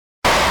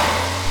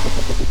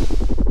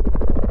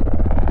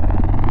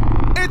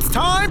It's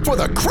time for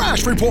the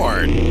Crash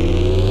Report.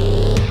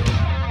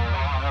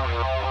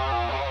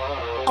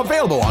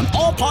 Available on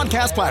all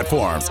podcast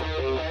platforms.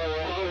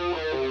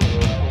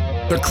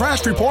 The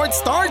Crash Report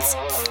starts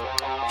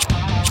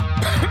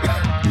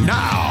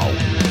now.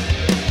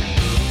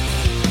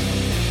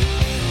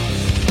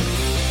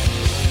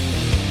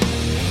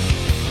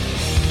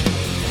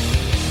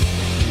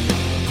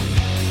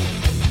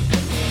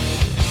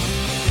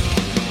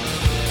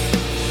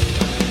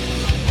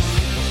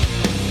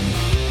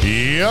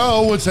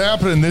 Yo, what's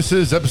happening? This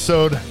is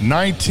episode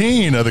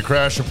 19 of the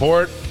Crash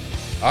Report.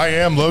 I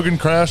am Logan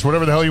Crash,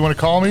 whatever the hell you want to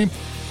call me.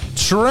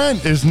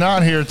 Trent is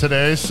not here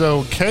today,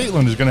 so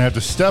Caitlin is going to have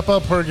to step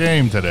up her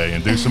game today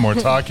and do some more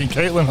talking.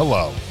 Caitlin,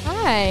 hello.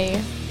 Hi.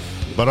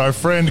 But our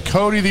friend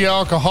Cody the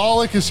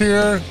Alcoholic is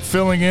here,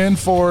 filling in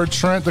for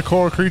Trent the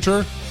Coral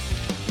Creature.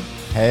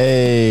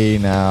 Hey,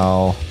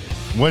 now.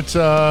 What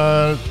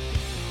are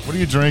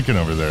you drinking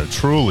over there?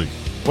 Truly.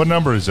 What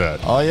number is that?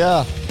 Oh,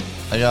 yeah.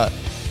 I got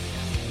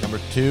number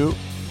 2,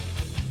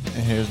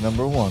 and here's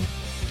number 1.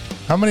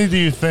 How many do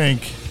you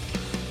think...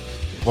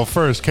 Well,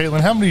 first,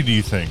 Caitlin, how many do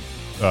you think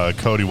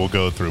Cody will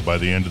go through by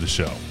the end of the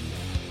show?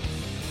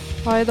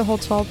 Probably the whole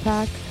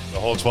 12-pack. The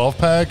whole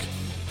 12-pack?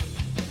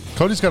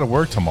 Cody's got to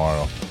work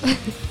tomorrow.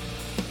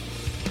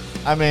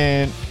 I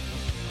mean,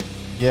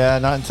 yeah,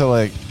 not until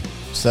like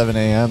 7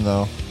 a.m.,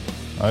 though.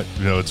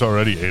 It's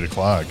already 8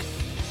 o'clock.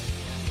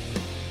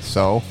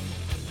 So?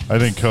 I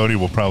think Cody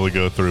will probably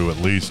go through at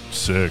least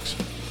 6.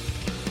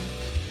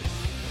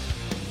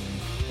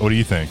 What do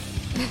you think,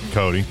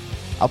 Cody?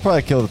 I'll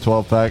probably kill the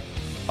 12-pack.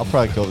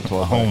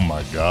 Oh,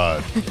 my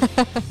God.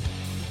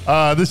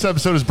 This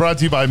episode is brought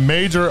to you by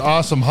Major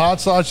Awesome Hot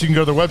Sauce. You can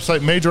go to their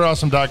website,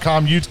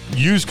 majorawesome.com.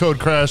 Use code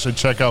CRASH at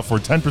checkout for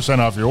 10%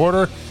 off your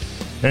order.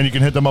 And you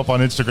can hit them up on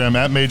Instagram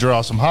at Major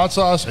Awesome Hot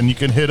Sauce. And you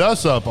can hit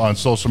us up on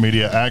social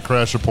media at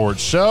Crash Report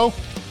Show.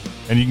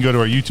 And you can go to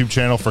our YouTube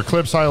channel for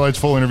clips, highlights,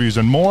 full interviews,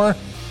 and more.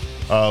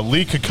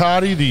 Lee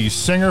Kakati, the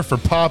singer for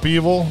Pop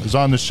Evil, is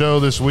on the show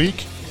this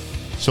week.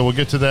 So we'll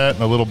get to that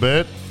in a little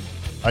bit.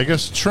 I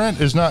guess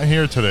Trent is not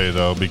here today,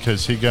 though,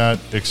 because he got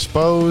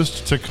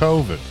exposed to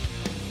COVID.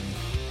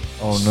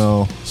 Oh,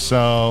 no.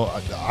 So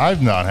I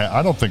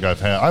don't think I've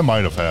had, I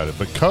might have had it,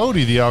 but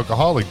Cody, the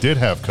alcoholic, did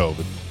have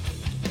COVID.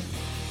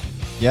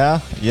 Yeah,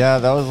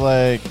 that was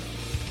like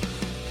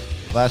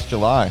last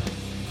July.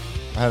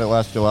 I had it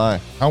last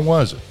July. How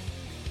was it?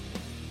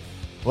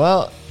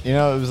 Well, it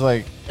was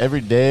like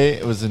every day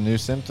it was a new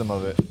symptom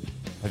of it.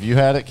 Have you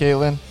had it,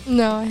 Caitlin?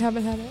 No, I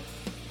haven't had it.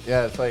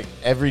 Yeah, it's like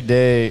every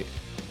day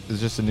is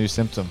just a new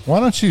symptom. Why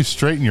don't you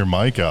straighten your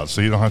mic out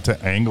so you don't have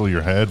to angle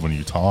your head when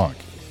you talk?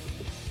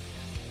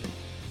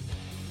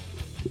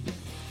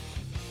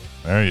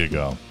 There you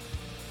go.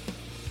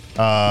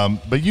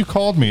 But you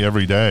called me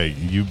every day.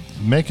 You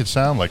make it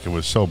sound like it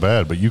was so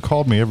bad, but you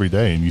called me every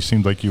day, and you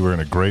seemed like you were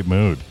in a great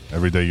mood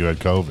every day you had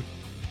COVID.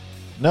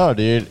 No,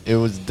 dude, it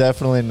was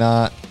definitely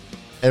not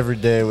every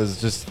day. It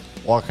was just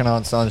walking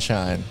on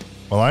sunshine.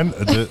 Well,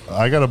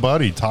 I got a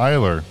buddy,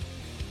 Tyler.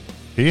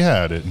 He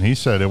had it, and he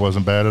said it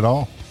wasn't bad at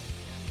all.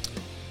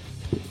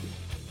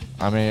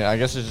 I mean, I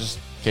guess it's just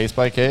case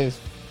by case.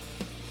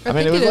 I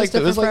mean, it was like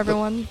different for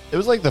everyone. It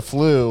was like the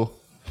flu,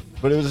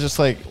 but it was just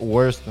like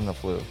worse than the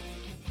flu.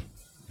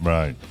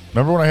 Right.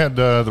 Remember when I had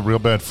the real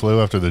bad flu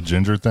after the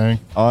ginger thing?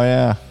 Oh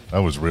yeah, that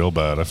was real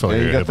bad. I felt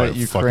like I got hit by that a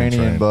Ukrainian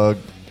fucking train. bug.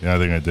 Yeah, I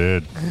think I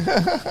did.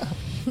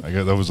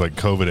 That was like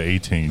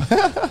COVID-18.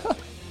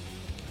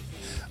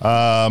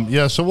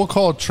 Yeah, so we'll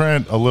call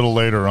Trent a little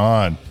later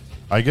on.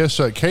 I guess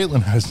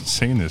Caitlin hasn't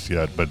seen this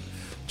yet, but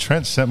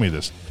Trent sent me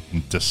this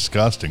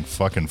disgusting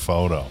fucking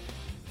photo.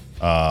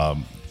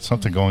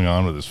 Something going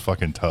on with his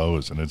fucking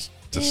toes, and it's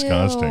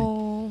disgusting.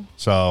 Ew.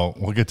 So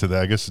we'll get to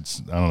that. I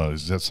guess I don't know,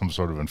 is that some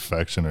sort of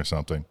infection or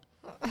something?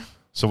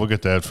 So we'll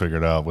get that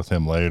figured out with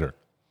him later.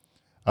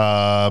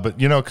 But,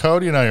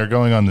 Cody and I are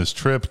going on this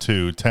trip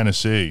to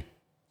Tennessee.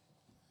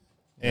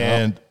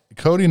 And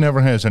Cody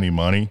never has any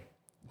money.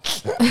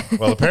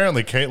 Well,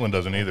 apparently Caitlin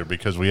doesn't either,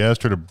 because we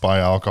asked her to buy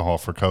alcohol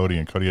for Cody,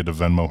 and Cody had to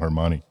Venmo her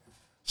money.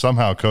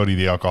 Somehow Cody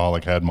the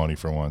alcoholic had money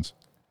for once.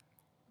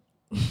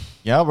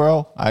 Yeah,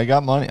 bro. I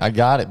got money. I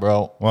got it,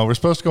 bro. Well, we're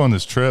supposed to go on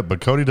this trip,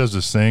 but Cody does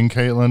this thing,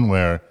 Caitlin,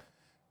 where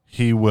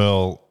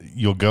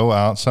you'll go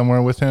out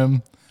somewhere with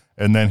him,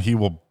 and then he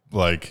will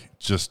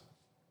just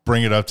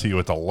bring it up to you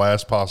at the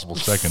last possible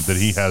second that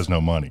he has no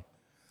money.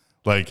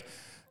 Like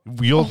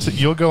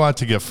you'll go out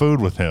to get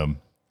food with him,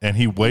 and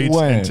he waits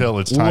until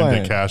it's time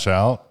to cash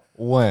out.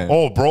 When?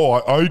 Oh,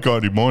 bro, I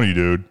got any money,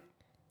 dude.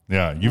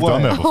 Yeah, you've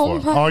done that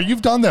before. Oh,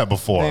 you've done that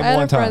before. I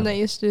had a friend that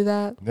used to do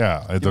that.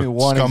 Yeah, Give the me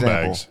one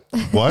scumbags.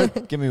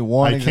 What? Give me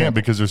one I can't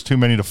because there's too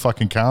many to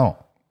fucking count.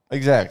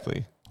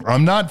 Exactly.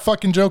 I'm not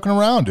fucking joking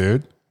around,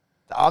 dude.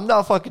 I'm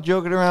not fucking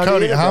joking around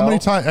Cody, either, how bro. many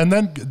times? And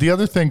then the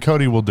other thing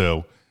Cody will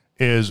do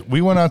is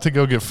we went out to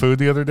go get food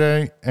the other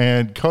day,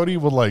 and Cody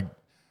will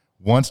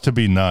wants to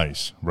be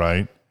nice,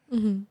 right?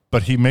 Mm-hmm.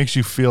 But he makes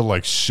you feel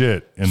like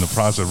shit in the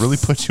process. Really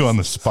puts you on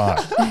the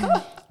spot.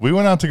 We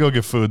went out to go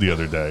get food the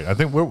other day. I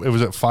think it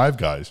was at Five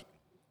Guys.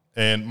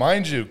 And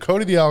mind you,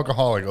 Cody the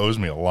Alcoholic owes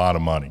me a lot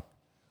of money.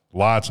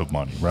 Lots of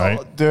money, right?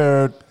 Oh,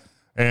 dude.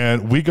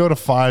 And we go to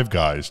Five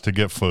Guys to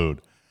get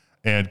food.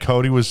 And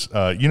Cody was,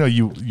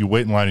 you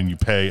wait in line and you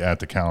pay at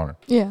the counter.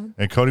 Yeah.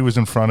 And Cody was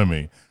in front of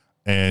me.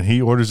 And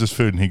he orders this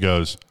food and he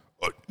goes,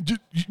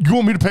 you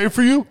want me to pay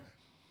for you?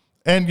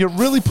 And it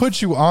really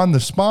puts you on the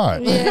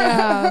spot.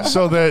 Yeah.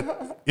 So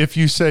that if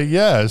you say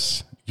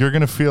yes, you're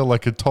going to feel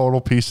like a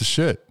total piece of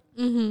shit.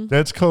 Mm-hmm.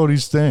 That's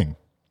Cody's thing.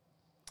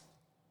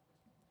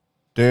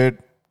 Dude,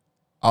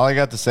 all I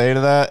got to say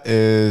to that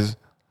is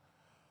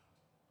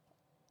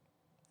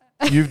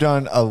you've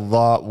done a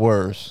lot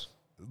worse.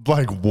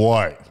 Like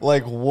what?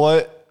 Like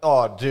what?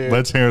 Oh, dude.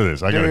 Let's hear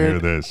this. I got to hear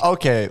this.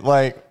 Okay,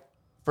 like,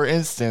 for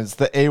instance,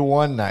 the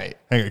A1 night.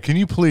 Hang on. Can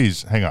you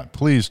please,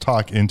 please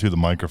talk into the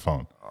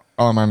microphone.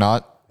 Oh, am I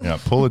not? Yeah,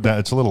 pull it down.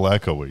 It's a little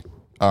echoey.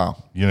 Oh.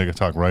 You need to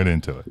talk right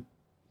into it.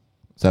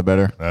 Is that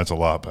better? That's a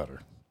lot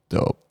better.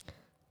 Dope.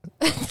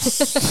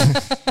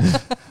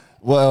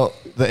 Well,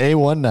 the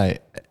A1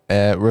 night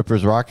at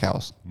Ripper's Rock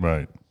House.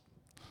 Right.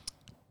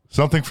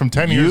 Something from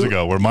 10 years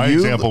ago where my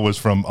example was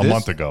from a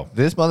month ago.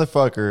 This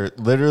motherfucker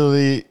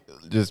literally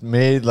just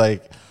made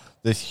like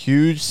this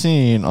huge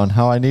scene on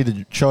how I need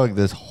to chug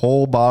this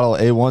whole bottle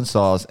of A1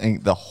 sauce,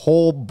 and the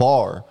whole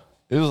bar,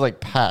 it was like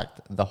packed.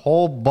 The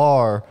whole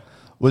bar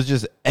was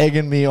just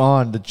egging me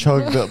on to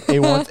chug the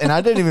A1s, and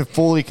I didn't even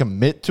fully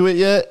commit to it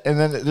yet. And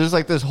then there's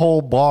like this whole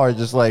bar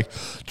just like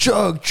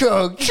chug,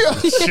 chug,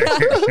 chug.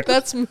 Yeah,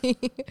 that's me.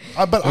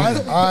 But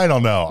I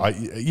don't know.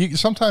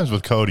 Sometimes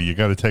with Cody, you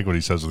got to take what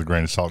he says with a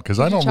grain of salt because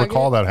I don't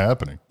recall that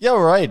happening. Yeah,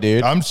 right,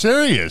 dude. I'm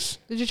serious.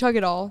 Did you chug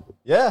it all?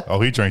 Yeah. Oh,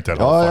 he drank that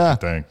whole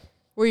fucking thing.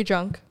 Were you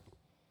drunk?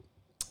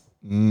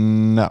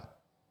 No.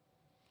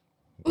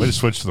 Way to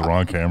switch to the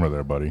wrong camera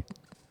there, buddy.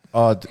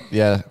 Oh,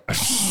 yeah.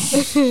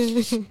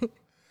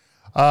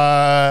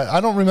 I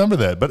don't remember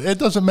that, but it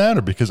doesn't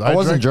matter because I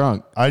wasn't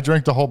drunk. I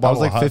drank the whole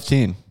bottle. I was like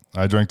 15.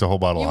 I drank the whole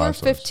bottle You of hot were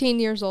sauce. 15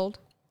 years old.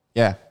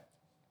 Yeah.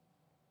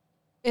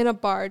 In a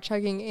bar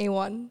chugging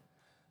A1.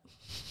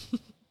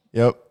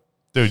 Yep.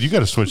 Dude, you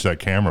got to switch that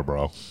camera,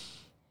 bro.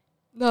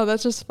 No,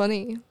 that's just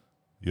funny.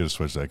 You got to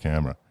switch that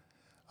camera.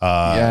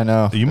 Yeah, I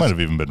know. You might have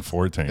even been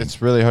 14.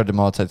 It's really hard to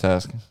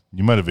multitask.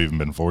 You might have even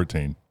been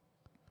 14.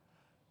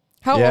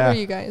 How old are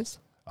you guys?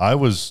 I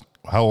was,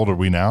 how old are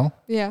we now?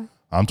 Yeah.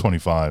 I'm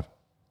 25.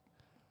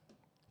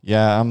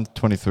 Yeah, I'm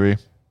 23.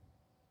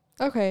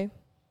 Okay.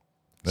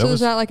 That So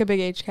there's not like a big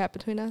age gap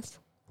between us?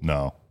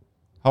 No.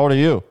 How old are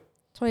you?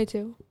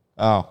 22.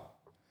 Oh.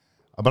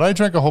 But I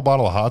drank a whole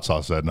bottle of hot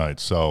sauce that night,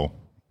 so,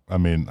 I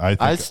mean,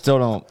 I still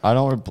don't, I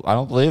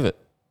don't believe it.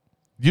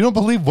 You don't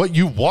believe what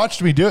you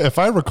watched me do? If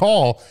I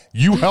recall,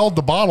 you held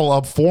the bottle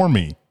up for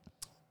me.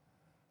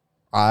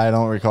 I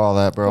don't recall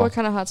that, bro. What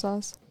kind of hot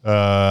sauce? It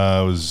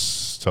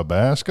was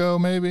Tabasco,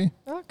 maybe?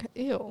 Okay.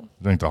 Ew.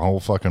 Drank the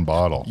whole fucking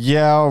bottle.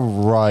 Yeah,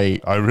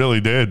 right. I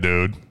really did,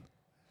 dude.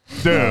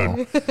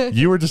 Dude,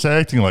 you were just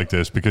acting like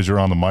this because you're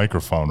on the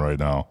microphone right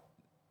now.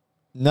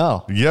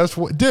 No. Yes,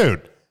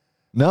 dude.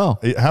 No.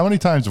 How many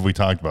times have we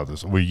talked about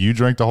this? Where you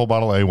drank the whole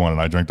bottle of A1 and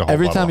I drank the whole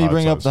Every bottle time of you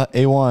bring hot up sauce. the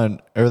A1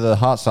 or the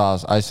hot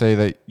sauce, I say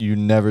that you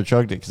never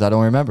chugged it because I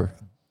don't remember.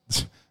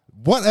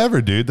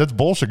 Whatever, dude. That's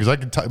bullshit because I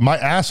can my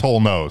asshole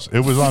knows. It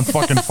was on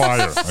fucking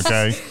fire,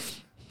 okay?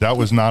 That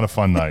was not a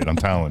fun night, I'm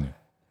telling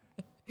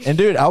you. And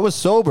dude, I was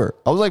sober.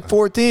 I was like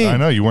 14. I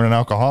know. You weren't an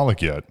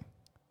alcoholic yet.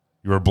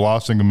 You were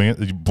blossoming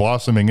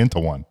into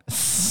one.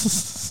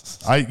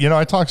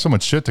 I talk so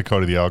much shit to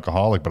Cody the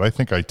Alcoholic, but I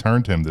think I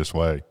turned him this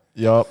way.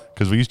 Yup.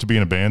 Because we used to be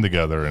in a band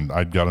together, and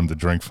I'd got him to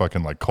drink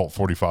fucking like Colt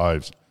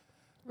 45s.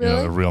 Really? You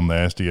know, the real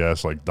nasty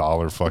ass like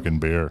dollar fucking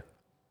beer.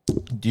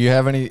 Do you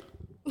have any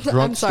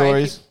drunk I'm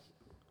sorry. stories?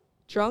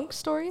 Drunk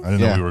stories? I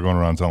didn't know we were going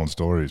around telling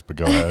stories, but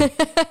go ahead.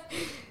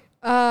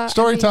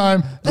 Story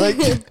time. Like,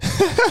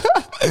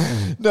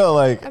 no,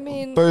 like, I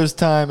mean- first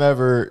time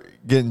ever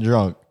getting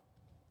drunk.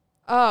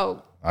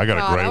 Oh. I got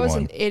a great I was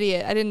one. an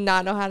idiot. I did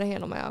not know how to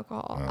handle my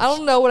alcohol. I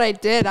don't know what I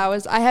did.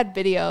 I had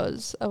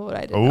videos of what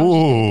I did.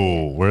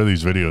 Ooh, where are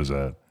these videos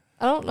at?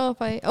 I don't know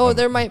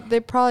if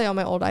they're probably on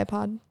my old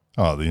iPod.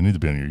 Oh, they need to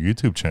be on your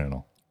YouTube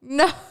channel.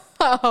 No.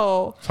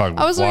 Talk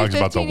I was only vlogs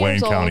about the 15 Wayne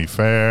years County old.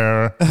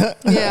 Fair.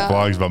 Yeah.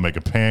 Vlogs about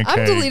making pancakes.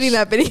 I'm deleting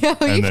that video.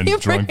 And You then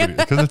can't bring drunk it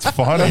video because it's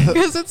funny.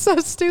 because it's so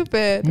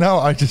stupid. No,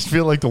 I just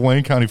feel like the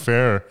Wayne County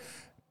Fair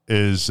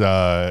is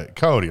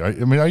Cody. I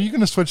mean, are you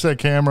going to switch that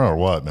camera or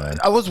what, man?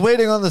 I was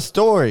waiting on the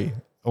story.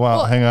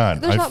 Well, hang on.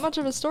 There's not much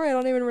of a story. I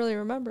don't even really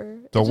remember.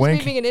 It's The just Wayne-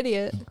 me being an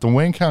idiot. The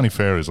Wayne County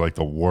Fair is like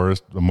the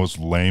worst, the most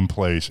lame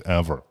place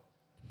ever.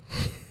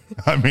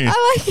 I mean,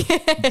 I like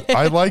it.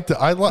 I like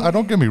the. I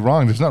don't get me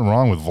wrong. There's nothing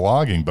wrong with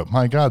vlogging, but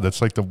my God,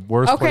 that's like the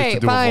worst place Okay, to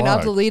do fine. a vlog.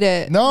 I'll delete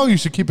it. No, you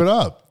should keep it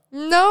up.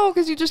 No,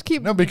 because you just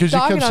keep. No, because you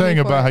dogging kept on me saying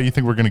for about it. how you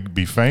think we're going to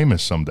be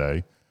famous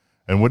someday,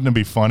 and wouldn't it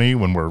be funny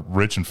when we're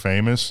rich and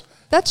famous?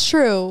 That's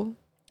true.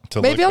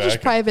 To Maybe look I'll just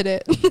back private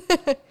it.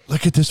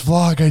 look at this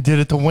vlog I did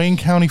at the Wayne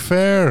County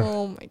Fair.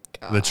 Oh my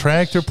god. The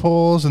tractor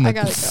pulls and I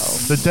the, gotta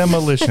go. the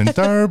demolition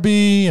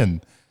derby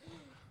and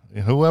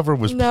Whoever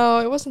was. No,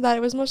 it wasn't that. It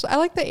was mostly. I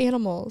like the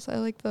animals. I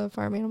like the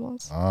farm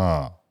animals.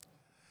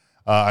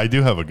 I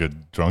do have a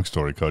good drunk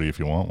story, Cody, if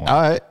you want one.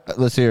 All right,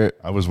 let's hear it.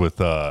 I was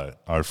with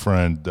our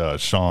friend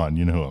Sean.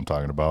 You know who I'm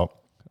talking about.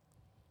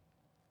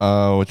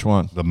 Which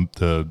one?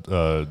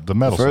 The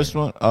metal First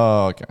singer. one?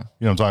 Oh, okay. You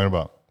know what I'm talking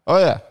about. Oh,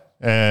 yeah.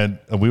 And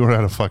we were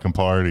at a fucking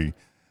party,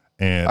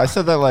 and I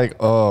said that like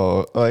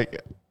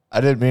I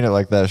didn't mean it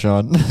like that,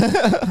 Sean.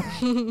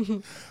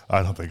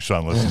 I don't think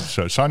Sean listens to the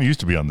show. Sean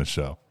used to be on this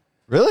show.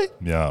 Really?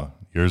 Yeah,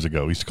 years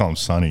ago. We used to call him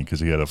Sonny because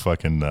he had a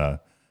fucking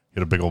he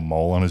had a big old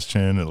mole on his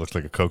chin. It looked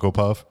like a Cocoa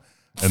Puff.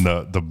 And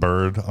the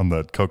bird on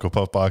the Cocoa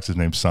Puff box is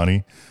named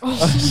Sonny. So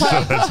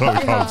that's why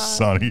we call him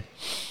Sonny.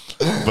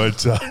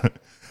 But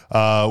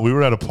we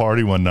were at a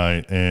party one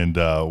night, and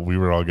we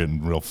were all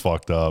getting real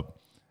fucked up.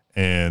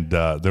 And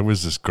there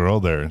was this girl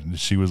there. And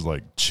she was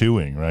like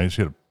chewing, right?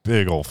 She had a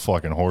big old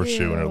fucking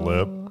horseshoe in her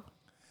lip.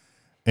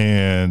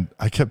 And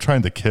I kept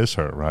trying to kiss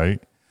her,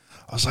 right?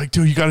 I was like,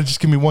 dude, you got to just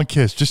give me one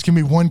kiss. Just give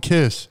me one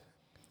kiss.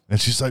 And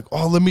she's like,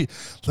 oh, let me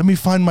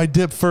find my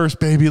dip first,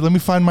 baby. Let me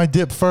find my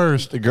dip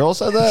first. The girl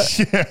said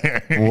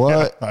that? Yeah.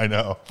 What? I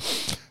know.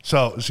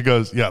 So she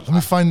goes, yeah, let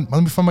me find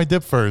my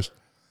dip first.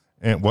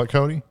 And what,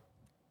 Cody?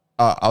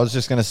 I was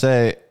just gonna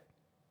say,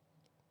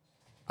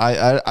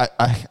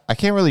 I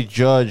can't really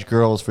judge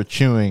girls for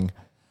chewing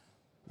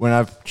when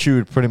I've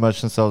chewed pretty much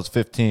since I was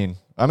 15.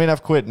 I mean,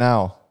 I've quit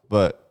now,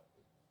 but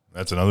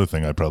That's another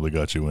thing I probably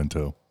got you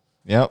into.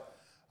 yep.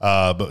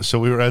 But so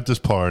we were at this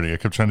party. I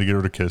kept trying to get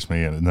her to kiss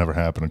me, and it never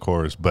happened, of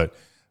course. But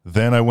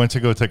then I went to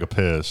go take a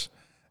piss,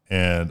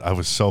 and I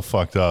was so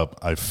fucked up.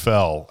 I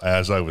fell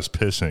as I was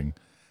pissing,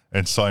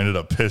 and so I ended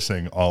up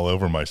pissing all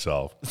over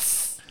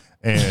myself.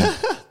 And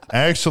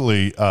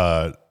actually,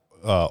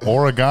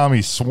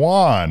 Origami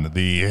Swan,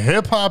 the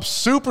hip hop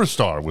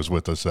superstar, was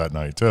with us that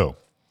night too.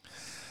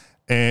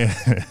 And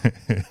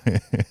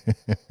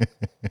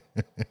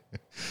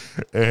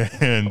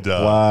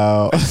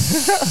Wow.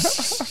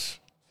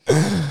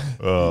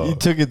 You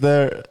took it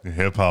there.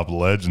 hip hop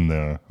legend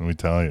there. Let me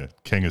tell you,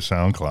 king of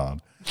SoundCloud.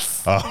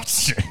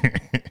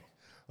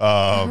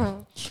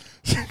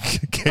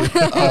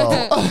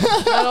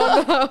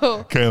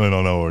 Caitlin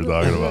don't know what we're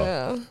talking about.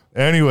 Yeah.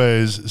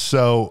 Anyways,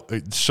 so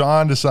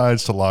Sean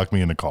decides to lock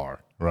me in the car,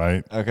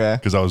 right? Okay.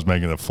 Because I was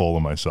making a fool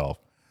of myself.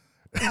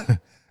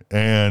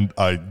 And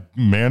I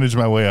manage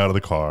my way out of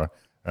the car,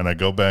 and I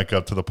go back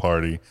up to the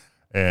party,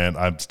 and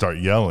I start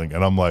yelling,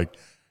 and I'm like,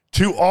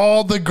 to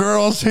all the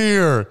girls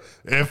here,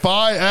 if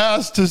I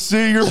ask to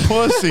see your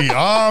pussy,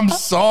 I'm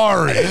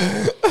sorry.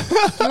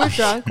 You were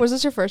drunk. Was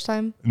this your first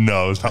time?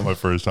 No, it's not my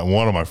first time.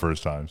 One of my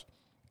first times.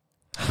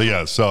 But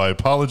yeah, so I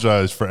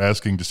apologize for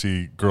asking to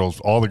see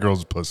all the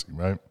girls' pussy,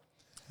 right?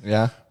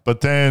 Yeah.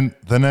 But then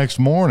the next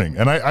morning,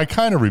 and I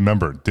kind of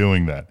remember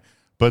doing that.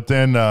 But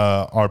then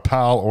our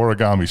pal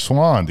Origami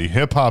Swan, the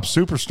hip hop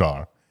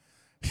superstar.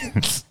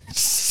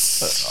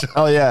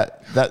 Oh yeah.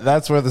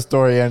 That's where the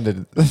story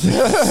ended.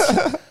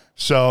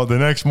 So the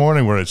next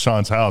morning, we're at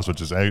Sean's house,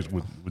 which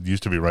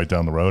used to be right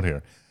down the road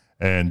here.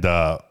 And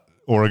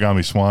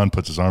Origami Swan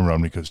puts his arm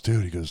around me. He goes,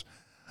 dude, he goes,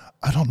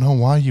 I don't know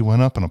why you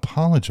went up and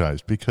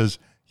apologized, because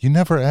you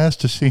never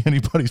asked to see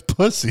anybody's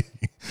pussy.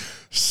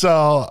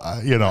 So,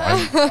 I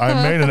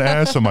made an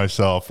ass of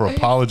myself for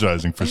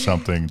apologizing for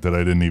something that I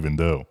didn't even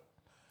do.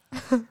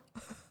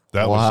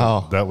 That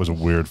was a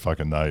weird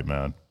fucking night,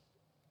 man.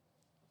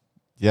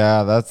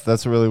 Yeah,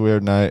 that's a really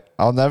weird night.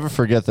 I'll never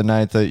forget the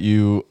night that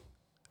you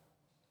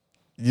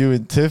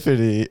and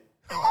Tiffany,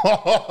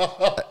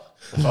 Oh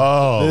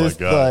this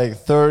my God. like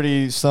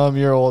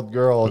 30-some-year-old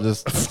girl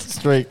just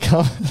straight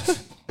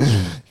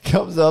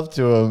comes up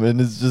to him and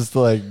is just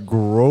like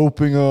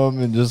groping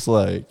him and just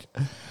like,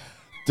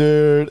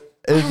 dude.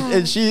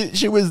 And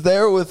she was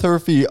there with her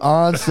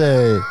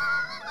fiance.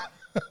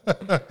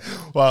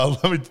 Well,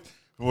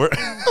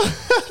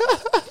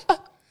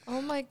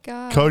 Oh my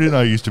God. Cody and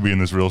I used to be in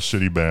this real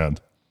shitty band,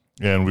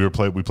 and we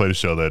played a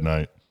show that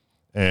night,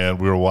 and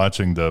we were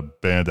watching the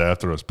band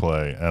after us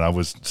play, and I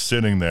was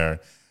sitting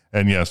there,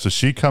 and yeah, so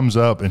she comes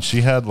up, and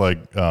she had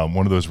like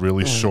one of those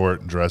really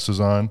short dresses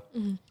on,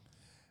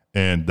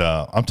 and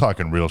I'm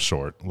talking real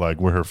short,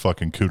 like where her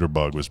fucking cooter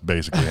bug was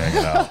basically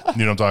hanging out.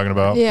 You know what I'm talking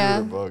about?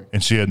 Yeah.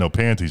 And she had no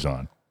panties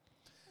on.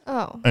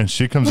 Oh. And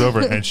she comes over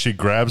and she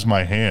grabs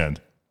my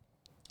hand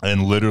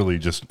and literally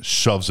just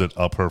shoves it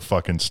up her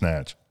fucking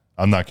snatch.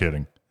 I'm not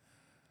kidding.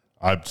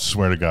 I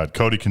swear to God.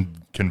 Cody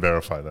can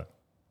verify that.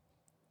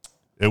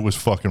 It was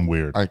fucking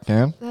weird. I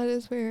can. That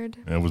is weird.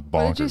 It was bonkers.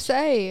 What did you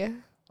say?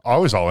 I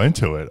was all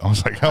into it. I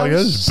was like, hell yeah,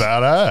 this is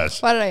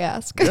badass. Why did I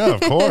ask? Yeah,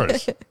 of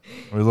course. A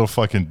little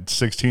fucking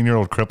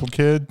 16-year-old crippled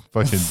kid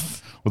fucking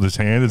with his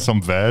hand in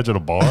some veg at a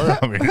bar.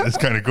 I mean, it's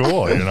kind of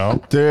cool, you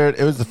know? Dude,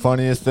 it was the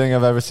funniest thing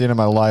I've ever seen in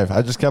my life.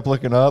 I just kept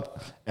looking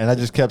up, and I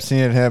just kept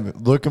seeing him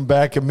looking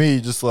back at me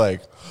just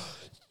like,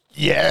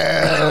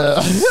 yeah.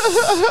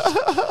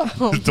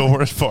 The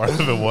worst part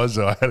of it was,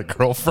 though, I had a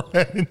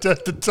girlfriend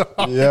at the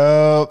time.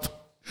 Yep.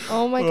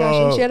 Oh my gosh.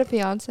 And she had a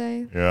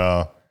fiance?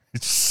 Yeah.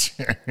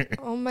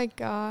 Oh my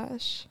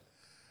gosh.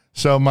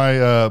 So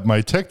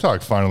my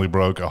TikTok finally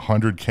broke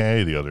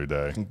 100K the other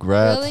day.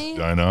 Congrats.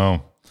 Really? I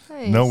know.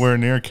 Nice. Nowhere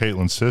near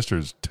Caitlin's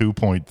sister's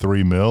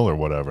 2.3 mil or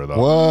whatever though.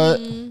 What?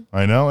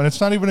 I know, and it's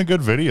not even a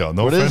good video.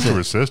 No What offense is to it?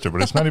 her sister,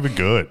 but it's not even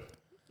good.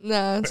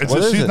 No,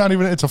 She's not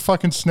even. It's a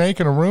fucking snake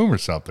in a room or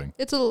something.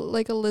 it's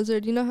like a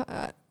lizard. You know,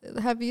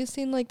 have you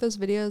seen like those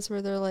videos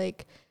where they're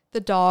like the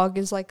dog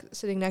is like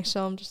sitting next to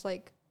him, just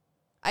like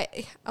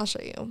I'll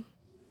show you.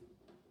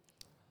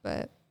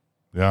 But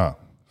Yeah,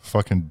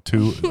 fucking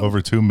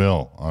over 2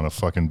 mil on a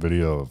fucking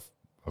video of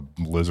a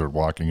lizard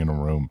walking in a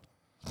room.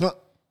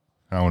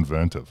 How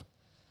inventive.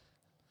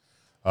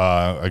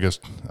 I guess.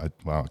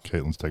 Wow,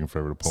 Caitlin's taking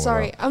forever to pull it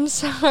sorry, up. I'm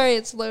sorry,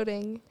 it's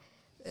loading.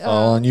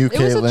 All on you, It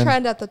was a Caitlin.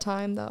 trend at the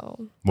time,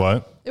 though.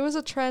 What? It was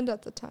a trend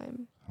at the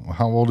time.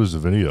 How old is the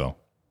video?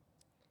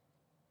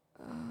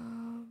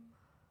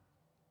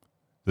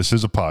 This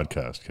is a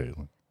podcast,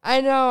 Caitlin. I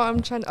know.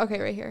 I'm trying to. Okay,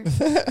 right here.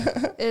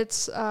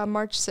 It's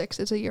March 6th.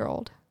 It's a year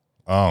old.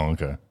 Oh,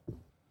 okay.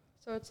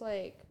 So it's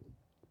like.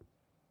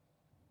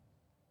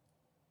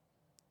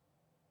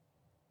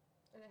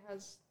 And it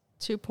has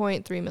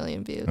 2.3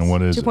 million views. And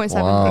what is it? 2.7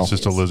 Wow. million It's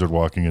just a views. lizard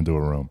walking into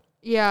a room.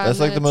 Yeah. That's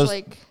and like the then most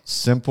it's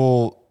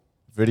simple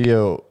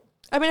video.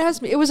 I mean,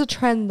 it was a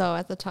trend, though,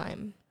 at the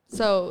time.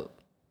 So,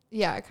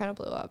 yeah, it kind of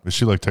blew up. Is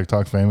she like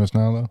TikTok famous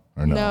now, though?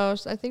 Or no? No,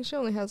 I think she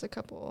only has a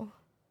couple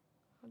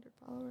hundred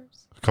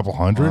followers. A couple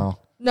hundred? Wow.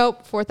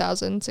 Nope,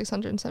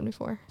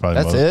 4,674.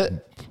 Probably That's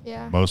it?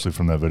 Yeah. Mostly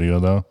from that video,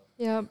 though.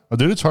 Yep. Oh,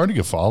 dude, it's hard to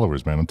get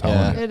followers, man. I'm telling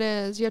Yeah. you. It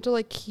is. You have to,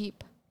 like,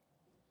 keep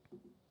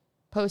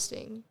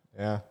posting.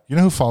 Yeah. You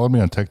know who followed me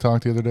on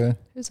TikTok the other day?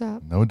 Who's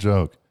that? No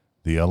joke.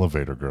 The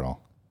elevator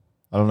girl.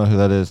 I don't know who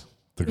that is.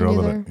 The Me girl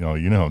that neither.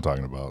 you know who I'm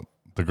talking about.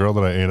 The girl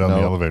that I ate on the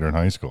No. elevator in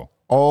high school.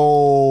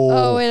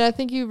 Oh, and I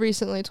think you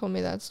recently told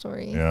me that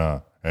story.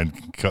 Yeah.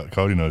 And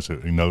Cody knows who.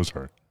 He knows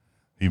her.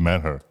 He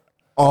met her.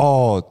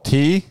 Oh,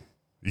 T?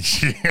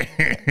 Yeah,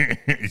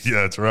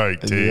 that's right.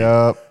 T.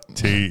 Yep.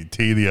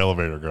 T the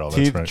elevator girl. T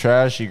That's the right.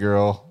 trashy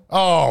girl.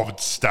 Oh,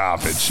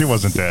 stop it. She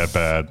wasn't that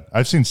bad.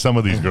 I've seen some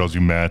of these girls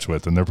you match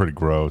with, and they're pretty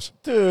gross.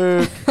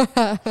 Dude.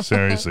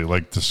 Seriously,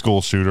 like the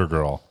school shooter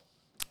girl.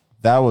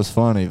 That was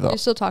funny, though. You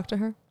still talk to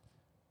her?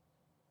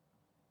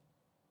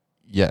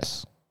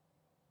 Yes.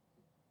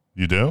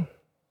 You do?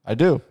 I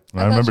do.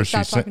 I remember she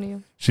stopped talking to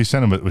you. she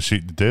sent him. She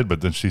did,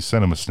 but then she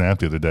sent him a snap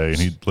the other day, and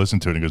he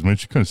listened to it and he goes, "Man,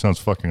 she kind of sounds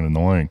fucking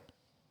annoying."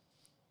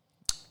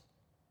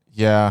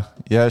 Yeah.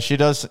 Yeah, she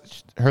does.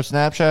 Her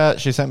Snapchat,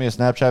 she sent me a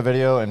Snapchat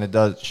video, and it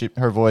does.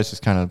 Her voice is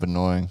kind of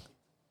annoying.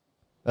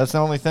 That's the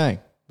only thing.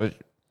 But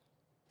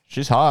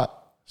she's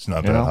hot. It's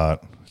not You that know?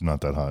 hot. It's not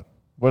that hot.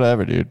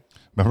 Whatever, dude.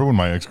 Remember when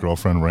my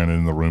ex-girlfriend ran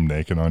in the room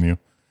naked on you?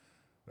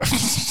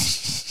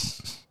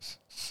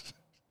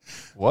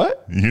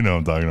 What? You know what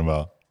I'm talking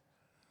about.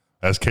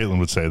 As Caitlin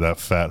would say, that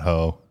fat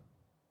hoe.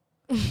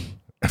 You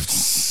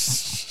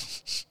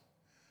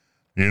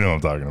know what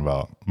I'm talking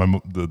about.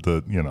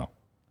 You know.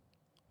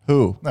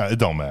 Who? No, it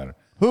don't matter.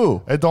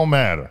 Who? It don't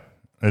matter.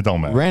 It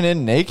don't matter. Ran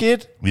in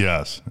naked?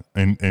 Yes,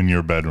 in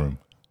your bedroom.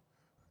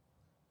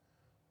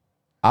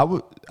 I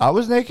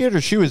was naked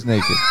or she was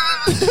naked?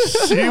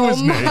 She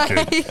was Oh my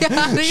naked.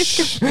 God, he's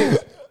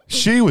confused.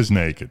 She was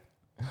naked.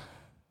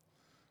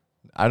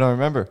 I don't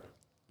remember.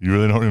 You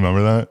really don't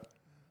remember that?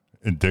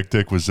 And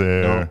Dick was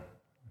there. No.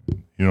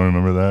 You don't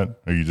remember that?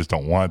 Or you just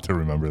don't want to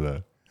remember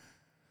that?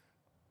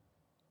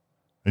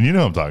 And you know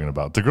what I'm talking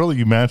about. The girl that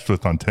you matched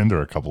with on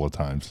Tinder a couple of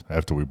times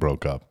after we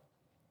broke up.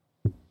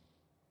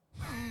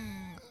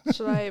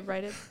 Should I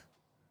write it?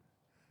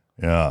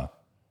 Yeah.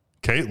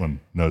 Caitlin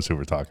knows who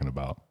we're talking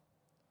about.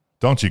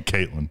 Don't you,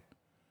 Caitlin?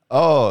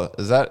 Oh,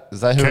 is that who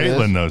it is?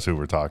 Caitlin knows who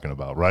we're talking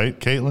about, right?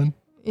 Caitlin?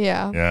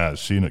 Yeah. Yeah,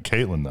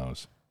 Caitlin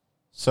knows.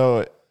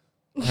 So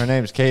her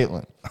name's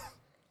Caitlin.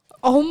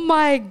 Oh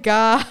my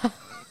God.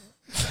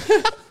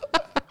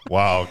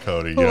 Wow,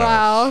 Cody. Yes.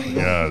 Wow.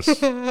 Yes.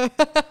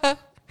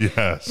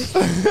 Yes.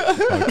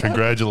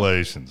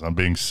 Congratulations on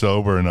being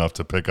sober enough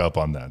to pick up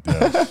on that.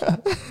 Yes.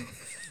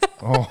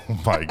 Oh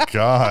my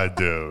God,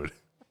 dude.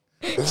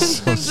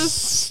 So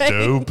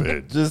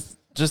stupid.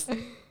 Just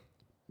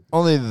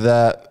only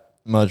that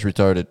much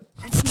retarded.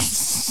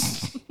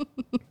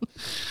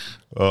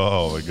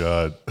 Oh my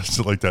God. It's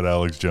like that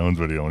Alex Jones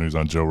video when he was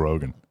on Joe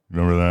Rogan.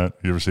 Remember that?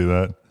 You ever see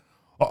that?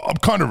 Oh, I'm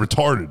kind of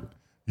retarded.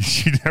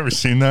 You never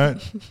seen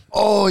that?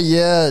 Oh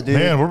yeah, dude.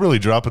 Man, we're really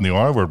dropping the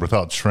R word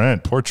without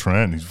Trent. Poor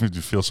Trent. He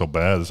feels so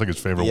bad. It's like his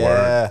favorite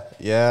word.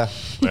 Yeah.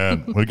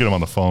 Man, we'll get him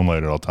on the phone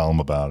later. I'll tell him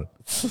about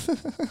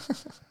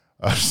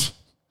it.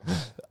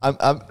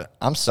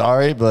 I'm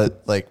sorry,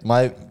 but like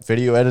my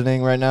video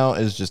editing right now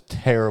is just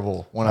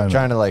terrible when I'm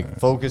trying to like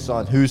focus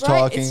on who's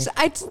talking.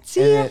 I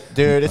see And it.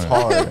 dude, it's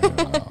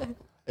hard.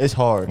 It's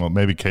hard. Well,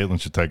 maybe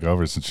Caitlin should take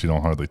over since she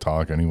don't hardly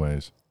talk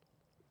anyways.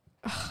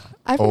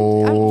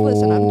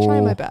 Listen, I'm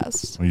trying my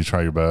best. Will you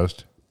try your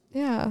best?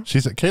 Yeah. She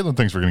said Caitlin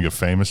thinks we're gonna get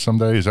famous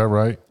someday. Is that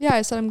right? Yeah,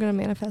 I said I'm going to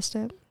manifest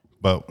it.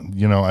 But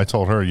you know, I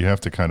told her you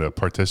have to kind of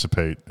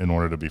participate in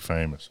order to be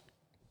famous.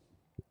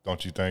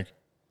 Don't you think?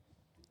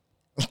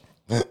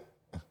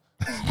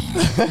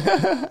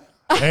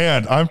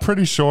 And I'm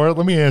pretty sure.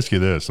 Let me ask you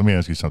this. Let me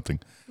ask you something.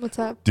 What's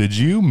up? Did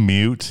you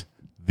mute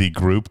the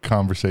group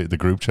the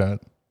group chat?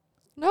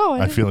 No,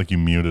 I feel like you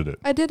muted it.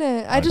 I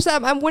didn't.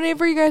 I'm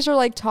whenever you guys are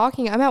like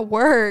talking, I'm at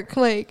work.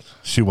 Like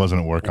she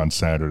wasn't at work on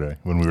Saturday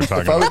when we were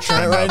talking If I about was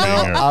Trent right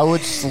now, I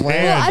would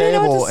slam I the didn't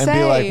know table what to and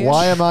be like, say.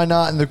 why am I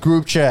not in the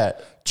group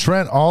chat?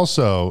 Trent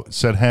also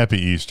said Happy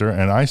Easter,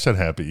 and I said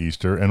Happy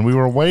Easter, and we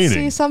were waiting.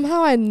 See,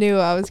 somehow I knew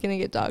I was gonna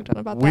get dogged on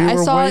about that. We I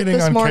were saw it waiting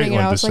this on morning,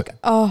 and Caitlin I was to like, say-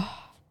 oh,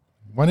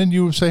 Why didn't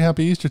you say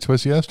Happy Easter to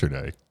us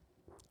yesterday?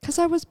 because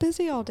I was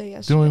busy all day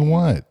yesterday. Doing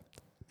what?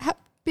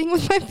 Being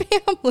with my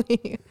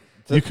family.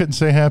 You couldn't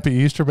say Happy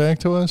Easter back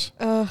to us?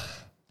 I'm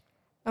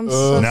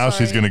so Now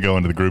sorry. she's going to go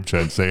into the group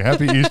chat and say,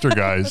 Happy Easter,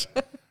 guys.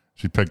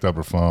 She picked up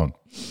her phone.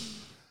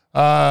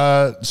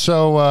 Fucking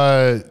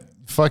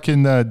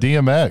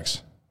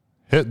DMX,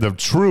 hit the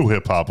true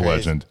hip-hop Crazy.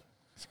 legend.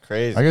 It's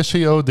crazy. I guess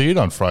he OD'd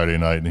on Friday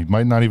night, and he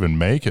might not even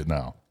make it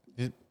now.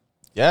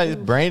 Yeah, he's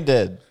brain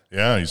dead.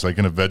 Yeah, he's like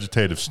in a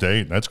vegetative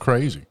state. That's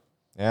crazy.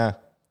 Yeah.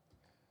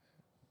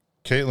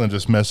 Caitlin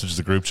just messaged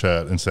the group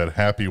chat and said,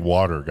 Happy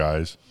water,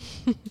 guys.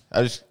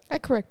 I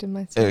corrected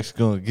myself. It's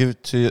gonna give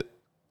it to you.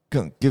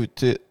 Gonna give it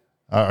to you.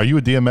 Are you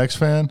a DMX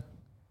fan?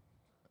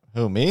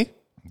 Who, me?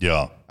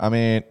 Yeah. I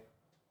mean,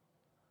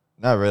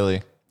 not really.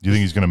 Do you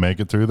think he's going to make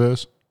it through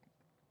this?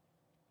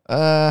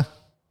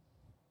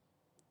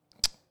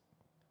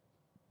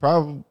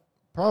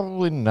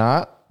 Probably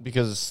not,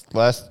 because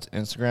last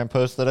Instagram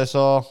post that I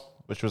saw,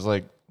 which was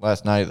like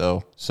last night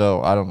though,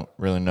 so I don't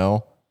really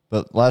know.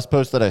 But last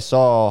post that I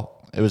saw,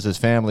 it was his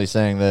family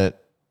saying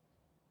that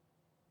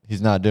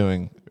he's not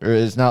doing, or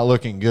is not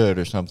looking good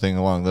or something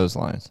along those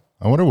lines.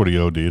 I wonder what he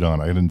OD'd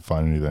on. I didn't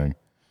find anything.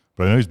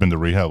 But I know he's been to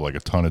rehab like a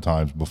ton of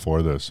times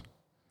before this.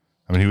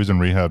 I mean, he was in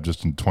rehab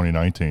just in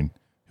 2019.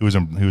 He was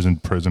in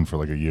prison for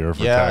like a year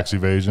for tax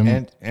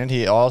evasion. And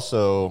he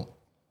also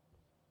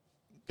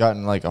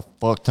gotten like a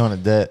fuck ton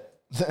of debt.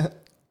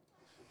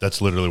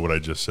 That's literally what I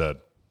just said.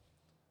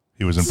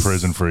 He was in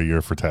prison for a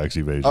year for tax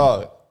evasion.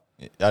 Oh,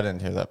 I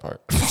didn't hear that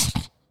part.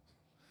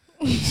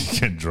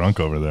 Getting drunk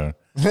over there.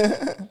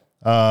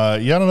 Yeah, I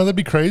don't know. That'd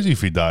be crazy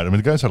if he died. I mean,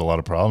 the guy's had a lot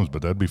of problems,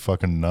 but that'd be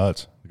fucking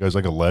nuts. The guy's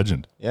like a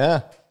legend.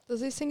 Yeah.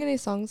 Does he sing any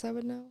songs I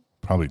would know?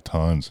 Probably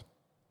tons.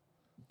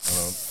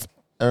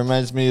 That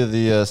reminds me of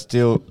the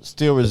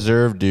Steel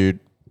Reserve dude.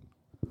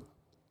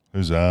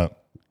 Who's that?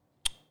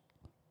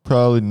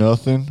 Probably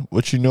nothing.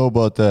 What you know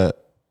about that?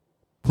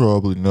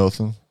 Probably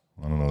nothing.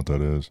 I don't know what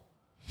that is.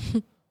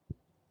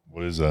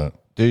 What is that?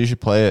 Dude, you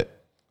should play it.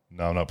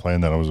 No, I'm not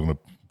playing that. I was going to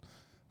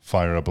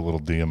fire up a little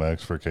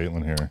DMX for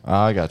Caitlin here. Oh,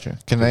 I got you.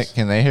 Can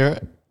they hear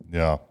it?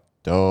 Yeah.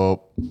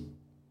 Dope.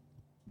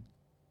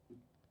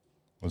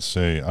 Let's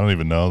see. I don't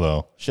even know,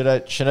 though. Should I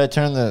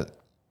turn the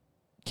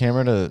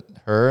camera to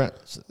her?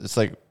 It's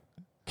like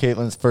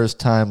Caitlin's first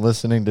time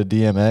listening to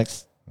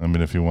DMX. I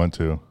mean, if you want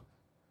to.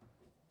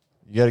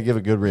 You got to give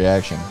a good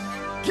reaction.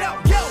 Yo,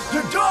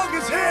 the dog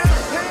is here.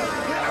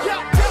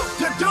 Yo,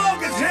 the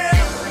dog is here.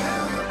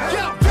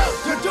 Yo,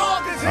 the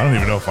dog is here. I don't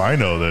even know if I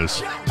know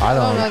this. I Oh,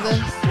 don't no, know. this.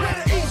 Where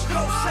the East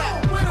Coast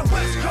at? Where the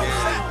West Coast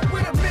at?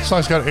 Where the This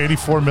song's got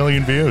 84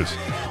 million views.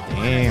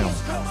 Damn.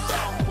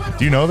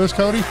 Do you know this,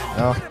 Cody?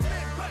 No.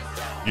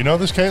 You know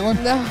this, Caitlin?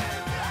 No,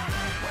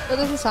 that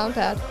doesn't sound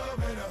bad.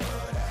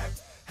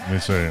 Let me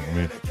see.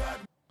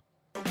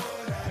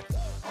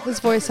 His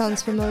voice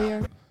sounds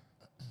familiar.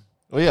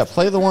 Well, yeah,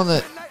 play the one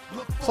that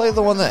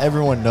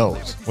everyone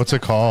knows. What's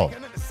it called?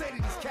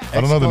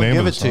 I don't know the Gonna name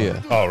give of the it to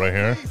song. you. Oh, right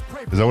here?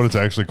 Is that what it's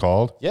actually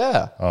called?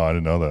 Yeah. Oh, I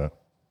didn't know that.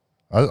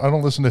 I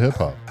don't listen to hip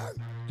hop.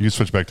 You can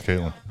switch back to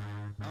Caitlin.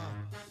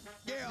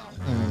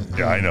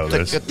 Yeah, I know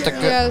this. Yeah,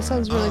 that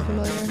sounds really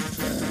familiar.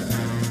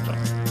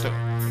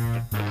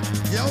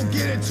 Yo,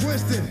 get it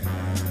twisted.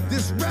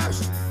 This rap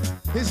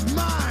is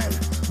mine,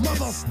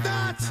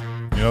 motherfucker.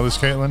 You know this,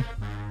 Caitlin?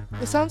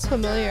 It sounds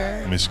familiar.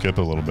 Let me skip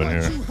a little bit What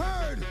here. you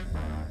heard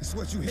is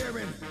what you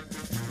hearing.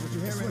 What you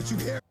hearing? What you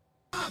hearing?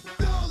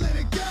 Don't let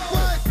it go.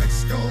 What?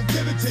 X gon'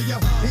 give it to you.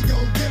 He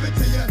gon' give it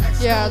to you.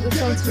 X Yeah, gon' this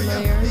give it sounds to you.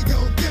 familiar. He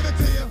gon' give it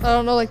to you. I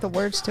don't know like the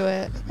words to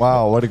it.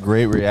 Wow, what a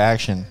great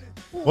reaction.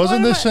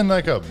 Wasn't this in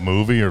like a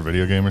movie or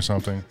video game or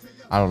something?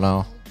 I don't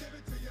know.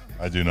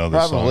 I do know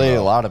this Probably song. a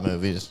though. lot of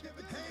movies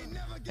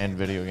and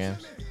video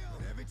games.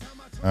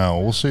 Oh,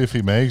 we'll see if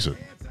he makes it.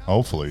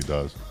 Hopefully he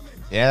does.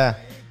 Yeah.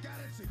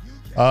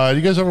 Do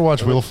you guys ever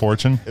watch Wheel of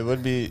Fortune? It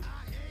would be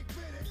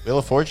Wheel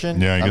of Fortune.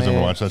 Yeah, you I guys ever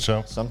mean, watch that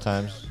show?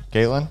 Sometimes.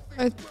 Caitlin?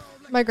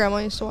 My grandma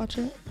used to watch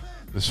it.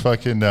 This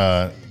fucking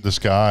this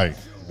guy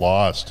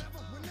lost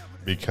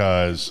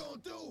because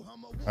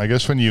I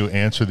guess when you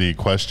answer the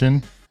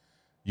question,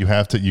 you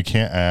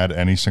can't add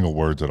any single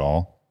words at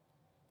all.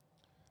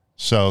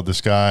 So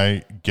this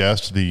guy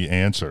guessed the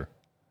answer.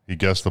 He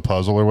guessed the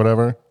puzzle or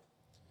whatever.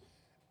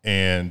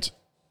 And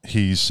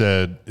he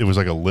said it was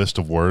like a list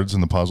of words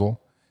in the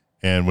puzzle.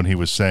 And when he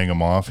was saying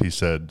them off, he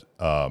said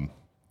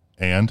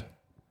and.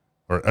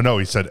 Or no,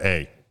 he said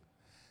A.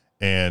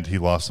 And he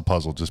lost the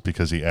puzzle just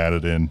because he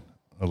added in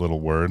a little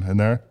word in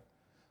there.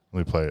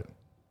 Let me play it.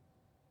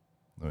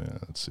 Oh, yeah,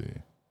 let's see.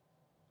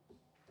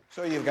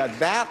 So you've got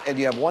that, and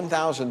you have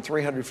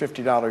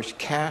 $1,350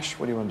 cash.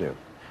 What do you want to do?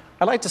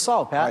 I'd like to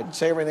solve, Pat. All right,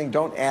 say everything.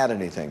 Don't add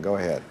anything. Go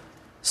ahead.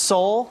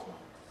 Sole,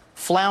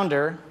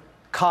 flounder,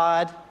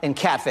 cod, and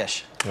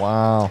catfish.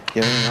 Wow.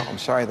 You know, I'm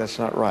sorry, that's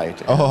not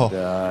right. Oh.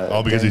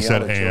 And, Because he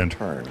Danielle, said it's your and.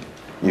 turn.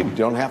 You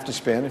don't have to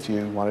spin if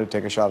you wanted to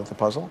take a shot at the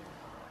puzzle.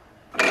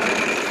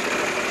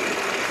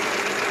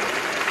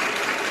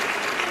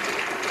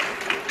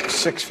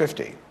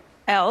 $650.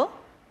 L.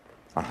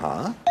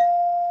 Uh-huh.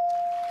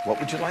 What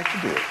would you like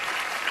to do?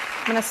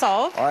 I'm gonna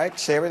solve. All right,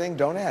 say everything.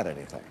 Don't add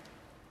anything.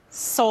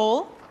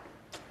 Sole,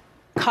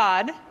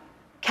 cod,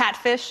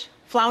 catfish,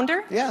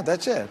 flounder. Yeah,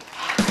 that's it. And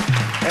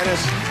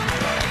it's...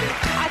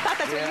 I thought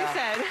that's what you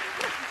said.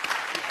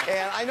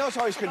 And I know it's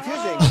always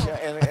confusing.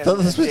 I thought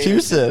that's what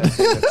you said.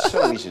 It's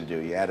so easy to do.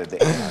 You added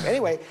the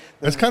anyway.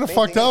 It's kind of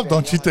fucked up,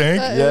 don't you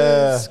think?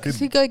 Yeah. Because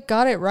he like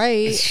got it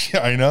right. Yeah,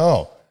 I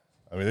know.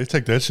 I mean, they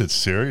take that shit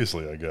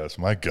seriously, I guess.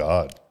 My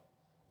God.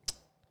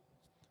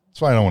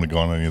 That's why I don't want to go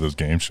on any of those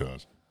game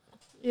shows.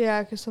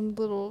 Yeah, because some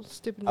little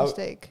stupid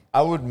mistake.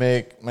 I would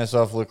make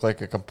myself look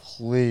like a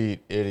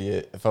complete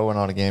idiot if I went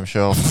on a game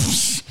show.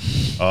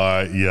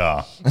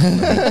 Yeah.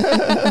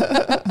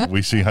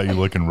 We see how you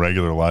look in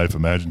regular life.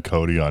 Imagine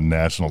Cody on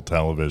national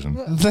television.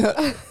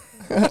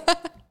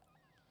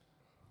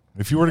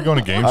 If you were to go on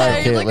a game show. All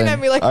right, You're looking Caitlin. at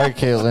me like All right,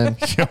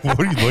 Caitlin. Yeah, what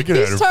are you looking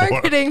at her He's for?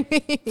 targeting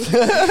me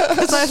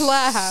because I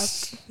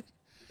laughed.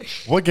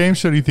 What game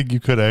show do you think you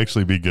could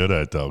actually be good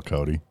at, though,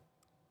 Cody?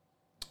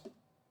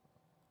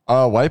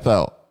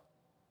 Wipeout.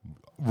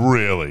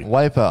 Really?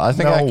 Wipeout. I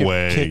think No I could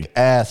way. kick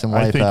ass in Wipeout.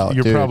 I think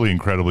you're dude. probably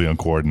incredibly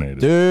uncoordinated.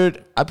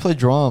 Dude, I play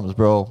drums,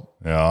 bro.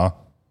 Yeah.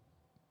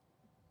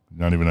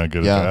 Not even that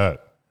good Yeah. at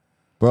that.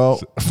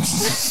 Bro.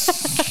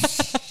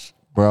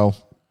 Bro.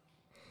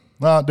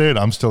 No, dude,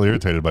 I'm still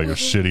irritated by your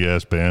shitty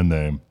ass band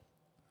name.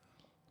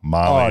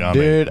 Molly. Oh,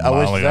 dude, I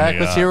wish Zach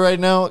was here right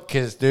now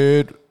because,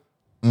 dude.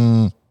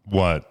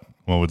 What?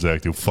 What would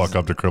Zach do? Fuck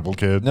up the crippled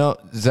kid? No,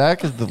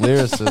 Zach is the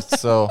lyricist,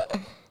 so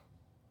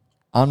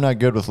I'm not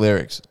good with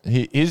lyrics.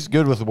 He's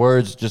good with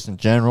words just in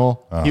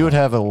general. He would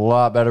have a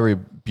lot better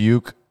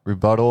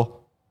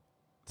rebuttal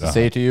to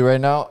say to you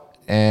right now,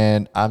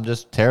 and I'm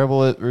just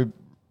terrible at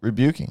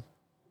rebuking.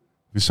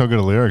 If you're so good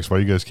at lyrics, why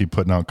do you guys keep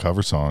putting out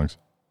cover songs?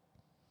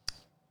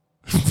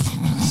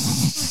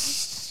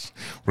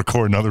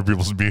 Recording other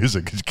people's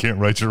music because you can't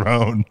write your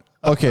own.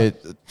 Okay,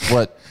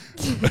 what?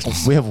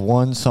 We have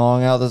one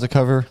song out that's a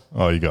cover.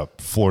 Oh, you got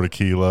Florida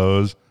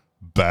Kilos.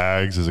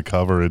 Bags is a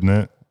cover, isn't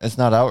it? It's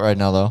not out right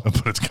now, though.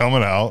 But it's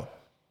coming out.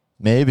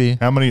 Maybe.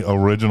 How many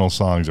original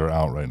songs are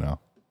out right now?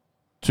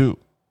 2.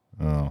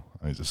 Oh,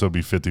 so it'd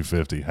be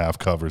 50-50. Half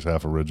covers,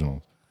 half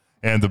originals.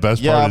 And the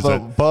best Yeah, part is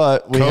that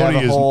but we Cody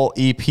have a whole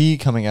EP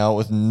coming out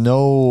with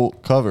no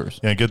covers.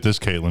 Yeah, get this,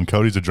 Caitlin.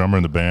 Cody's a drummer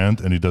in the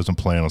band, and he doesn't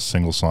play on a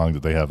single song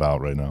that they have out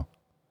right now.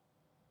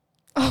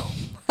 Oh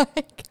my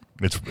god!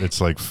 It's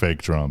like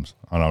fake drums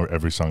on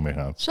every song they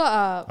have. Shut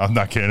up. I'm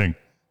not kidding.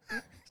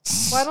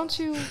 Why don't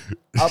you?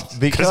 Because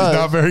it's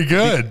not very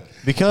good.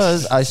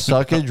 Because I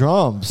suck at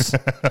drums.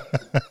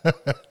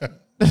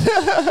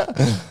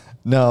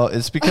 No,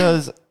 it's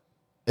because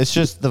it's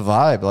just the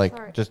vibe. Like,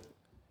 Sorry. just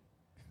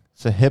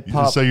it's a hip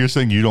hop. So you're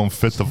saying you don't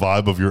fit the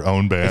vibe of your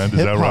own band? Is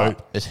that right?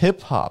 It's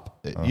hip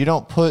hop. You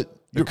don't put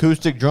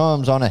acoustic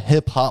drums on a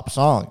hip hop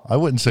song. I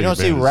wouldn't say You don't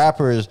your see band is-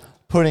 rappers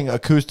putting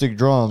acoustic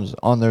drums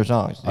on their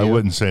songs. do I you?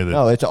 wouldn't say that.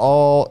 No, it's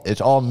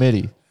all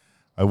MIDI.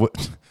 I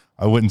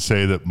wouldn't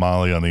say that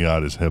Molly on the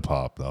Yacht is hip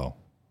hop though.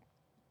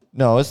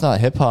 No, it's not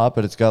hip hop,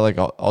 but it's got like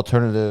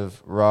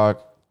alternative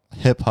rock,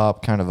 hip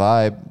hop kind of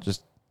vibe.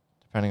 Just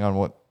depending on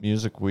what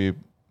music we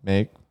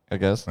make, I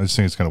guess. I just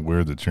think it's kind of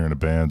weird that you're in a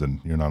band and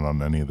you're not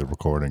on any of the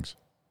recordings.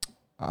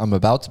 I'm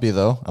about to be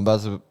though. I'm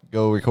about to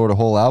go record a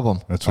whole album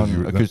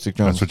on acoustic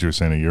drums. That's what you were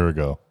saying a year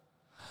ago.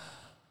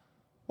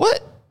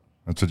 What?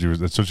 That's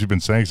what you've been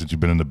saying since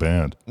you've been in the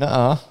band.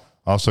 Nuh-uh.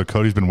 Also,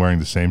 Cody's been wearing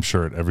the same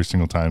shirt every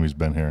single time he's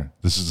been here.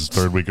 This is his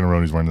third week in a row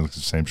and he's wearing the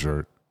same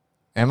shirt.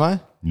 Am I?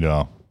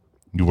 Yeah.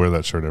 You wear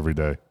that shirt every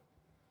day.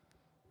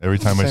 Every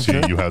time I Same see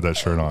you, shirt? you have that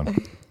shirt on.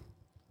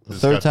 The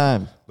third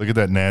time. Look at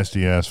that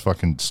nasty ass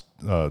fucking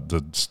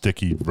the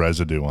sticky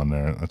residue on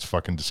there. That's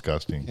fucking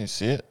disgusting. Can you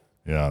see it?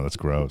 Yeah, that's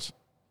gross.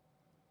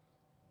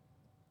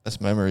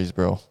 That's memories,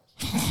 bro.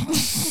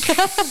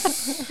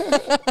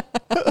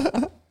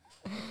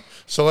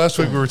 So last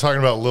week we were talking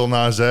about Lil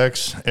Nas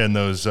X and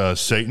those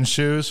Satan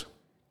shoes.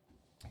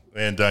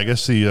 And I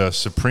guess the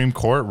Supreme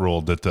Court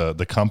ruled that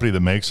the company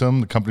that makes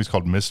them, the company's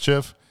called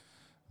Mischief,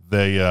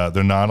 they're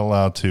not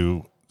allowed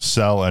to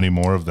sell any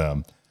more of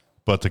them.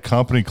 But the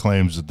company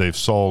claims that they've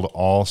sold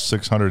all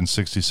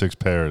 666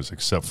 pairs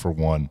except for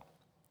one.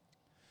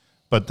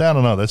 But I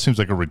don't know. That seems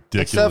like a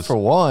ridiculous. Except for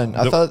one.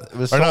 I thought it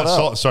was sold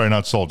out. Sorry,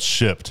 not sold.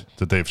 Shipped.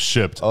 That they've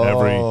shipped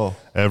Oh.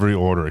 every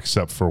order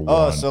except for one.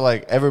 Oh, so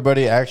like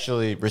everybody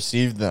actually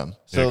received them.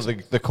 So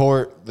the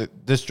court, the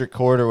district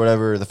court or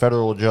whatever, the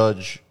federal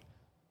judge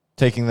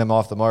taking them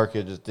off the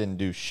market just didn't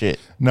do shit.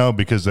 No,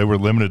 because they were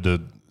limited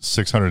to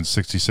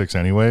 666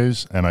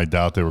 anyways, and I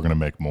doubt they were going to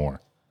make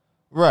more.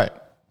 Right.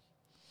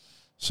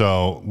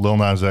 So Lil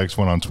Nas X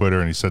went on Twitter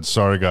and he said,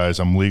 "Sorry guys,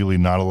 I'm legally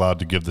not allowed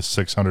to give the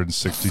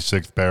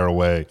 666th pair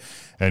away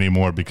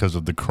anymore because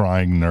of the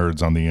crying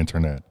nerds on the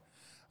internet."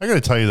 I got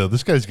to tell you though,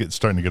 this guy's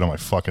starting to get on my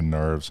fucking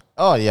nerves.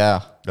 Oh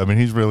yeah. I mean,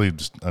 he's really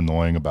just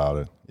annoying about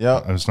it.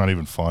 Yeah. And it's not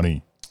even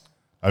funny.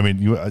 I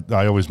mean,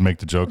 I always make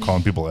the joke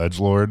calling people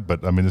edgelord,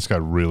 but I mean, this guy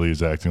really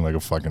is acting like a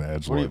fucking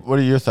edgelord. What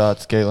are your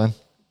thoughts, Caitlin?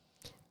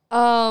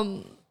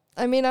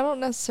 I mean, I don't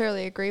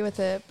necessarily agree with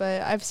it,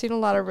 but I've seen a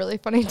lot of really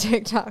funny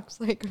TikToks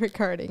like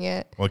regarding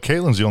it. Well,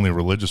 Caitlin's the only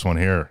religious one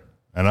here,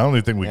 and I don't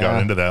even think we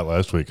got into that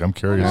last week. I'm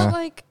curious. Well,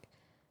 like,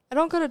 I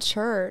don't go to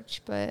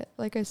church, but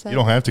like I said, You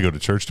don't have to go to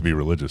church to be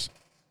religious.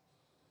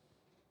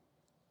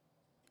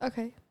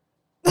 Okay.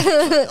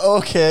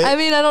 Okay. I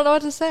mean, I don't know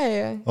what to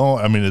say. Oh,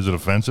 I mean, is it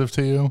offensive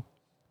to you?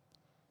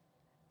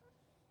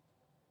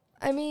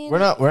 I mean, We're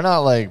not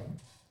like.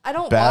 I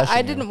don't. bashing I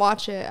you. didn't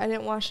watch it. I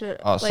didn't watch it.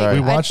 Oh, like, sorry.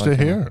 We watched it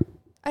here.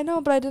 I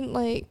know, but I didn't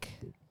like.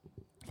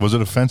 Was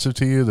it offensive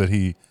to you that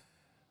he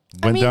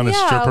went mean, down a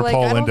yeah, stripper like,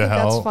 pole I don't into think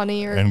that's hell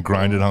funny or and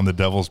grinded cool. on the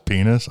devil's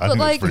penis? I But, think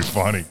like, that's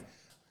pretty funny.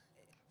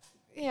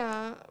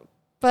 Yeah,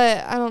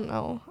 but I don't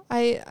know.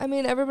 I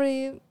mean,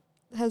 everybody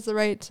has the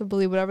right to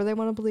believe whatever they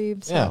want to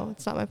believe, so Yeah.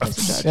 it's not my place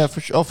to judge. Yeah, for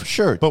sure. Oh, for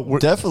sure. But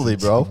Definitely,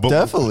 bro.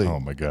 Definitely.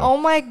 Oh my god. Oh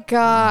my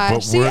gosh!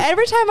 But See, we're-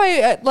 every time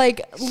I like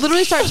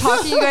literally start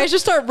talking, you guys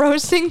just start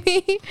roasting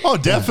me. Oh,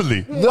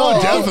 definitely. No,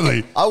 Oh,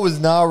 definitely. I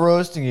was not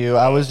roasting you.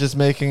 I was just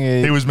making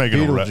a. He was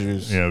making a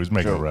Beetlejuice he was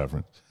making joke. a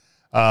reference.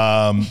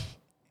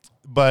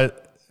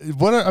 But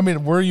I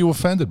mean, were you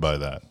offended by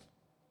that?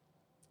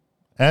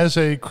 As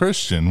a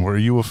Christian, were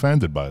you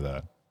offended by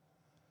that?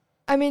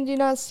 I mean, do you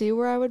not see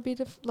where I would be?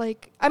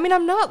 Like, I mean,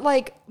 I'm not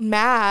like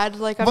mad.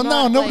 Like, I'm Well, no,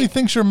 not, nobody like,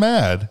 thinks you're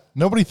mad.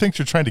 Nobody thinks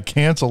you're trying to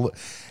cancel.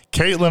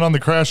 Caitlin on the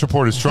Crash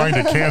Report is trying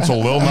to cancel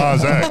Lil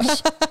Nas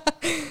X.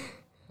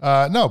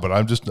 No, but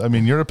I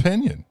mean, your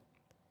opinion.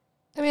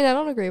 I mean, I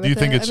don't agree with Do you it.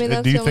 think I mean,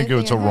 that's do you the think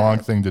only it's a thing I wrong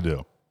have. thing to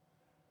do?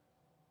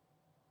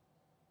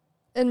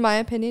 In my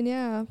opinion,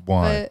 yeah.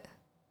 Why?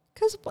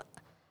 Because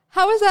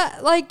how is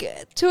that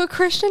like to a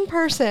Christian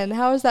person?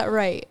 How is that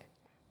right?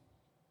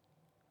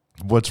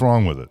 What's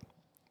wrong with it?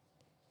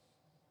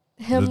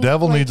 Him, The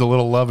devil like- needs a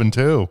little loving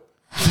too.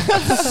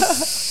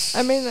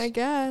 I mean, I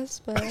guess,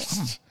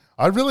 but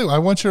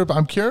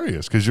I'm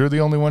curious because you're the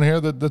only one here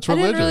that's I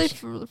didn't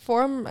religious. really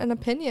form an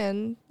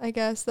opinion. I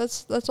guess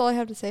that's all I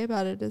have to say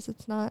about it. Is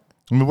it's not.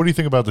 I mean, what do you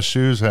think about the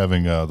shoes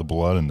having the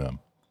blood in them?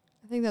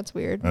 I think that's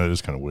weird. That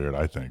is kind of weird.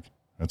 I think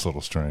that's a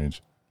little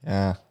strange.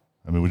 Yeah.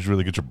 I mean, would you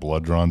really get your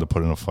blood drawn to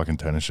put in a fucking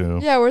tennis shoe?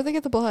 Yeah, where'd they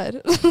get the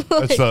blood?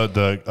 That's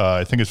the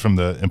I think it's from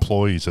the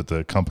employees at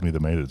the company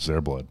that made it. It's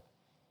their blood.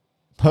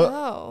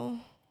 Oh,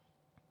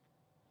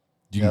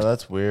 Yeah,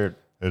 that's weird.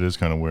 It is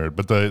kind of weird.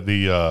 But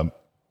the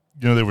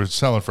they were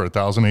selling for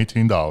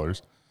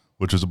 $1,018,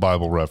 which is a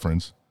Bible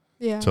reference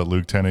yeah. to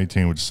Luke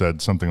 10:18, which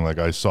said something like,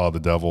 "I saw the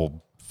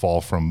devil fall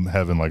from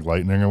heaven like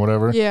lightning" or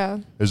whatever. Yeah,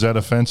 Is that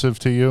offensive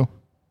to you?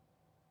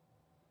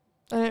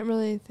 I didn't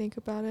really think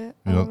about it.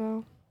 I You don't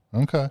don't-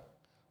 know. Okay.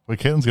 Well,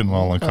 Caitlin's getting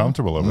all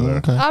uncomfortable over there.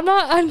 Okay. I'm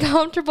not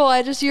uncomfortable.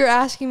 You're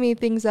asking me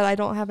things that I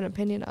don't have an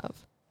opinion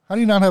of. How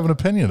do you not have an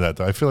opinion of that,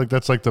 though? I feel like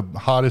that's like the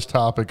hottest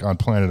topic on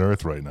planet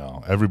Earth right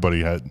now.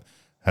 Everybody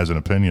has an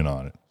opinion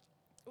on it.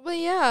 Well,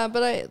 yeah,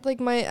 but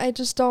I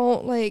just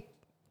don't like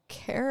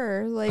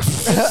care. Like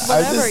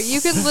whatever. You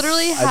can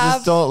literally I have.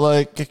 just don't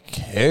like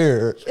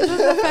care. It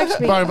doesn't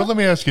affect me. All right, but let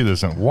me ask you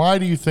this then. Why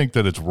do you think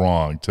that it's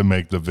wrong to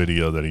make the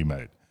video that he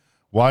made?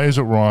 Why is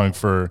it wrong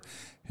for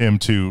him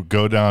to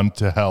go down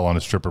to hell on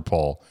a stripper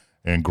pole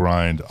and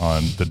grind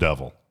on the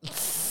devil?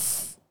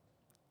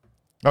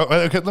 Oh,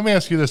 okay, let me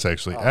ask you this,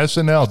 actually.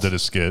 SNL did a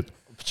skit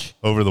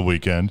over the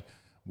weekend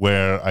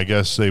where I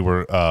guess they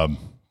were,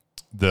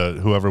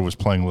 whoever was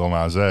playing Lil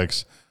Nas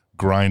X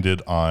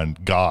grinded on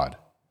God.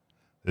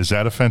 Is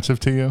that offensive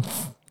to you?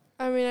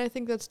 I mean, I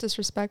think that's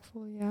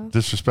disrespectful. Yeah.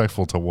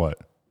 Disrespectful to what?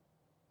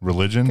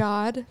 Religion?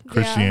 God.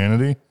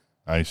 Christianity?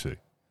 I see.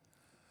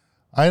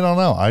 I don't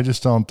know. I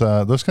just don't.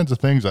 Those kinds of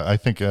things, I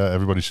think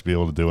everybody should be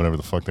able to do whatever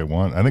the fuck they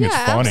want. I think it's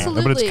funny,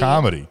 but it's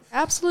comedy.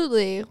 Yeah,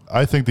 absolutely.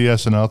 I think the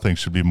SNL thing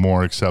should be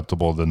more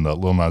acceptable than the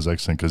Lil Nas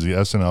X thing because the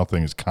SNL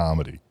thing is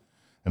comedy.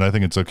 And I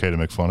think it's okay to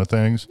make fun of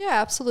things. Yeah,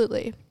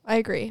 absolutely. I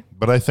agree.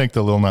 But I think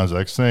the Lil Nas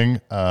X thing,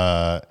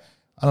 I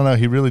don't know.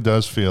 He really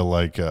does feel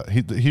like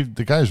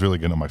the guy's really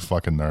getting on my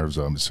fucking nerves.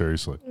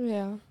 Seriously.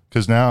 Yeah.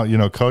 Because now,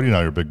 Cody and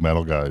I are big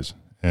metal guys.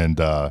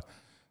 And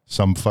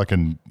some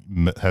fucking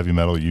heavy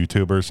metal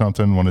YouTuber or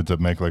something wanted to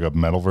make like a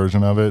metal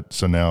version of it.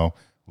 So now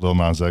Lil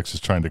Nas X is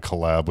trying to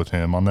collab with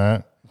him on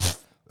that.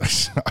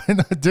 I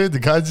know, dude, the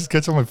guy just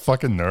gets on my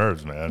fucking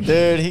nerves, man.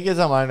 Dude, he gets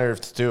on my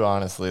nerves too,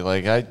 honestly.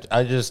 Like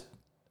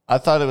I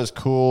thought it was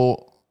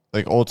cool,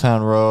 like Old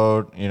Town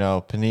Road,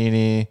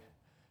 Panini.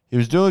 He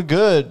was doing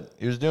good.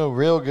 He was doing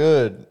real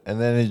good. And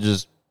then he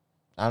just,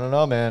 I don't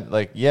know, man.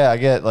 Like, yeah, I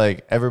get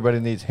like everybody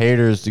needs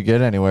haters to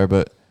get anywhere,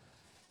 but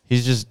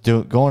he's just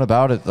going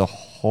about it the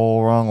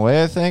whole wrong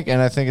way, I think.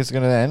 And I think it's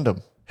going to end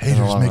him.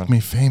 Haters make me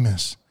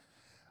famous.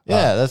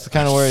 Yeah, that's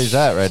kind of where he's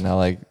at right now.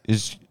 Like,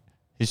 he's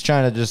he's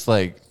trying to just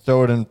like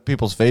throw it in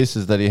people's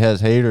faces that he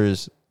has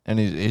haters, and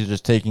he's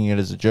just taking it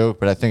as a joke.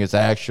 But I think it's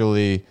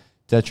actually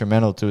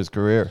detrimental to his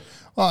career.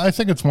 Well, I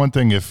think it's one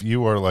thing if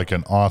you are like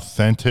an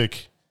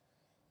authentic,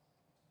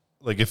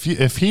 like if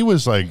he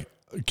was like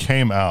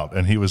came out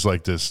and he was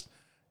like this,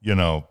 you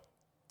know,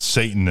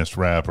 Satanist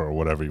rapper or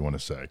whatever you want to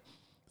say,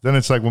 then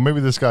it's like, well, maybe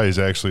this guy is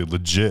actually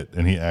legit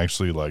and he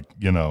actually like,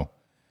 you know,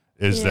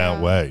 is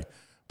that way.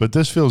 But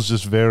this feels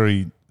just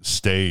very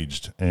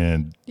staged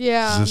and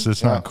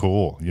it's not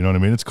cool. You know what I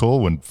mean? It's cool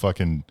when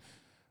fucking,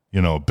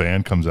 you know, a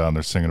band comes out and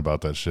they're singing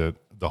about that shit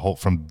the whole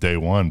from day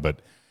one.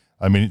 But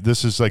I mean,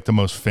 this is like the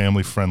most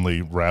family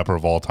friendly rapper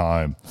of all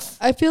time.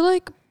 I feel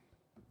like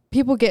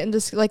people get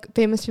into like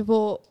famous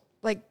people,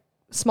 like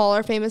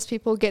smaller famous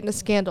people get into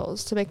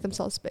scandals to make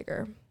themselves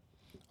bigger.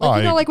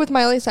 Like, you know, like with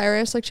Miley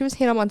Cyrus, like she was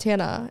Hannah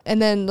Montana,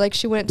 and then like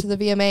she went to the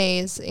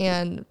VMAs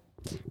and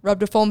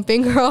rubbed a foam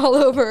finger all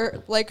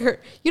over like her.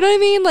 You know what I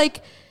mean?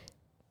 Like,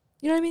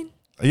 you know what I mean?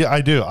 Yeah,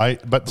 I do.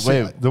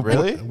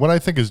 Really? What I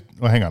think is,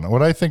 well, hang on.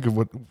 What I think of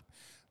what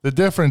the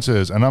difference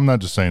is, and I'm not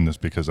just saying this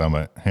because I'm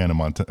a Hannah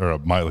Montana or a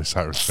Miley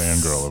Cyrus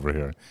fangirl over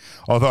here.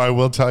 Although I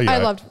will tell you, I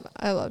loved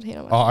Hannah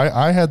Montana. Oh,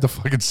 I had the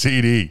fucking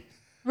CD.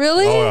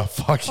 Really? Oh,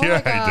 fuck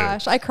yeah, oh my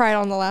gosh. I cried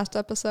on the last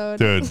episode.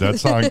 Dude, that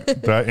song,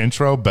 that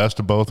intro, Best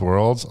of Both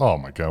Worlds. Oh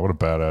my God, what a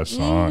badass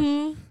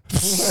song.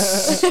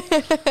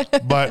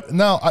 But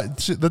no,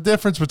 the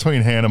difference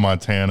between Hannah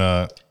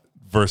Montana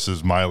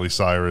versus Miley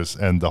Cyrus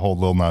and the whole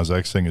Lil Nas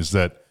X thing is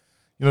that,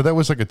 you know, that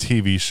was like a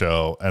TV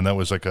show and that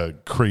was like a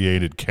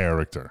created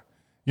character.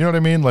 You know what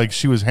I mean? Like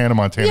she was Hannah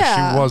Montana.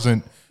 Yeah. She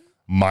wasn't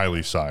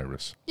Miley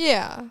Cyrus.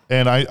 Yeah.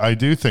 And I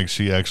do think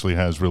she actually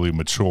has really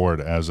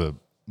matured as a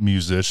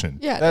musician.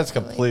 Yeah. That's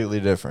definitely. completely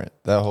different.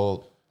 That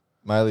whole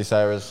Miley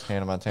Cyrus,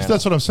 Hannah Montana.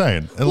 That's what I'm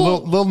saying. And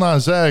Lil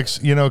Nas X,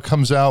 you know,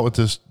 comes out with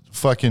this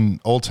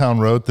fucking Old Town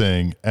Road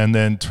thing and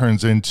then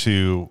turns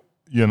into,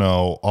 you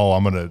know, oh,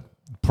 I'm going to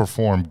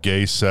perform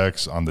gay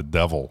sex on the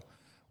devil.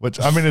 Which,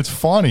 I mean, it's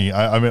funny.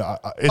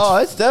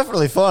 It's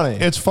definitely funny.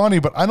 It's funny,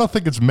 but I don't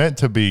think it's meant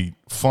to be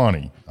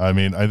funny. I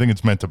mean, I think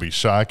it's meant to be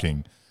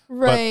shocking.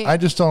 Right. But I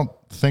just don't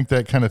think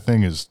that kind of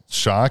thing is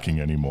shocking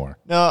anymore.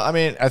 No, I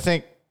mean, I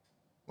think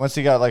once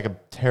he got like a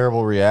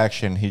terrible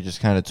reaction, he just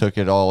kind of took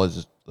it all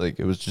as like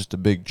it was just a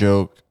big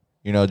joke,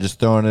 you know, just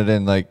throwing it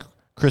in like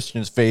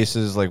Christians'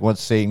 faces. Like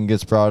once Satan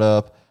gets brought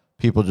up,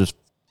 people just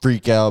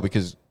freak out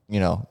because, you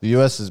know, the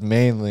U.S. is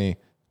mainly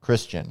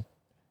Christian.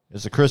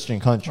 It's a Christian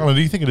country. Oh,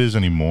 do you think it is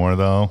anymore,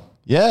 though?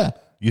 Yeah.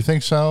 You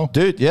think so?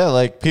 Dude, yeah,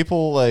 like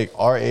people like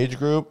our age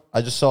group,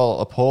 I just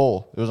saw a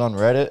poll. It was on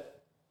Reddit.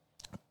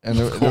 And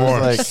there was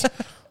like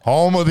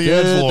home of the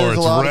edgelords, there's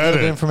a lot Reddit. of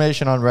good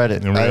information on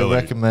Reddit. Really?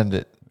 I recommend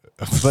it.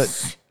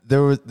 But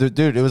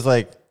dude, it was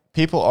like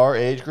people our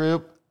age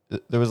group,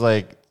 there was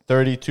like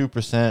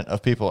 32%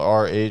 of people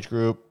our age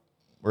group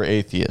were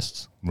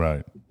atheists.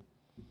 Right.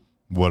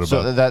 What about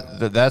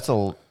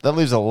So that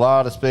leaves a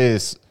lot of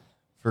space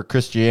for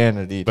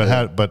Christianity to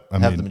have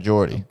the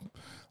majority.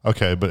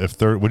 Okay, but if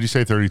would you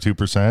say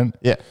 32%?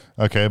 Yeah.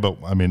 Okay, but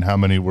I mean, how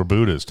many were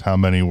Buddhist? How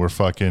many were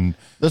fucking?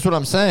 That's what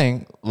I'm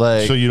saying.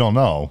 Like, so you don't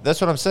know. That's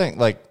what I'm saying.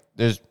 Like,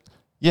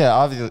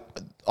 obviously,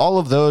 all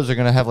of those are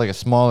going to have like a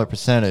smaller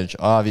percentage,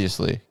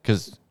 obviously,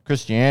 because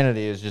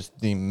Christianity is just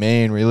the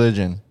main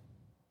religion.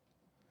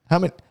 How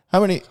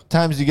many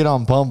times do you get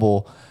on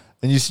Bumble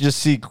and you just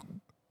see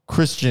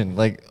Christian,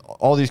 like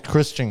all these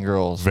Christian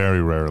girls?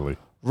 Very rarely.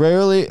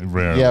 Rarely?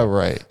 Rarely. Yeah,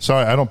 right.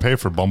 Sorry, I don't pay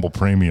for Bumble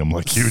Premium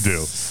like you do.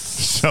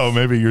 So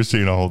maybe you're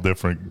seeing a whole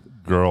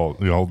different girl.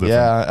 A whole different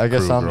yeah, I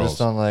guess crew of I'm girls.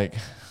 just on like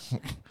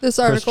This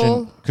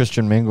article,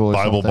 Christian Mingle or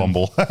Bible something.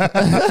 Bumble.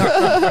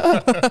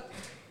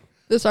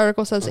 this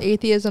article says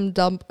atheism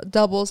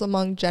doubles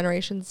among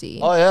Generation Z.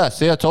 Oh yeah,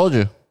 see, I told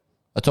you.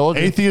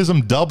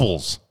 Atheism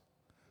doubles.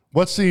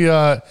 What's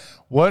the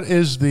what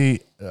is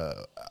the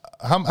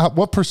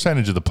what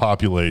percentage of the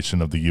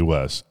population of the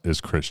U.S.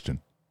 is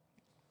Christian?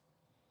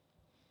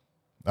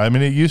 I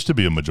mean, it used to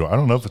be a majority. I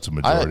don't know if it's a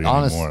majority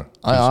anymore.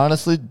 I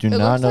honestly do It not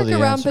looks know like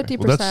the around answer. 50%.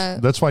 Well,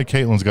 that's why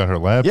Caitlin's got her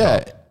laptop.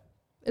 Yeah,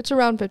 It's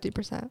around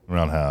 50%.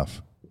 Around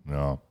half.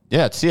 No.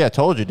 yeah. See, I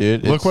told you,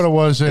 dude. Look what it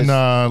was in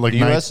like the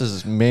U.S.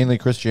 is mainly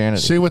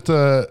Christianity. See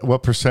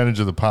what percentage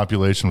of the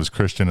population was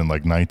Christian in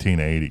like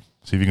 1980.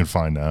 See if you can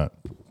find that.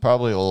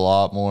 Probably a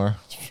lot more.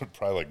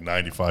 Probably like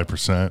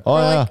 95%. Oh Or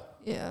yeah. like,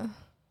 yeah.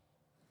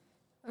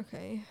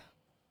 Okay.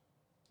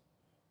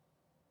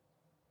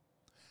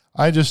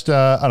 I just,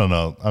 I don't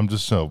know. I'm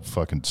just so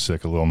fucking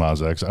sick of Lil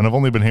Nas X. And I've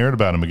only been hearing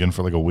about him again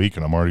for like a week,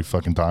 and I'm already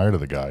fucking tired of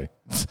the guy.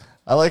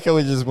 I like how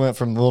we just went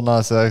from Lil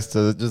Nas X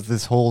to just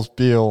this whole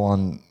spiel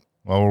on.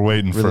 Well, we're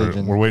waiting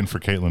religion. for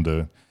Caitlin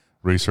to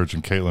research,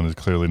 and Caitlin is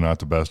clearly not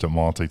the best at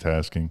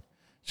multitasking.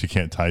 She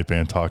can't type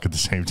and talk at the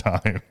same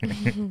time.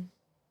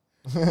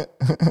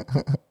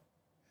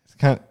 It's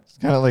kind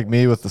of like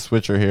me with the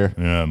switcher here.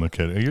 Yeah, no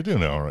kidding. You're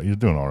doing all right. You're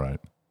doing all right.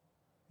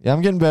 Yeah,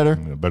 I'm getting better.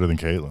 Yeah, better than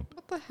Caitlin.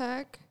 What the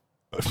heck?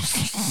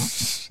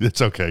 It's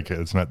okay, kid.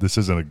 It's not. This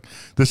isn't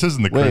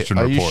the Wait, Christian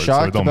are you report, so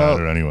shocked it don't about?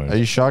 matter anyway. Are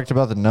you shocked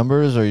about the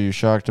numbers, or are you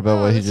shocked about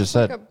what he this just is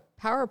like said? a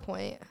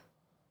PowerPoint.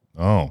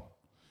 Oh.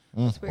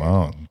 That's weird.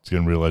 Wow. It's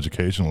getting real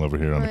educational over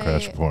here on the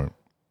Crash Report.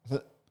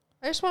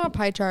 I just want a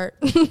pie chart.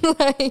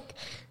 Like,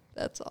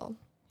 that's all.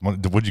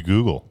 What'd you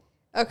Google?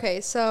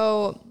 Okay,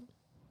 so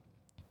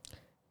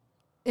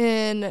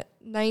in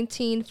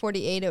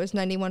 1948, it was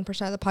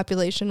 91% of the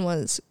population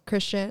was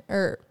Christian.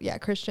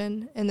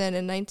 And then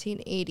in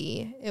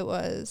 1980, it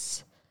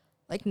was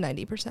like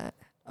 90%.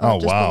 Oh,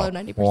 just wow.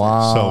 below 90%.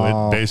 Wow. So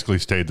it basically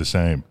stayed the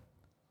same.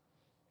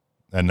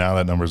 And now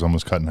that number's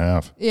almost cut in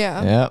half.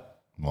 Yeah. Yep.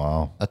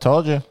 Wow. I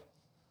told you.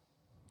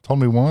 Told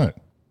me what?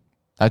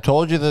 I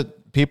told you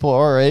that people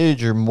our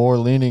age are more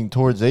leaning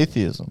towards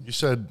atheism. You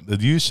said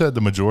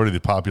the majority of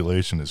the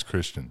population is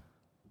Christian.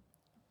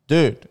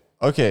 Dude,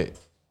 okay.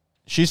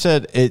 She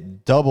said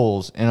it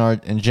doubles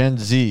in Gen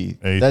Z.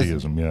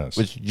 Atheism, yes.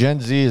 Which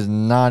Gen Z is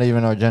not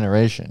even our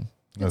generation.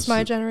 It's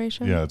my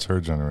generation. Yeah, it's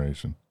her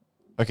generation.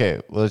 Okay,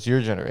 well, it's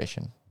your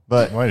generation.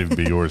 But It might even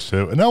be yours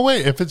too. No,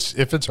 wait. If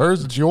it's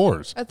hers, it's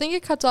yours. I think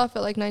it cuts off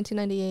at like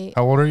 1998.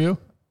 How old are you?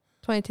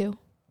 22.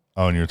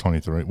 Oh, and you're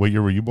 23. What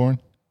year were you born?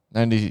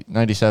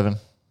 97.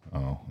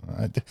 Oh,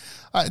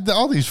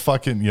 all these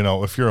fucking,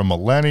 if you're a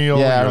millennial,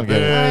 Yeah, I you're don't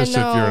get it. this,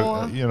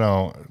 I if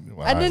you're,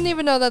 I didn't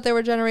even know that there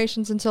were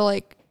generations until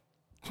like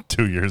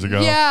 2 years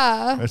ago.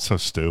 Yeah. That's so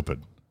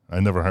stupid. I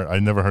never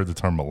heard the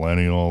term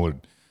millennial or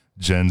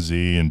Gen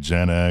Z and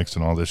Gen X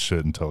and all this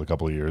shit until a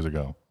couple of years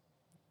ago.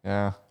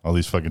 Yeah. All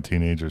these fucking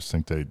teenagers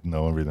think they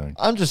know everything.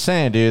 I'm just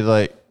saying, dude,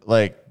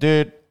 like,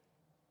 dude,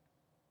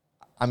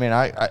 I mean,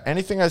 I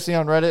anything I see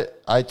on Reddit,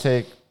 I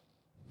take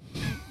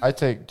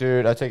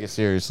it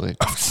seriously.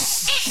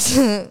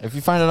 If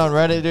you find it on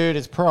Reddit, dude,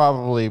 it's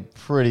probably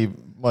pretty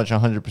much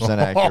 100%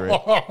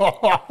 accurate.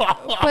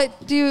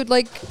 But dude,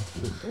 like,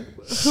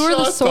 who are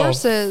the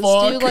sources? Do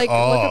you like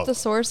look up the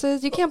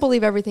sources? You can't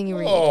believe everything you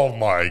read. Oh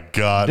my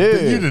god,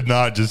 Dude. you did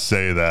not just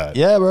say that.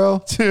 Yeah,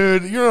 bro.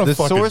 Dude, you're a The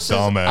fucking sources,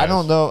 dumbass. I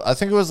don't know. I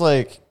think it was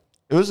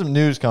a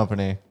news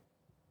company.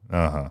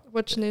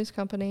 Which news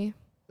company?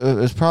 It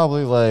was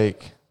probably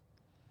like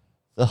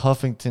the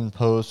Huffington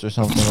Post or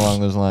something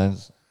along those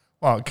lines.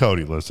 Well,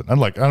 Cody, listen. I'm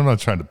not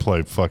trying to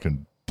play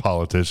fucking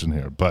politician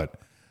here, but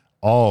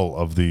all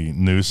of the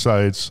news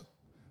sites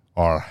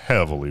are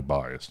heavily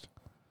biased.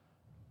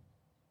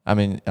 I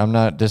mean, I'm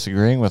not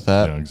disagreeing with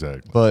that. Yeah,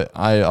 exactly. But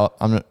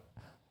I'm not,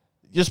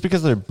 just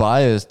because they're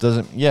biased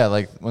doesn't. Yeah,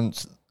 like when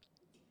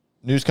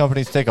news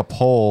companies take a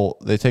poll,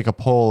 they take a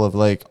poll of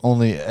like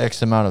only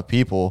X amount of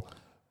people,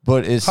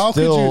 but it's How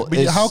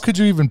how could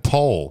you even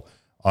poll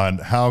on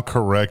how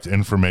correct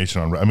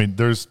information on? I mean,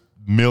 there's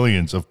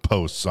millions of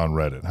posts on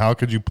Reddit. How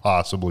could you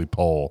possibly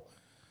poll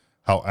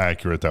how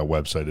accurate that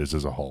website is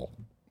as a whole?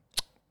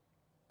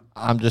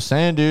 I'm just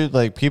saying, dude,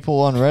 like people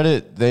on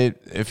Reddit,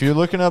 if you're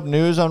looking up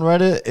news on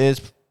Reddit,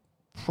 it's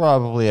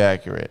probably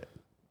accurate.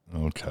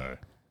 Okay.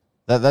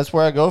 That's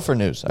where I go for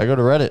news. I go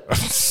to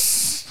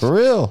Reddit. For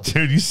real.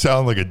 Dude, you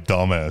sound like a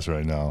dumbass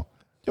right now.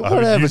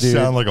 Whatever, you dude.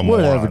 sound like a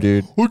Whatever, moron.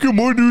 dude. Look at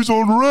my news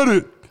on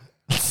Reddit.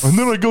 And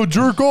then I go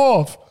jerk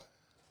off.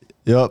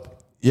 Yep.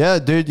 Yeah,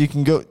 dude, you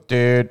can go,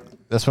 dude.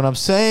 That's what I'm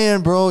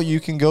saying, bro. You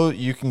can go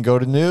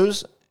to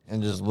news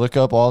and just look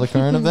up all the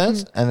current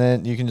events, and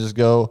then you can just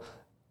go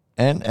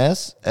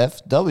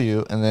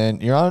NSFW, and then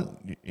you're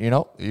on.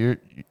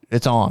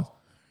 It's on.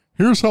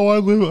 Here's how I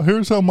live.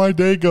 Here's how my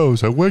day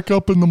goes. I wake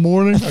up in the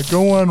morning. I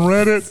go on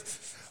Reddit.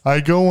 I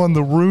go on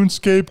the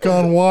RuneScape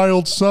Gone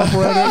Wild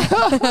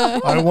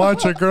subreddit. I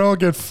watch a girl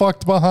get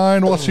fucked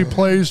behind while she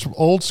plays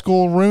old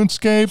school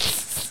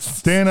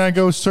RuneScape. Then I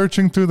go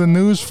searching through the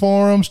news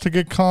forums to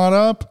get caught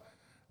up.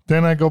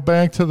 Then I go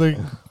back to the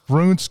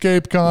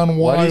RuneScape Gone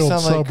Why do you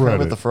Wild sound like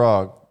Kermit the subreddit.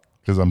 Frog?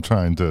 Because I'm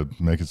trying to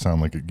make it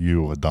sound like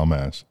you, a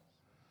dumbass.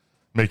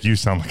 Make you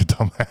sound like a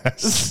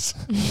dumbass.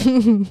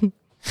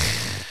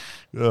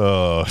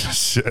 Oh,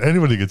 shit.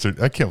 Anybody gets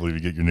it. I can't believe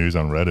you get your news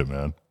on Reddit,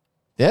 man.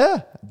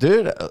 Yeah,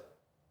 dude.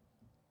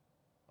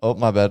 Oh,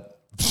 my bad.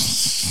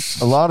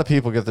 A lot of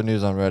people get their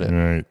news on Reddit.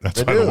 Right.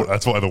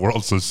 That's why the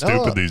world's so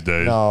stupid these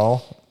days.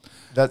 No.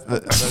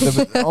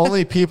 The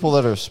only people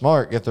that are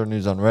smart get their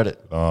news on Reddit.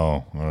 Oh,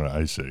 all right.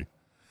 I see.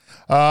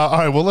 All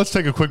right. Well, let's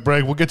take a quick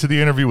break. We'll get to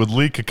the interview with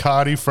Lee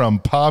Kakati from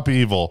Pop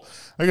Evil.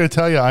 I got to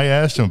tell you, I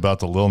asked him about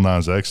the Lil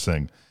Nas X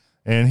thing,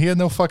 and he had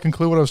no fucking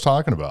clue what I was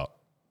talking about.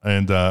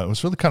 And it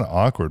was really kind of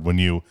awkward when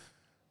you...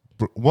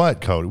 What,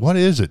 Cody? What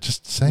is it?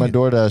 Just say My it.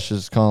 DoorDash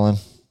is calling.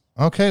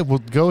 Okay. Well,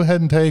 go ahead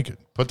and take it.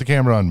 Put the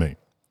camera on me.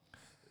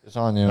 It's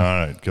on you. All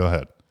right. Go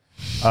ahead.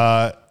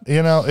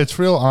 It's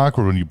real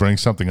awkward when you bring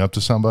something up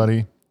to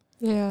somebody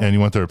and you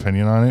want their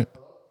opinion on it,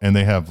 and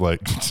they have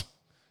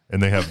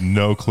and they have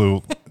no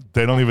clue.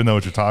 They don't even know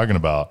what you're talking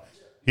about.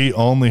 He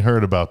only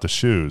heard about the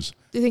shoes.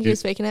 Do you think he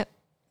was faking it?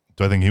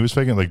 Do I think he was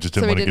faking it? Like, just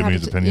didn't want to give me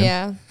his opinion?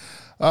 Yeah.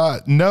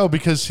 No,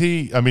 because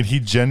he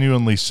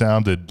genuinely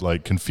sounded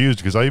like confused,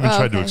 because I even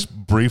tried to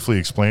briefly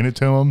explain it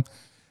to him,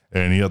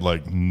 and he had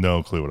like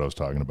no clue what I was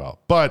talking about.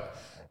 But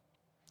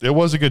it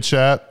was a good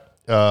chat.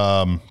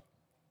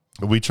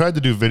 We tried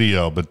to do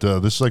video, but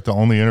this is like the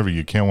only interview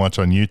you can't watch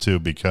on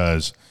YouTube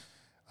because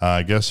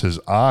I guess his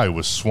eye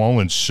was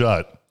swollen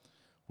shut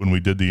when we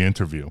did the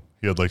interview.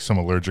 He had like some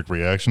allergic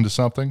reaction to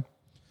something.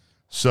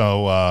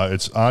 So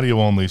it's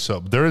audio only. So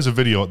there is a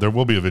video. There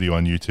will be a video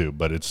on YouTube,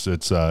 but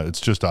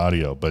it's just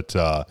audio. But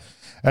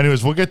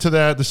anyways, we'll get to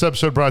that. This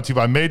episode brought to you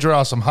by Major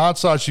Awesome Hot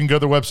Sauce. You can go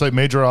to their website,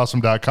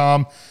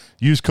 majorawesome.com.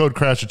 Use code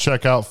CRASH at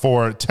checkout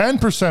for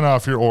 10%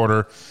 off your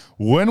order.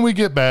 When we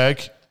get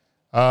back,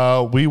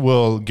 we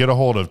will get a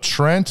hold of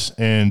Trent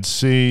and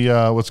see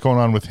what's going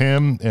on with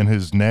him and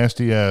his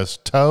nasty ass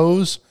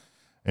toes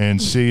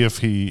and see if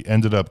he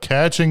ended up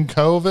catching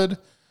COVID.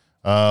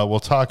 We'll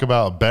talk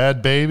about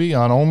Bhad Bhabie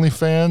on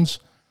OnlyFans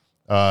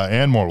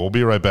and more. We'll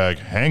be right back.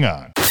 Hang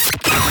on.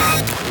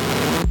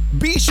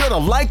 Be sure to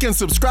like and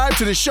subscribe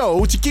to the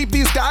show to keep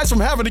these guys from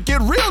having to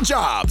get real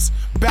jobs.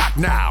 Back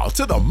now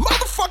to the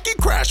motherfucking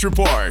Crash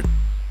Report.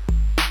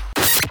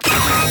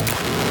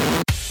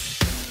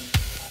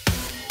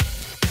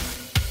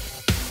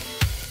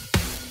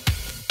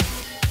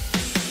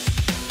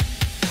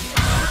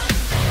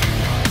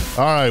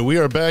 All right, we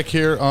are back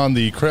here on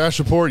the Crash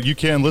Report. You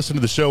can listen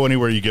to the show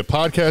anywhere you get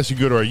podcasts. You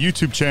go to our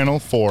YouTube channel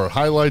for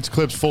highlights,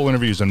 clips, full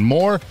interviews, and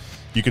more.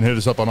 You can hit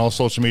us up on all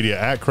social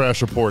media at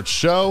Crash Report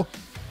Show.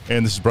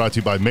 And this is brought to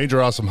you by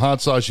Major Awesome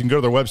Hot Sauce. You can go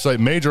to their website,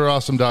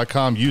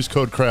 majorawesome.com. Use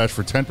code CRASH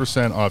for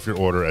 10% off your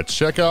order at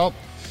checkout.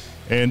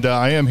 And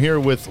I am here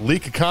with Lee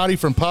Cody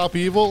from Pop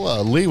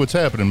Evil. Lee, what's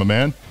happening, my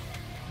man?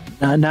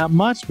 Not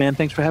much, man.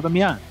 Thanks for having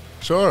me on.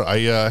 Sure.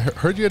 I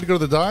heard you had to go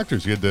to the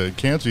doctors. You had the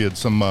cancer. You had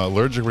some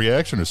allergic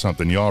reaction or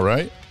something. You all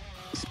right?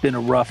 It's been a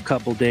rough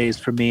couple days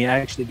for me. I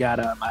actually got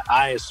my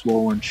eye is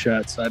swollen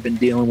shut, so I've been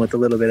dealing with a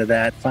little bit of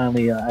that.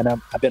 Finally, and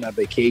I've been on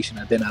vacation.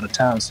 I've been out of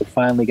town, so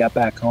finally got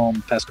back home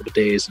the past couple of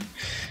days and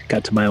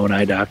got to my own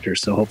eye doctor.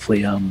 So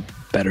hopefully I'm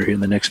better here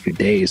in the next few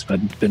days. But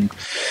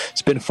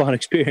it's been a fun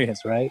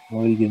experience, right?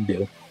 What are you gonna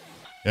do?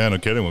 Yeah, no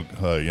kidding.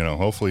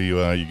 Hopefully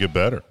you get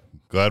better.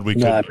 Glad we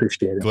could. I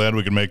appreciate it. Glad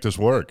we could make this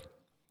work.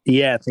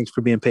 Yeah, thanks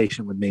for being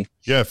patient with me.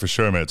 Yeah, for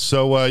sure, man.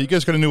 So you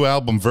guys got a new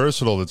album,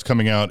 Versatile, that's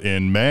coming out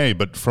in May.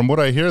 But from what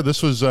I hear,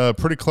 this was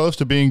pretty close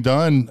to being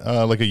done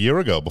like a year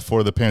ago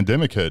before the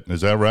pandemic hit.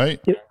 Is that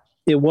right?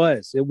 It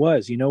was.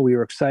 We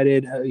were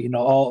excited,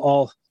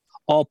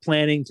 all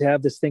planning to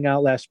have this thing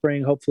out last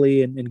spring,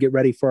 hopefully, and get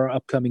ready for our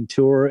upcoming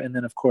tour. And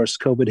then, of course,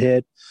 COVID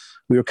hit.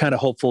 We were kind of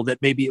hopeful that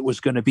maybe it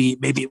was going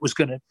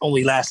to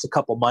only last a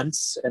couple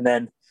months. And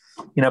then,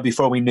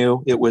 before we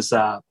knew, it was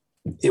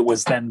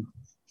then,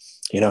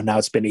 now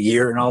it's been a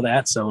year and all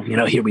that. So,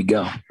 here we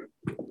go.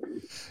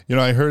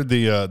 I heard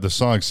the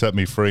song Set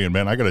Me Free, and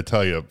man, I got to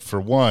tell you, for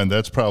one,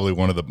 that's probably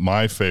one of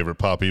my favorite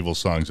Pop Evil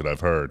songs that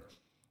I've heard.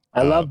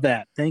 I love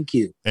that. Thank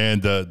you.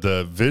 And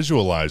the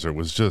visualizer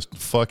was just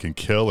fucking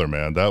killer,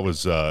 man. That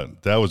was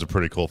a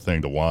pretty cool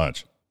thing to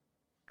watch.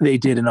 They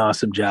did an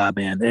awesome job,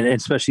 man. And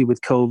especially with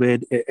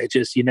COVID, it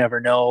just, you never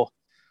know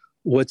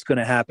what's going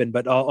to happen,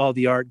 but all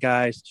the art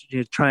guys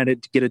trying to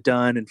get it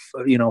done and,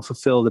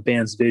 fulfill the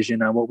band's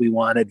vision on what we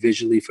wanted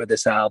visually for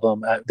this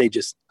album. They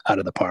just out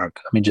of the park.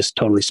 I mean, just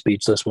totally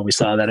speechless when we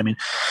saw that. I mean,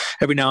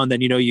 every now and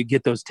then, you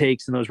get those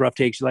takes and those rough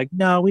takes. You're like,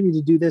 no, we need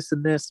to do this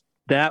and this.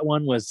 That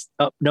one was,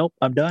 nope,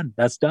 I'm done.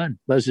 That's done.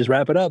 Let's just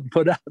wrap it up and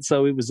put it out.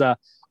 So it was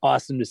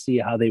awesome to see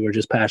how they were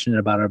just passionate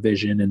about our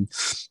vision, and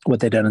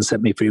what they done and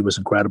Set Me Free was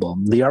incredible.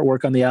 The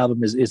artwork on the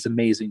album is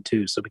amazing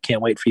too. So we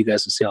can't wait for you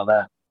guys to see all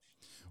that.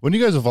 When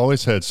you guys have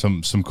always had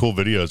some cool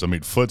videos, I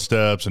mean,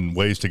 Footsteps and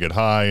Ways to Get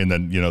High, and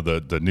then,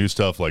 the new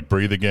stuff like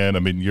Breathe Again. I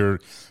mean, your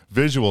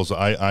visuals,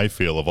 I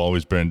feel, have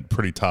always been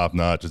pretty top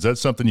notch. Is that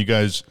something you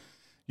guys,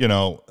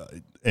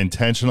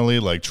 intentionally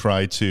like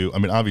try to, I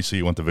mean, obviously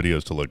you want the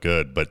videos to look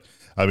good, but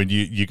I mean,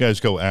 you guys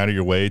go out of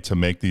your way to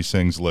make these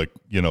things look,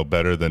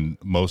 better than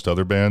most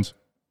other bands?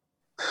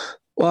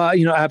 Well,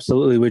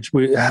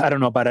 absolutely. I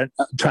don't know about it,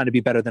 trying to be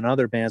better than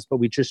other bands, but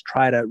we just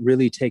try to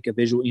really take a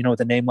visual,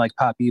 with a name like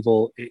Pop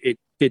Evil, it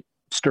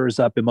stirs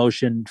up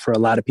emotion for a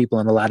lot of people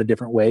in a lot of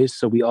different ways.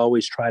 So we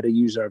always try to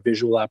use our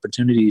visual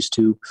opportunities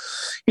to,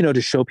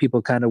 to show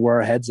people kind of where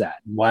our head's at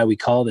and why we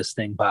call this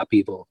thing Pop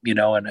Evil,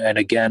 and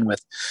again,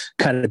 with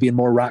kind of being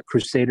more rock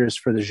crusaders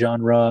for the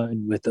genre,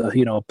 and with,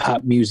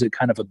 pop music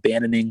kind of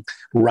abandoning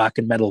rock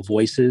and metal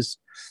voices.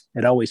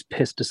 It always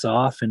pissed us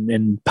off,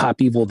 and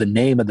Pop Evil, the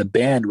name of the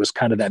band, was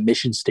kind of that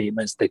mission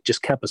statement that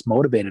just kept us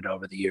motivated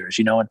over the years,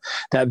 and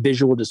that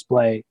visual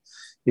display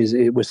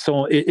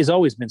is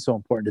always been so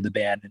important to the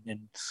band, and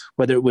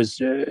whether it was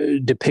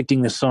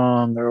depicting the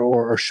song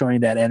or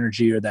showing that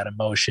energy or that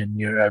emotion,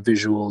 our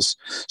visuals,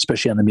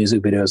 especially on the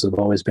music videos, have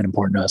always been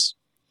important to us.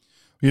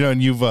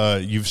 And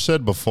you've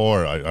said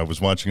before, I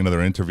was watching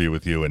another interview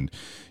with you, and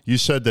you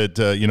said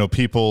that,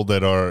 people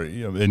that are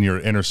in your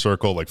inner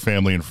circle, like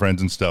family and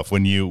friends and stuff,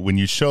 when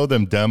you show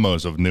them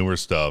demos of newer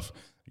stuff,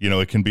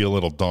 it can be a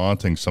little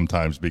daunting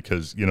sometimes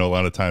because, a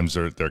lot of times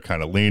they're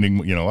kind of leaning,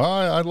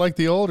 I like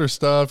the older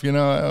stuff,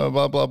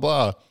 blah, blah,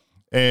 blah.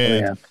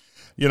 And,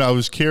 I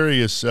was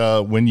curious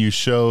when you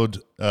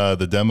showed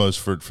the demos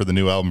for the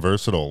new album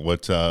Versatile,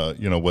 what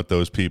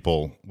those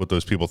people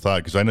thought,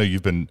 because I know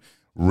you've been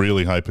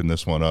really hyping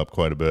this one up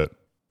quite a bit.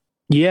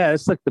 Yeah,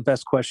 it's like the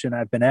best question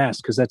I've been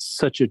asked, because that's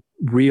such a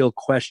real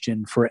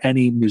question for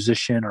any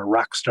musician or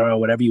rock star or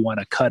whatever you want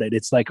to cut it.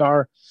 It's like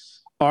our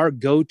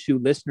go-to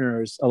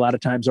listeners a lot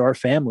of times are our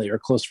family or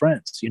close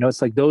friends. You know,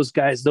 it's like those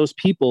guys, those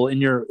people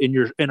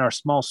in our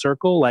small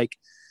circle, like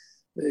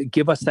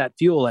give us that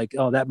fuel, like,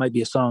 oh, that might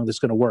be a song that's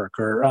going to work,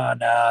 or oh,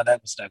 nah,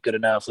 that's not good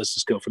enough, let's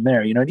just go from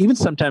there. You know, and even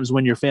sometimes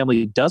when your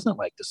family doesn't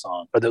like the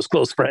song, or those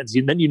close friends,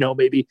 then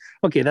maybe,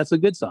 okay, that's a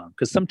good song,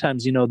 because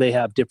sometimes they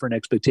have different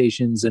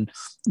expectations and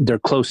they're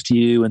close to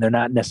you and they're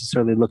not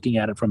necessarily looking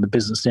at it from a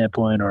business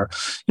standpoint, or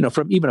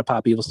from even a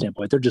Pop Evil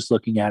standpoint. They're just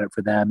looking at it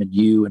for them and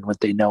you and what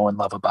they know and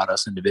love about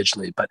us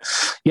individually. But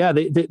yeah,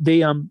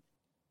 they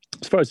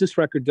as far as this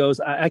record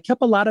goes, I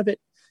kept a lot of it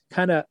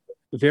kind of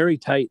very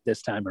tight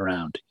this time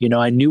around.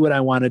 I knew what I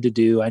wanted to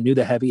do. I knew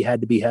the heavy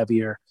had to be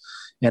heavier,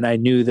 and I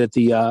knew that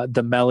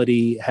the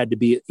melody had to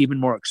be even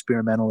more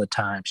experimental at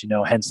times.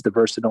 Hence the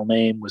versatile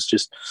name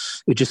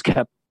it just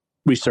kept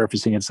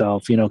resurfacing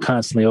itself,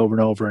 constantly over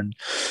and over, and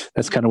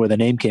that's kind of where the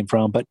name came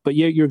from. But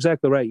yeah, you're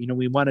exactly right.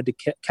 We wanted to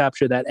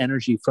capture that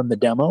energy from the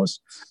demos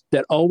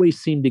that always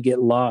seem to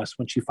get lost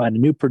once you find a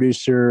new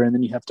producer, and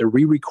then you have to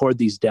re-record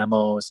these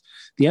demos.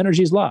 The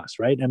energy is lost,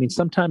 right? I mean,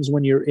 sometimes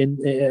when you're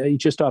you're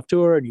just off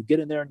tour and you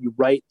get in there and you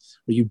write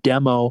or you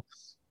demo,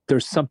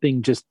 there's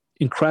something just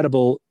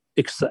incredibly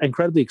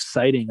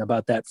exciting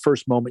about that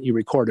first moment you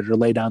recorded or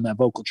lay down that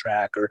vocal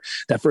track or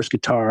that first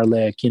guitar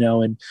lick,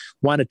 and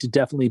wanted to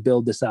definitely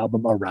build this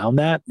album around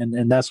that.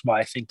 And that's why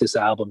I think this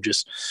album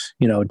just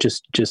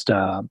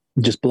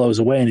blows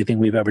away anything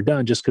we've ever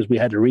done, just because we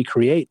had to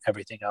recreate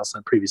everything else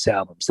on previous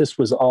albums. This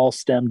was all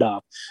stemmed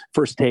off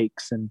first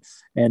takes and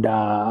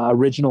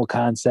original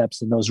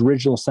concepts, and those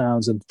original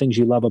sounds and things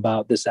you love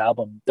about this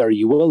album, or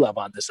you will love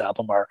on this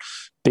album, are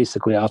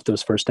basically off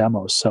those first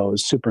demos. So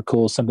it's super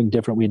cool, something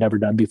different we'd never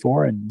done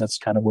before, and that's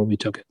kind of where we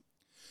took it.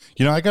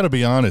 I got to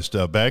be honest,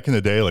 back in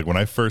the day, like when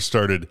I first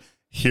started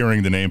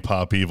hearing the name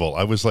Pop Evil,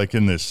 I was like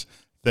in this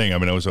thing. I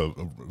mean, I was a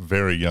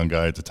very young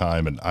guy at the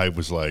time, and I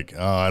was like,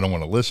 oh, I don't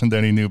want to listen to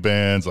any new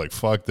bands. Like,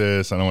 fuck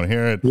this. I don't want to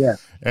hear it. Yeah.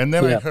 And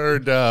then I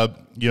heard,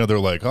 they're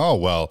like, oh,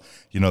 well,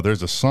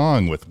 there's a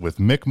song with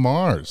Mick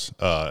Mars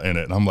in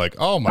it. And I'm like,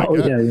 oh my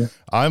God. Yeah.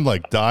 I'm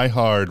like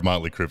diehard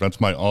Motley Crue. That's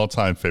my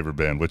all-time favorite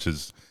band, which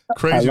is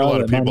crazy. A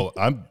lot of people.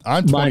 I'm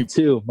 20,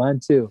 mine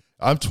too.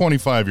 I'm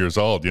 25 years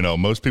old.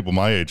 Most people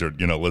my age are,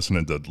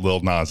 listening to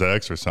Lil Nas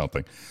X or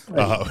something.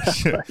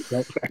 Right.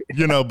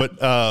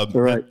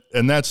 Right.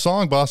 And that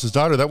song, Boss's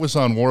Daughter, that was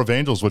on War of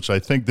Angels, which I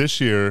think this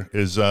year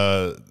is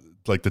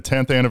like the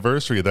 10th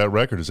anniversary of that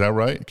record. Is that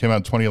right? It came out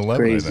in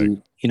 2011. Crazy. I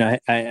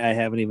think. I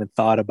haven't even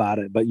thought about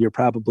it, but you're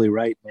probably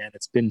right, man.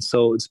 It's been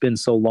so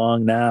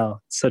long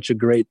now. It's such a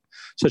great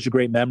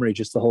memory.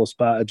 Just the whole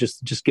spot,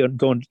 just going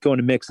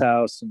to Mick's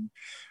house and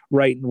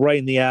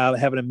writing the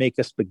album, having to make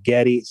a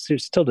spaghetti.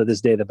 It's still to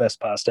this day the best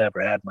pasta I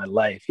ever had in my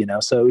life,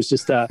 So it was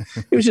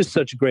just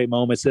such a great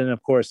moment. And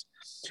of course,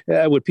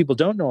 what people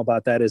don't know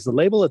about that is the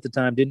label at the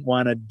time didn't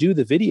want to do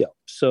the video.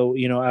 So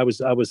I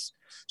was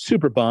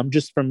super bummed,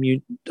 just from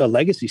a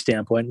legacy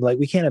standpoint. Like,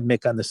 we can't have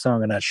Mick on the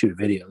song and not shoot a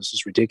video. This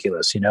is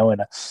ridiculous, And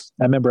I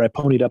remember I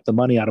ponied up the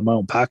money out of my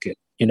own pocket,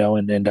 and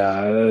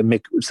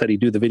Mick said he'd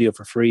do the video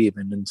for free,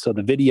 even. And so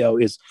the video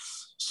is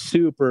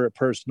super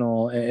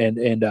personal,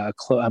 and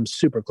I'm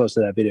super close to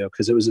that video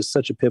because it was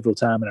such a pivotal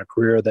time in our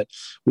career that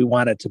we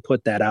wanted to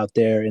put that out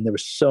there, and there were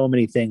so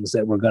many things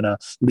that were going to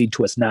lead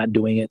to us not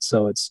doing it.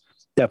 So it's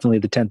definitely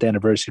the 10th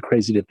anniversary.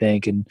 Crazy to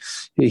think, and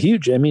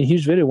huge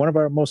video, one of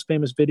our most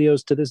famous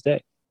videos to this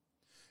day.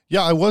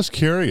 Yeah, I was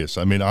curious.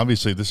 I mean,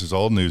 obviously this is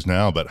old news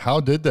now, but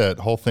how did that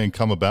whole thing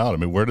come about? I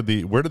mean, where did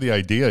the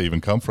idea even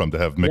come from to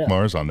have Mick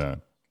Mars on that?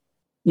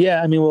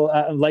 Yeah, I mean,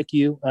 well, like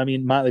you, I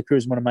mean, Motley Crue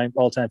is one of my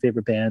all-time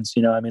favorite bands.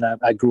 I mean,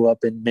 I grew up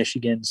in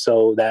Michigan,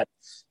 so that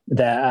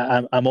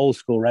I'm old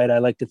school, right? I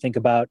like to think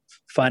about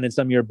finding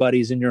some of your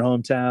buddies in your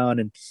hometown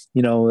and,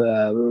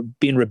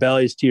 being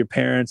rebellious to your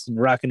parents and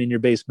rocking in your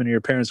basement or your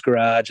parents'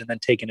 garage and then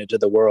taking it to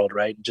the world,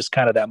 right? And just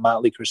kind of that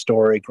Motley Crue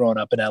story, growing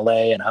up in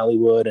LA and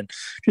Hollywood and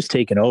just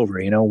taking over,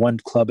 one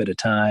club at a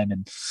time.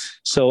 And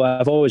so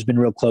I've always been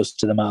real close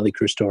to the Motley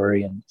Crue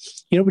story. And,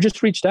 we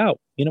just reached out.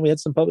 We had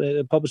some pub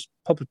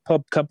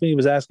company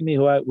was asking me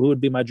who would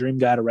be my dream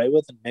guy to write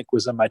with, and Mick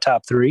was in my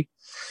top 3.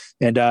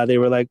 And they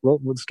were like, well,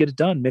 let's get it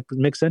done.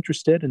 Mick's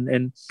interested,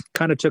 and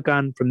kind of took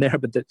on from there.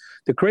 But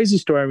the crazy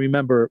story, I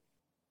remember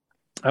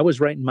I was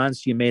writing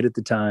Monster You Made at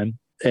the time,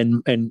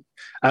 and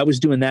I was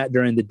doing that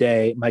during the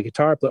day. My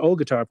old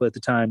guitar player at the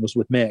time was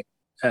with Mick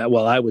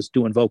while I was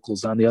doing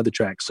vocals on the other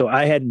track. So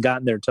I hadn't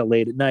gotten there till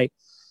late at night.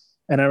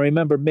 And I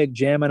remember Mick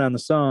jamming on the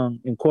song,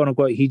 and quote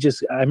unquote,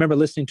 I remember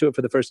listening to it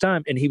for the first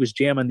time, and he was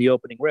jamming the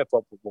opening riff,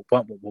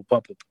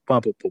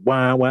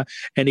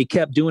 and he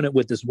kept doing it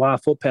with this wah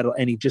foot pedal,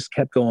 and he just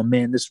kept going,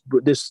 man, this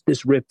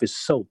riff is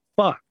so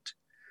fucked.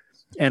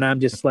 And I'm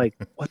just like,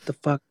 what the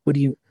fuck?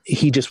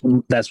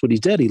 That's what he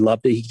did. He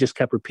loved it. He just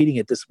kept repeating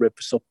it. This riff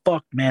is so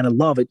fucked, man. I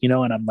love it,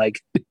 And I'm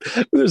like,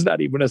 there's not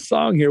even a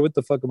song here. What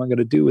the fuck am I going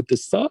to do with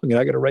this song? And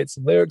I got to write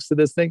some lyrics to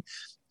this thing.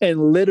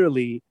 And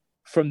literally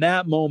from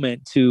that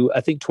moment to,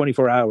 I think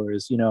 24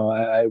 hours, you know,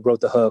 I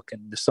wrote the hook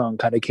and the song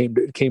kind of came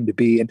to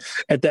be. And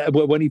at that,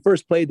 when he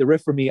first played the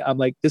riff for me, I'm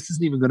like, this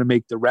isn't even going to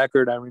make the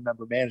record. I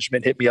remember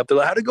management hit me up. They're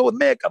like, how'd it go with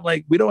Mick? I'm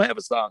like, we don't have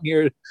a song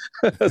here.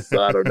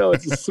 So I don't know.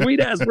 It's a sweet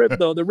ass riff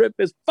though. The riff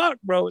is fuck,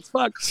 bro. It's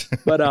fuck.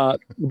 But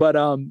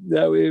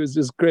it was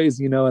just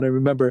crazy, you know. And I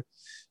remember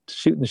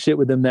shooting the shit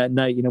with him that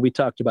night. You know, we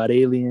talked about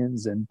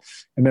aliens, and I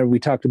remember we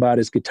talked about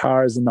his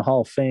guitars in the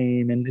Hall of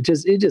Fame, and it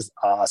just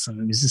awesome. I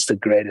mean, he's just the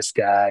greatest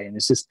guy. And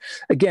it's just,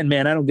 again,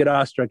 man, I don't get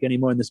awestruck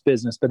anymore in this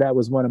business, but that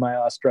was one of my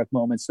awestruck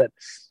moments that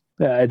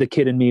the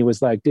kid in me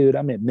was like, dude,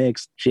 I'm at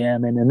Mix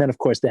jamming. And then of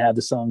course to have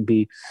the song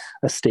be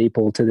a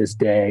staple to this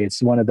day,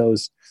 it's one of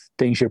those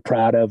things you're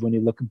proud of when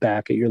you look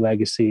back at your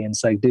legacy. And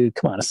it's like, dude,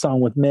 come on, a song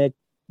with Mick,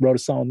 wrote a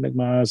song with Mick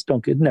Mars,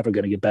 never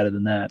going to get better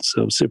than that.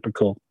 So super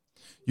cool.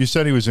 You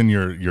said he was in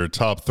your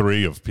top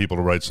 3 of people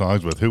to write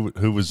songs with.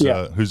 Who was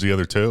who's the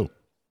other 2?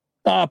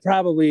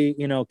 Probably,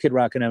 you know, Kid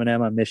Rock and Eminem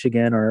on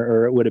Michigan,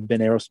 or it would have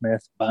been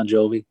Aerosmith, Bon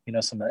Jovi, you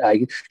know,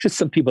 just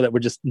some people that were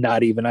just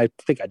not even, I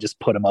think I just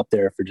put them up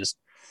there for just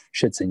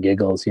shits and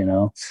giggles, you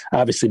know.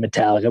 Obviously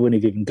Metallica, I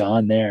wouldn't have even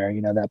gone there,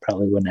 you know, that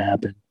probably wouldn't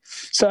happen.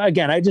 So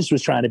again, I just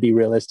was trying to be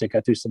realistic.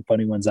 I threw some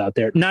funny ones out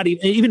there. Not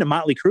even a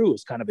Motley Crue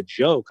was kind of a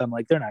joke. I'm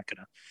like, they're not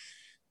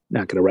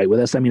gonna write with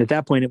us. I mean, at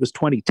that point it was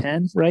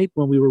 2010, right,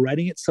 when we were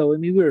writing it. So I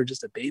mean, we were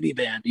just a baby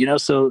band, you know.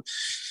 So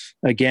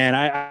again,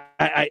 I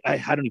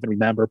don't even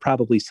remember.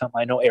 Probably something.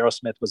 I know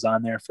Aerosmith was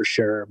on there for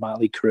sure,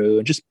 Motley Crue,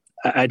 and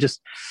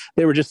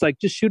they were just like,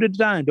 just shoot it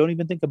down. Don't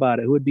even think about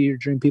it. Who would be your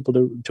dream people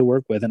to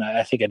work with? And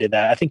I think I did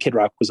that. I think Kid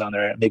Rock was on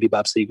there. Maybe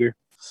Bob Seger.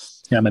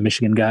 Yeah, I'm a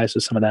Michigan guy, so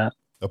some of that.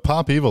 A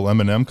Pop Evil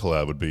Eminem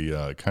collab would be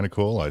kind of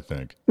cool, I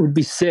think. It would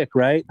be sick,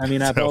 right? I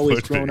mean, I've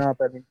always grown up.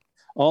 I mean,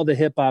 all the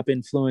hip hop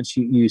influence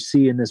you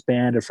see in this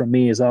band, or from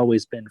me, has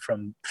always been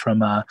from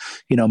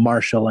you know,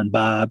 Marshall and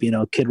Bob. You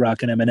know, Kid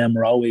Rock and Eminem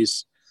were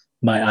always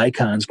my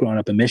icons growing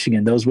up in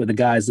Michigan. Those were the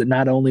guys that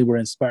not only were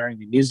inspiring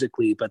me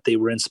musically, but they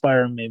were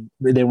inspiring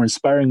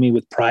me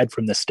with pride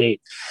from the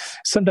state.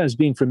 Sometimes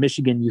being from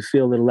Michigan, you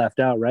feel a little left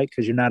out, right?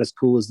 Because you're not as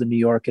cool as the New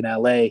York and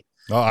LA.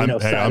 Oh,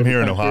 I'm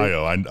here in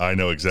Ohio. I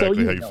know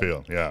exactly how you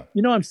feel. Yeah.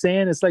 You know what I'm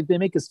saying? It's like they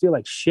make us feel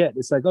like shit.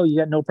 It's like, oh, you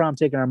got no problem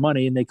taking our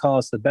money, and they call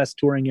us the best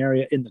touring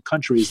area in the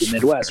country is the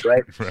Midwest,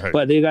 right? Right.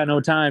 But they got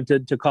no time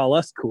to call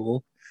us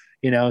cool.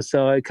 You know,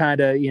 so it kind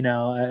of, you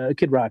know,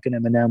 Kid Rock and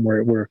Eminem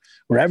were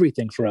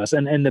everything for us,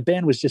 and the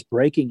band was just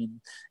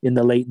breaking in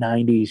the late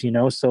 '90s, you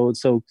know. So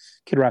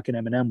Kid Rock and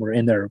Eminem were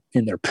in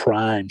their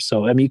prime.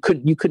 So I mean,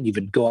 you couldn't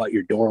even go out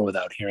your door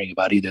without hearing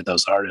about either of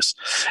those artists.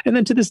 And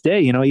then to this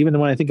day, you know, even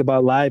when I think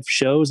about live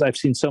shows, I've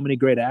seen so many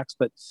great acts,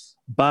 but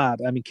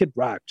Kid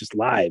Rock just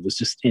live was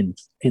just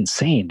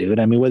insane, dude.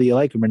 I mean, whether you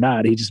like him or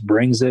not, he just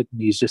brings it,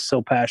 and he's just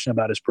so passionate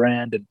about his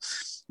brand. And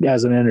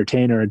as an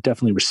entertainer, I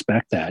definitely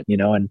respect that, you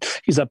know. And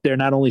he's up there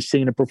not only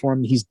singing and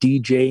performing, he's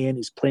DJing,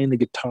 he's playing the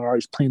guitar,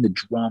 he's playing the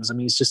drums. I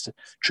mean, he's just a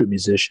true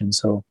musician.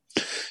 So,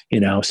 you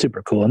know,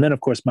 super cool. And then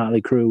of course,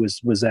 Motley Crue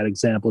was that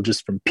example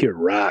just from pure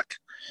rock.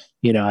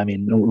 You know, I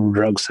mean,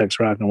 drug, sex,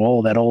 rock and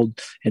roll, that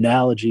old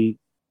analogy.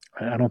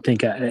 I don't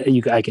think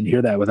I can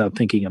hear that without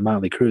thinking of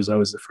Motley Crue. Is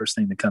always the first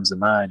thing that comes to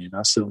mind, you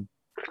know. So,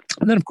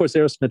 and then of course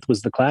Aerosmith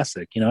was the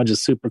classic, you know,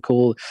 just super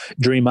cool.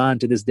 Dream On,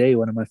 to this day,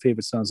 one of my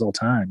favorite songs of all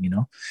time. You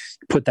know,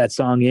 put that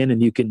song in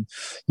and you can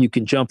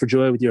jump for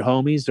joy with your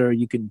homies, or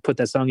you can put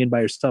that song in by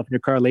yourself in your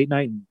car late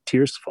night and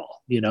tears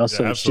fall. You know,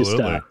 so it's just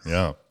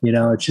you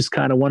know, it's just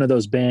kind of one of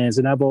those bands.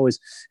 And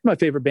my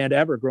favorite band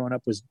ever growing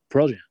up was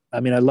Pearl Jam. I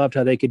mean, I loved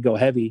how they could go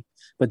heavy,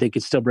 but they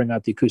could still bring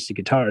out the acoustic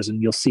guitars,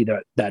 and you'll see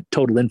that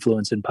total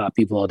influence in Pop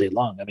Evil all day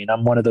long. I mean,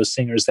 I'm one of those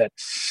singers that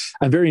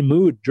I'm very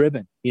mood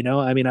driven, you know.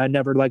 I mean, I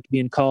never liked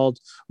being called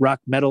rock,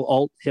 metal,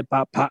 alt, hip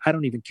hop, pop. I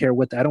don't even care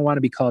I don't want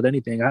to be called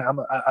anything.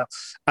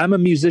 I'm a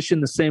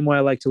musician the same way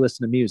I like to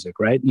listen to music,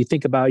 right? You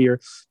think about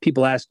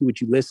people ask you what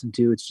you listen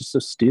to. It's just so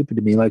stupid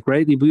to me. Like,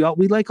 right?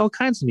 We like all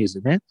kinds of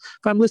music, man.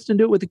 If I'm listening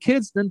to it with the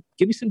kids, then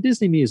give me some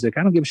Disney music.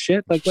 I don't give a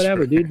shit. Like,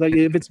 whatever, dude. Like,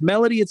 if it's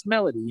melody, it's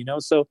melody, you know?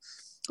 So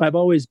I've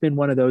always been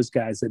one of those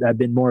guys that I've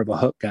been more of a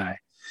hook guy.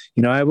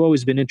 You know, I've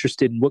always been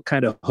interested in what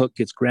kind of hook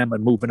gets grandma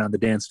moving on the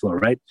dance floor,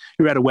 right?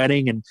 You're at a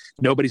wedding and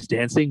nobody's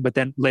dancing, but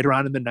then later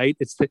on in the night,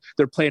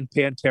 they're playing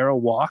Pantera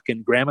Walk,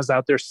 and grandma's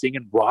out there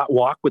singing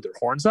Walk with her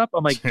horns up.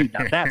 I'm like, dude,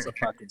 now that's a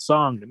fucking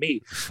song to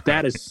me.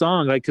 That is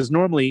song. Like, because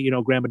normally, you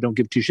know, grandma don't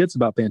give two shits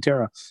about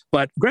Pantera,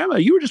 but grandma,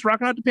 you were just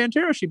rocking out to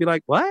Pantera. She'd be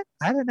like, what?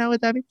 I don't know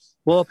what that means.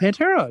 Well,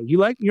 Pantera, you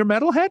like your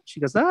metalhead? She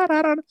goes, I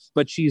don't know.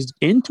 But she's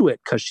into it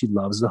because she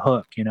loves the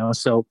hook, you know?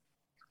 So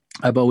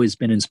I've always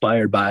been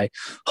inspired by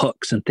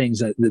hooks and things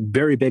that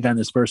very big on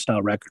this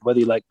Versatile record, whether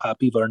you like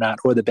Pop Evil or not,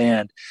 or the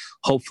band.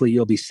 Hopefully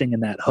you'll be singing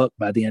that hook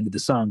by the end of the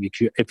song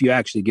if you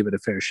actually give it a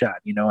fair shot,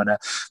 you know. And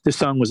this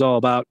song was all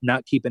about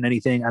not keeping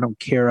anything. I don't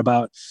care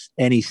about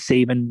any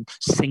saving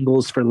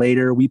singles for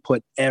later. We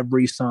put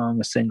every song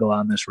a single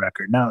on this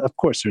record. Now, of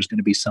course, there's going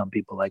to be some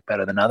people like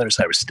better than others.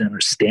 I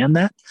understand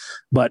that.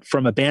 But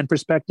from a band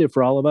perspective,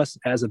 for all of us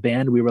as a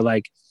band, we were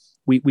like,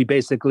 we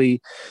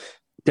basically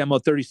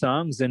demoed 30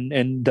 songs,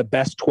 and the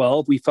best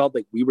 12 we felt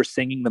like we were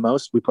singing the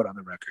most, we put on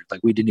the record.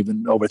 Like, we didn't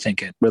even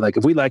overthink it. We're like,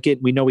 if we like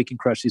it, we know we can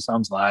crush these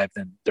songs live,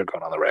 then they're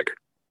going on the record.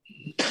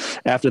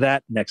 After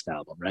that, next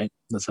album, right?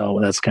 That's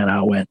kind of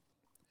how it went.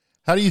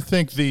 How do you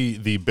think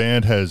the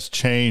band has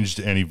changed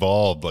and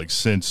evolved, like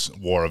since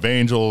War of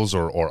Angels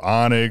or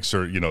Onyx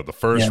or, the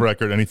first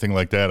record, anything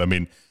like that? I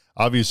mean,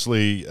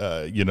 obviously,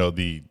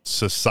 the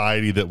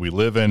society that we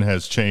live in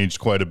has changed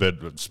quite a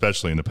bit,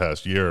 especially in the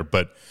past year.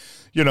 But,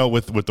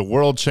 with the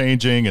world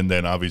changing and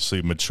then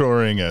obviously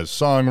maturing as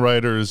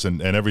songwriters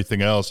and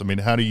everything else, I mean,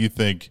 how do you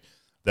think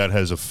that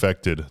has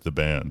affected the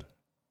band?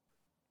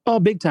 Oh,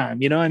 big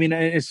time. I mean,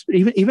 it's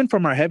even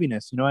from our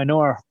heaviness, I know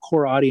our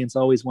core audience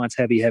always wants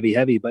heavy, heavy,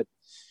 heavy, but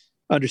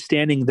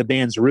understanding the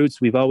band's roots,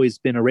 we've always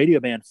been a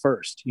radio band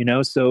first,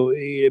 so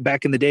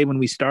back in the day when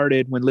we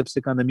started, when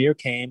Lipstick on the Mirror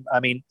came, I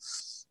mean,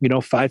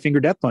 Five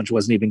Finger Death Punch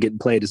wasn't even getting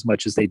played as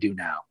much as they do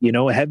now.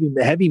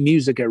 Heavy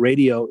music at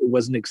radio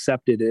wasn't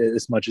accepted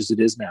as much as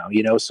it is now,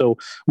 so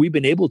we've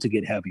been able to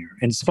get heavier.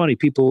 And it's funny,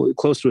 people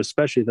close to us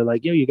especially, they're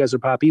like, you guys are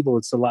pop evil.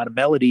 It's a lot of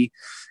melody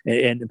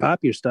and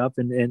popular stuff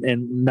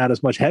and not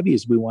as much heavy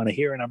as we want to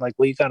hear. And I'm like,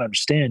 well, you got to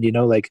understand,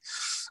 like,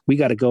 we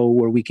got to go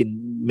where we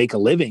can make a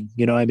living,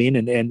 you know what I mean?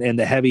 And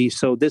the heavy.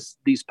 So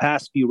these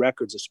past few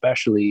records,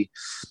 especially,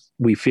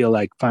 we feel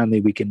like finally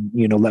we can,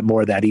 let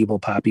more of that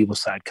pop evil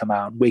side come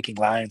out. Waking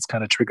Lions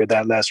kind of triggered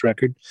that last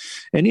record.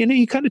 And,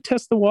 you kind of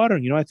test the water.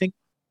 I think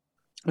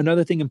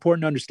another thing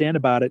important to understand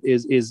about it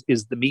is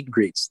the meet and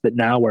greets that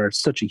now are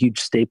such a huge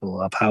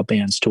staple of how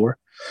bands tour,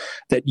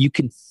 that you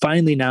can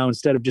finally now,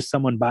 instead of just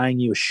someone buying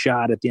you a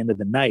shot at the end of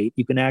the night,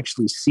 you can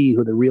actually see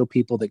who the real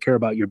people that care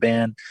about your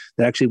band,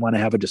 that actually want to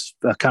have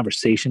a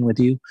conversation with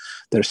you.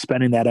 They're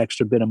spending that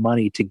extra bit of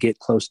money to get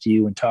close to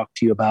you and talk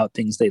to you about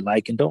things they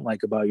like and don't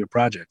like about your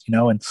project,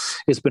 and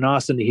it's been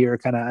awesome to hear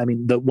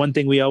the one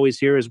thing we always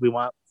hear is we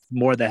want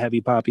more of the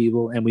heavy pop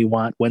evil, and we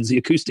want, when's the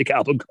acoustic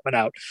album coming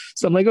out?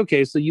 So I'm like,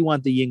 okay, so you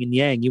want the yin and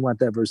yang, you want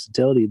that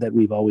versatility that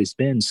we've always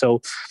been.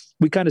 So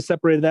we kind of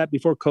separated that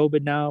before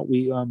COVID. Now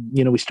we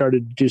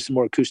started to do some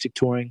more acoustic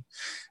touring.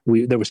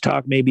 There was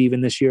talk maybe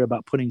even this year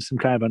about putting some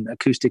kind of an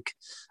acoustic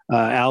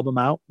album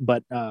out,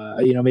 but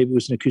maybe it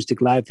was an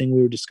acoustic live thing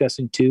we were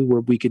discussing too,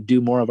 where we could do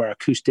more of our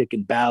acoustic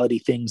and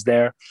ballady things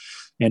there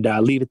and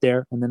leave it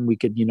there. And then we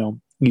could,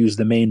 use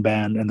the main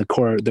band and the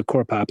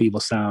core pop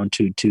evil sound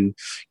to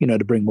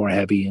bring more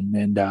heavy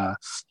and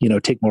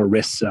take more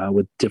risks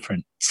with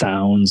different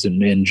sounds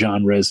and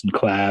genres and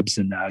collabs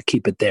and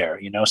keep it there,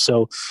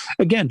 So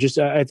again, just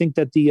I think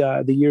that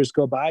the years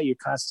go by, you're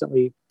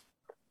constantly,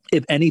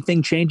 if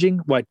anything,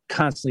 changing,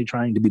 constantly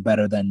trying to be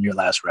better than your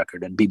last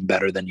record and be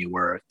better than you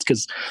were.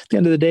 Because at the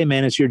end of the day,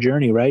 man, it's your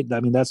journey, right?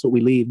 I mean, that's what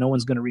we leave. No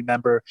one's going to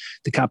remember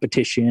the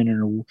competition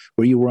or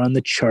where you were on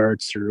the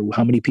charts or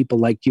how many people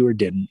liked you or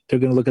didn't. They're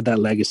going to look at that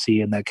legacy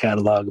and that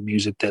catalog of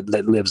music that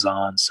lives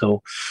on.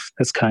 So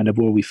that's kind of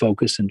where we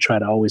focus and try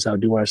to always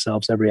outdo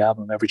ourselves every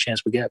album, every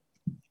chance we get.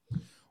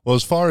 Well,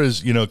 as far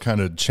as,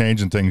 kind of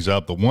changing things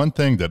up, the one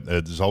thing that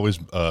has always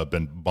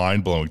been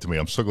mind-blowing to me,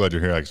 I'm so glad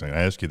you're here, actually,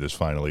 I ask you this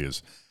finally,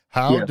 is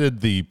how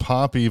did the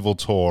Pop Evil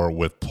tour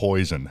with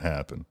Poison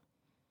happen?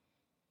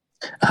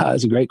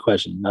 That's a great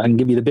question. I can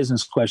give you the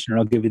business question or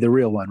I'll give you the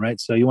real one, right?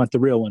 So you want the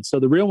real one.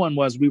 So the real one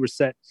was, we were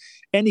set,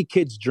 any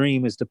kid's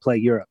dream is to play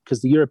Europe,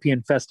 because the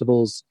European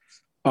festivals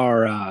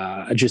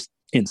are just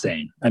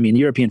insane. I mean,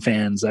 European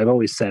fans, I've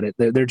always said it,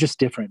 they're just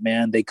different,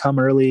 man. They come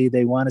early.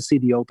 They want to see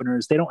the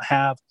openers. They don't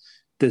have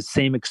the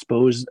same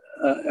exposure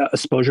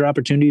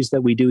opportunities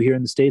that we do here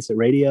in the States at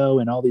radio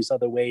and all these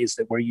other ways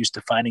that we're used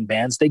to finding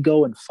bands. They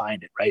go and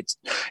find it, right?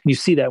 And you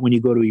see that when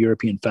you go to a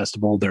European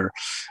festival, there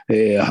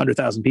are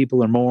 100,000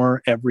 people or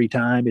more every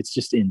time. It's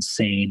just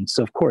insane.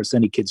 So of course,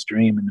 any kid's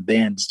dream in the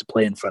band is to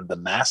play in front of the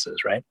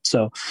masses, right?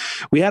 So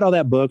we had all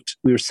that booked.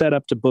 We were set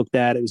up to book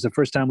that. It was the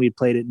first time we had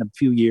played it in a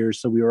few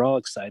years. So we were all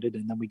excited.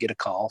 And then we get a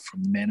call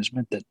from the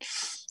management that,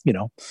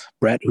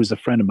 Brett, who's a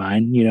friend of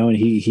mine,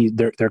 and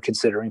they're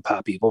considering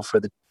Pop Evil for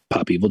the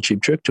Pop Evil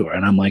Cheap Trick tour.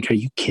 And I'm like, are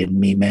you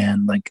kidding me,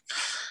 man? Like,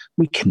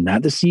 we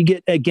cannot.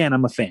 Again,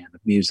 I'm a fan of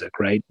music,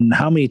 right? And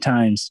how many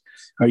times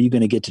are you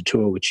going to get to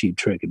tour with Cheap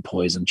Trick and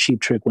Poison?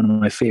 Cheap Trick, one of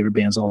my favorite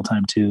bands all the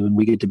time too. And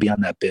we get to be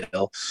on that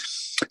bill.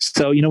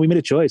 So, we made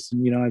a choice,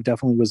 and, I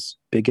definitely was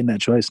big in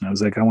that choice. And I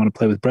was like, I want to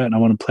play with Brett, and I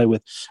want to play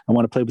with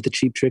the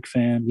Cheap Trick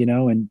fam,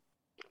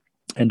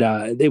 and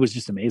it was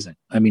just amazing.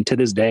 I mean, to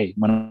this day,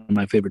 one of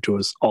my favorite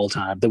tours all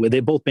time. The way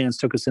both bands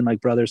took us in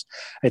like brothers.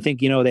 I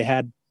think,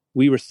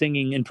 we were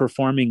singing and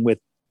performing with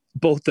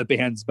both the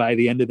bands by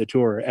the end of the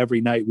tour. Every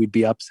night we'd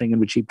be up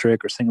singing with Cheap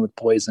Trick or singing with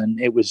Poison.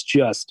 It was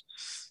just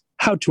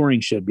how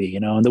touring should be,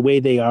 and the way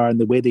they are and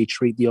the way they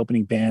treat the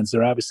opening bands.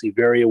 They're obviously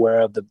very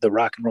aware of the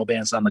rock and roll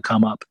bands on the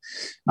come up.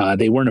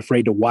 They weren't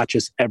afraid to watch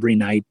us every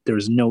night. There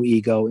was no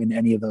ego in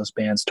any of those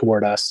bands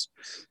toward us.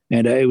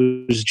 And it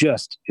was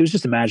just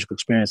a magical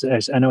experience.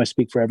 I know I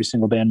speak for every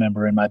single band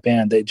member in my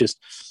band.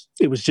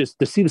 it was just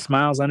to see the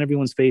smiles on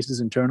everyone's faces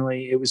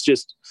internally.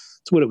 It's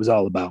what it was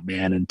all about,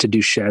 man. And to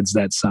do sheds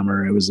that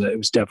summer, it was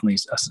definitely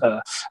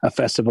a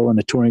festival and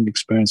a touring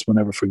experience we'll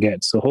never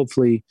forget. So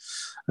hopefully,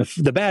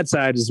 the bad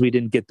side is we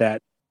didn't get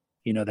that,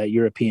 that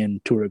European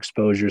tour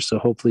exposure. So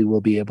hopefully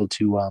we'll be able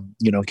to,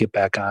 get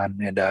back on,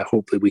 and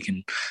hopefully we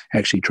can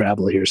actually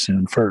travel here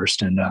soon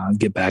first and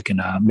get back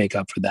and make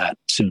up for that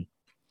soon.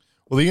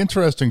 Well, the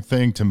interesting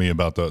thing to me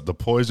about the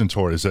Poison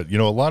tour is that,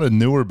 a lot of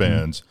newer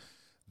bands,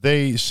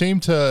 they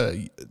seem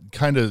to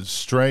kind of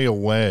stray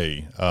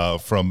away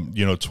from,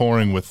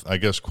 touring with, I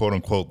guess, quote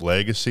unquote,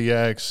 legacy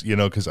acts,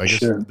 because I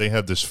guess they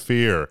have this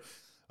fear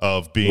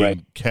of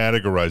being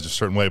categorized a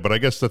certain way. But I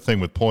guess the thing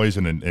with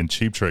Poison and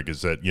Cheap Trick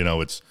is that,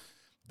 it's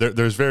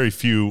there's very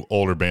few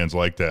older bands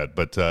like that.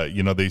 But,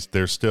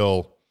 they're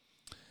still,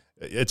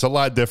 it's a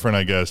lot different,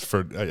 I guess,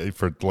 for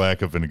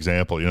lack of an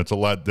example. It's a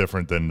lot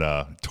different than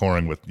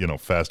touring with,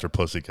 Faster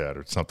Pussycat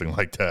or something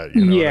like that.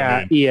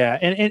 Yeah.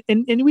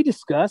 And we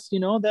discussed,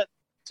 that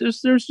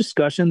there's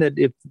discussion that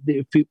if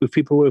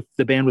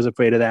the band was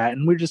afraid of that,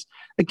 and we're just,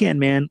 again,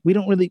 man, we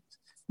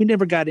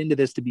never got into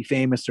this to be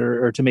famous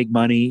or to make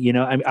money.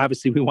 I mean,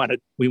 obviously we want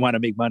to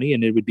make money,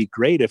 and it would be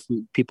great if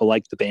people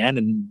like the band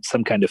and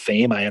some kind of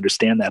fame. I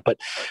understand that, but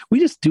we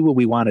just do what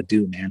we want to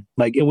do, man.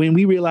 Like, when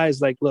we realize,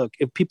 like, look,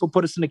 if people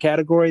put us in a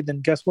category, then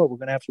guess what? We're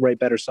going to have to write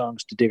better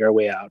songs to dig our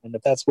way out. And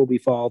if that's where we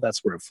fall,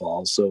 that's where it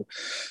falls. So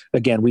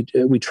again, we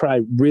try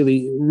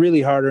really,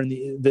 really harder. And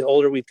the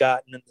older we've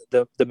gotten,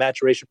 the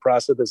maturation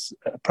process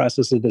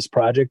of this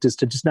project is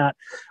to just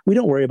we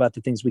don't worry about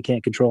the things we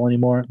can't control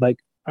anymore. Like,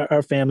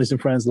 our families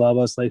and friends love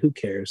us. Like, who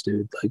cares,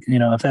 dude? Like,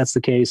 if that's the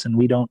case and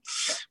we don't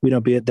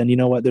be it, then you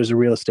know what? There's a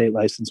real estate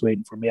license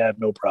waiting for me. I have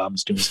no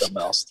problems doing something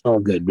else. It's all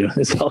good, dude.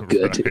 It's all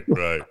good. Dude.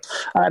 Right.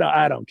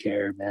 I don't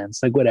care, man.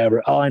 It's like,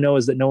 whatever. All I know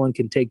is that no one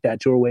can take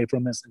that tour away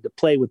from us, and to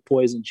play with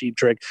Poison, Cheap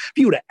Trick. If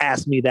you would have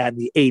asked me that in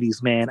the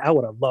 80s, man, I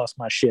would have lost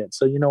my shit.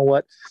 So you know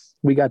what?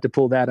 We got to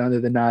pull that under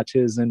the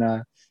notches and,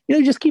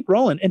 just keep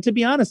rolling. And to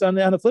be honest, on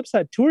the flip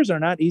side, tours are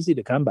not easy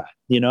to come by.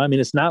 I mean,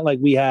 it's not like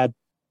we had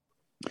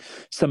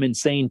some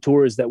insane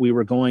tours that we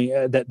were going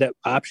that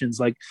options.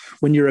 Like,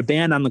 when you're a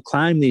band on the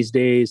climb these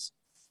days,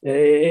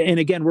 and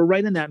again, we're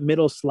right in that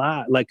middle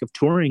slot, like, of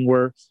touring,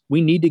 where we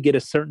need to get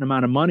a certain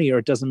amount of money or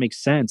it doesn't make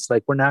sense.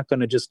 Like, we're not going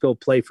to just go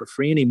play for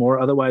free anymore.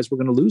 Otherwise we're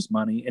going to lose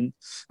money. And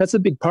that's a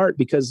big part,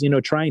 because,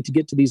 trying to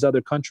get to these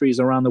other countries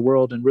around the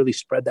world and really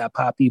spread that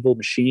Pop Evil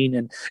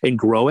machine and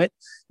grow it,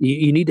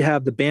 you need to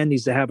have, the band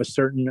needs to have a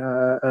certain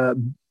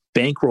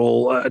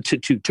bankroll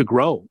to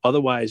grow.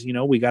 Otherwise,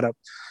 we got to,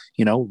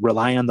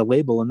 rely on the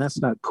label, and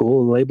that's not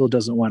cool. The label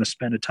doesn't want to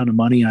spend a ton of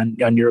money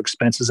on your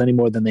expenses any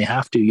more than they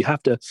have to. You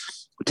have to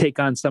take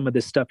on some of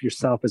this stuff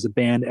yourself as a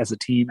band, as a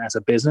team, as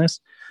a business.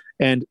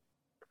 And,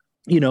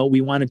 we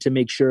wanted to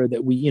make sure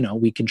that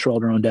we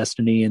controlled our own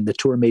destiny, and the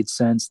tour made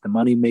sense. The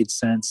money made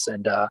sense.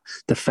 And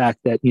the fact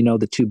that,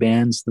 the two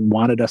bands that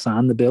wanted us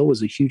on the bill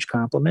was a huge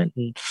compliment.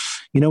 And,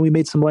 we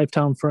made some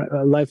lifelong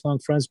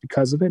friends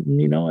because of it.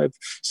 And, if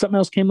something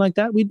else came like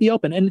that, we'd be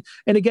open. And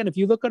again, if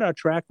you look at our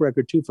track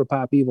record too, for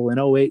Pop Evil, in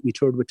 2008, we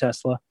toured with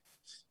Tesla.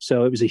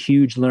 So it was a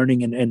huge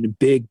learning and a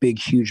big,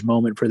 huge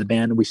moment for the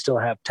band. And we still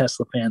have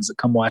Tesla fans that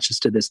come watch us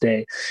to this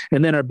day.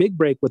 And then our big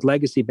break with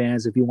legacy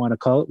bands, if you want to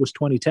call it, was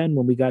 2010,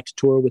 when we got to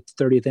tour with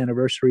the 30th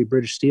anniversary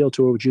British Steel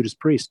tour with Judas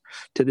Priest.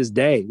 To this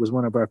day, it was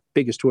one of our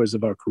biggest tours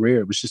of our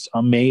career. It was just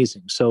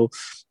amazing. So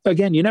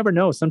again, you never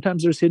know.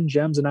 Sometimes there's hidden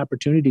gems and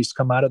opportunities to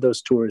come out of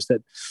those tours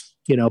that,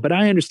 but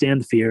I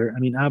understand the fear. I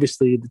mean,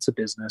 obviously it's a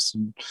business,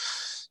 and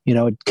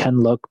it can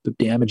look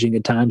damaging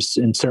at times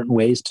in certain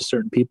ways to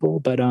certain people.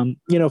 But,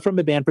 from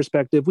a band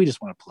perspective, we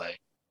just want to play.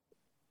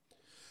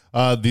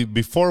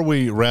 Before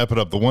we wrap it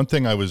up, the one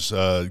thing I was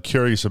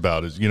curious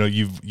about is,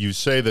 you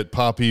say that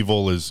Pop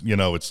Evil is,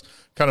 it's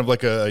kind of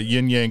like a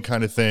yin yang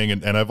kind of thing.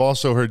 And I've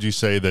also heard you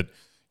say that,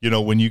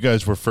 when you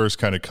guys were first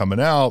kind of coming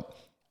out,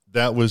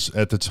 that was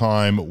at the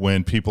time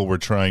when people were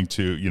trying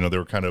to, they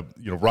were kind of,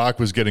 rock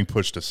was getting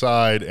pushed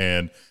aside,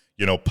 and,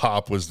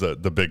 pop was the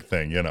big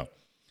thing,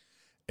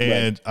 And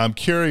right. I'm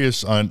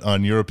curious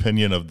on your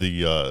opinion of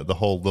the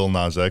whole Lil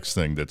Nas X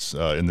thing that's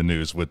in the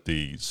news with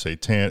the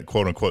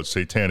quote unquote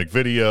satanic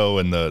video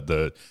and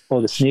the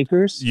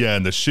sneakers. Yeah,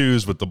 and the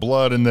shoes with the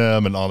blood in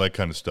them and all that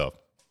kind of stuff.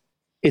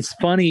 It's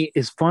funny.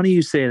 It's funny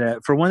you say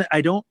that. For one,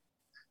 I don't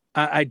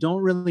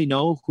really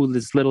know who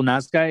this Lil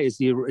Nas guy is.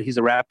 He's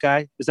a rap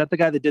guy. Is that the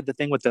guy that did the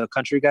thing with the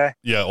country guy?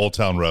 Yeah, Old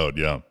Town Road.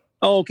 Yeah.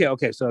 Oh,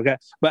 okay. So,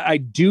 but I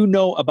do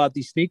know about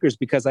these sneakers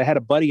because I had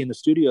a buddy in the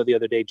studio the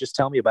other day just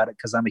tell me about it,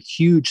 because I'm a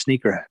huge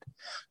sneakerhead.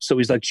 So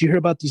he's like, "Did you hear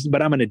about these?"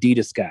 But I'm an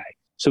Adidas guy.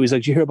 So he's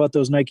like, "Did you hear about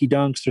those Nike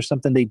Dunks or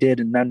something they did?"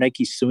 And now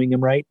Nike's suing him,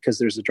 right? Because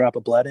there's a drop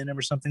of blood in him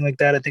or something like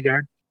that, I think I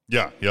heard.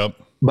 Yeah, yep.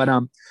 But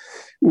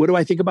what do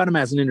I think about him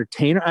as an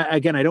entertainer?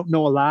 Again, I don't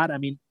know a lot. I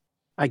mean,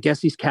 I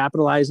guess he's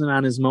capitalizing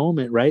on his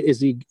moment, right?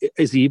 Is he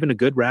even a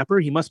good rapper?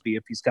 He must be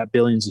if he's got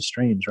billions of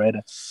streams, right?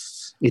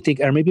 You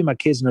think, or maybe my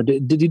kids know.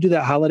 Did he do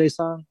that holiday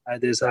song?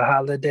 There's a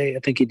holiday. I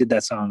think he did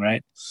that song,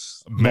 right?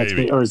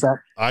 Maybe. Or is that?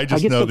 I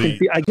just know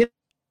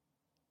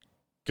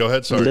Go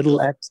ahead, sorry.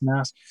 Little X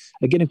Nas.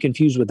 I get him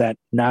confused with that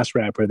Nas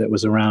rapper that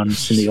was around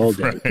in the old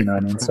days. You know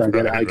what I mean? So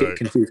I get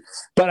confused.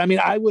 But I mean,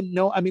 I wouldn't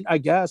know. I mean, I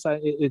guess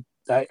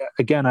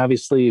again,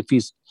 obviously, if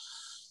he's,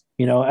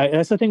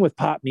 that's the thing with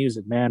pop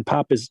music, man.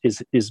 Pop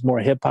is more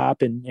hip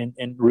hop and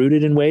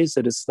rooted in ways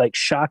that it's like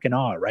shock and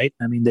awe, right?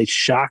 I mean, they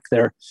shock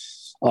their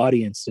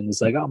audience, and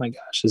it's like, oh my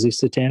gosh, is he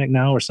satanic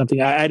now or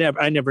something?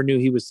 I never knew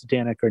he was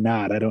satanic or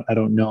not. I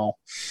don't know.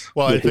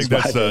 Well, I think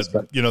that's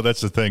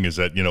that's the thing is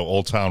that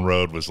Old Town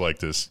Road was like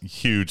this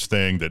huge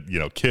thing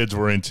that kids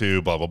were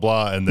into, blah blah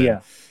blah, and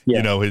then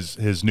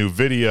his new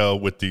video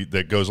with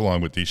that goes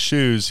along with these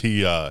shoes.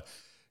 He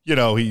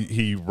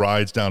he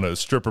rides down a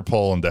stripper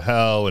pole into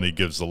hell, and he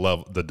gives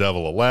the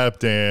devil a lap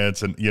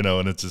dance, and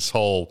and it's this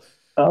whole.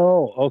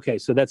 Oh, okay.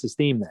 So that's his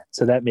theme then.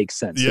 So that makes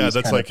sense. Yeah,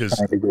 that's like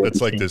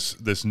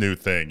this new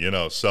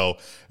thing, So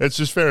it's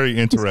just very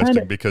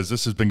interesting because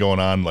this has been going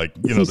on. Like,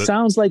 he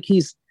sounds like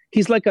he's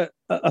like a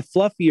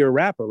fluffier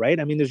rapper, right?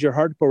 I mean, there's your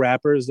hardcore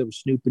rappers. There was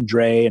Snoop and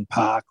Dre and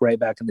Pac right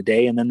back in the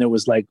day, and then there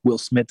was like Will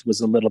Smith was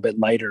a little bit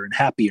lighter and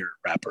happier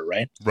rapper,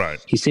 right?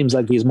 Right. He seems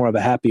like he's more of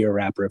a happier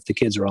rapper if the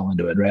kids are all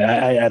into it, right?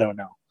 I don't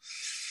know.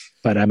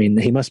 But I mean,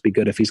 he must be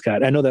good if he's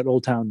got. I know that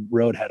Old Town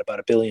Road had about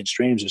 1 billion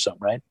streams or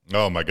something, right?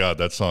 Oh my God,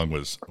 that song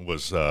was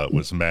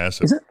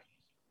massive.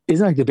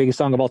 Isn't like the biggest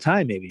song of all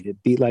time? Maybe to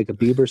beat like a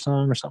Bieber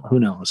song or something. Who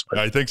knows? But,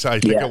 I think so. I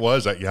think it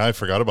was. Yeah, I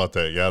forgot about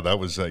that. Yeah, that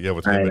was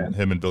with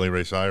him and Billy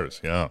Ray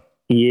Cyrus. Yeah.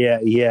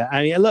 Yeah.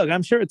 I mean, look,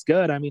 I'm sure it's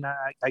good. I mean,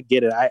 I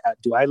get it.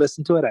 Do I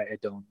listen to it? I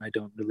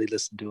don't really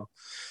listen to it.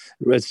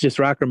 It's just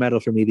rock or metal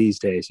for me these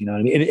days. You know what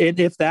I mean? And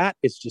if that,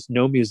 it's just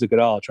no music at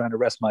all. Trying to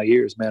rest my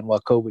ears, man,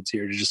 while COVID's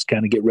here to just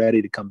kind of get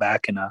ready to come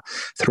back and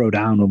throw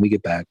down when we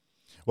get back.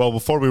 Well,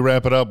 before we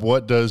wrap it up,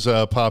 what does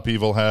Pop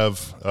Evil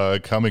have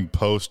coming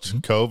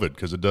post-COVID?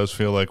 Because it does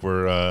feel like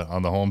we're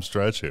on the home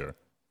stretch here.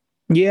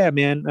 Yeah,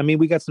 man. I mean,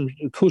 we got some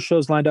cool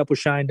shows lined up with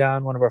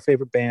Shinedown, one of our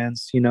favorite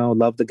bands,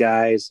 love the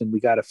guys. And we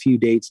got a few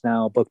dates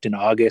now booked in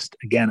August.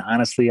 Again,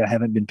 honestly, I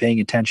haven't been paying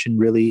attention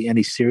really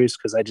any serious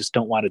because I just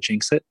don't want to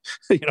jinx it.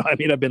 I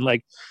mean, I've been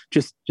like,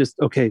 just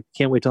okay,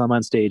 can't wait till I'm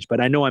on stage. But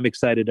I know I'm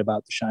excited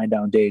about the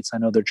Shinedown dates. I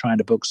know they're trying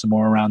to book some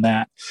more around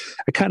that.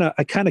 I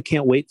kind of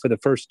can't wait for the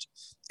first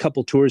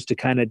couple tours to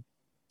kind of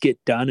get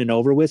done and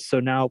over with. So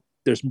now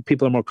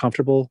people are more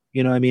comfortable.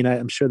 I mean,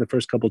 I'm sure the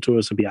first couple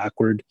tours will be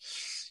awkward.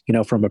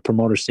 From a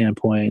promoter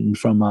standpoint and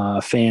from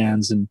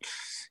fans and,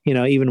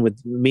 even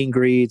with meet and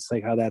greets,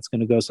 like how that's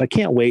going to go. So I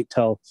can't wait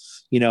till,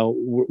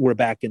 we're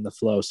back in the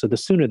flow. So the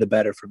sooner the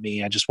better for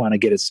me. I just want to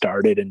get it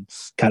started and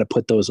kind of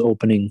put those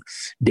opening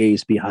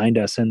days behind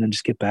us and then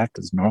just get back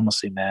to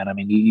normalcy, man. I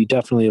mean, you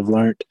definitely have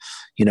learned,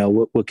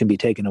 what can be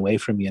taken away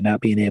from you,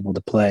 not being able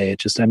to play. It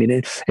just, I mean,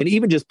 and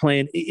even just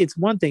playing, it's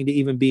one thing to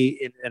even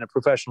be in a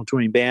professional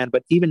touring band,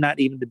 but not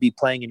even to be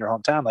playing in your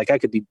hometown. Like I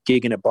could be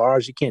gigging at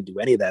bars. You can't do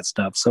any of that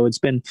stuff. So it's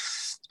been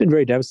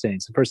very devastating.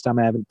 It's the first time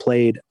I haven't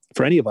played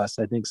for any of us,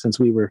 I think, since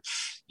we were,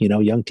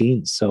 young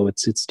teens. So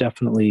it's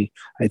definitely,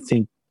 I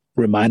think,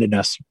 reminded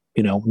us,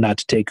 not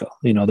to take,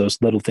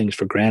 those little things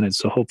for granted.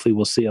 So hopefully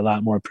we'll see a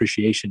lot more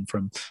appreciation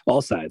from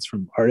all sides,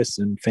 from artists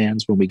and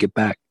fans when we get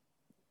back.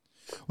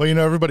 Well,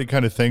 everybody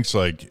kind of thinks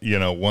like,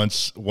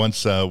 once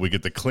we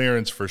get the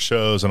clearance for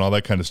shows and all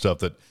that kind of stuff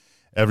that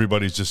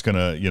everybody's just going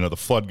to, the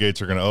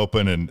floodgates are going to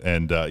open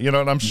and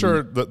I'm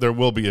sure that there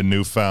will be a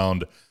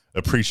newfound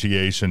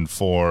appreciation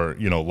for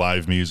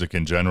live music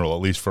in general,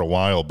 at least for a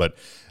while. But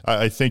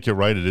I think you're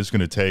right. It is going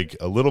to take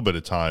a little bit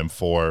of time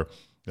for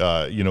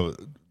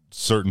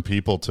certain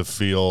people to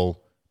feel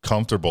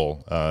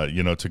comfortable,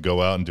 to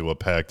go out and do a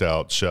packed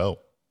out show.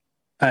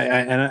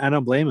 I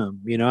don't blame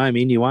him. I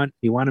mean, you want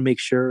to make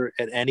sure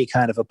at any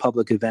kind of a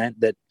public event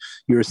that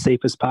you're as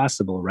safe as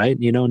possible, right?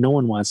 No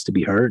one wants to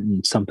be hurt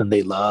and something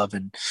they love.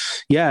 And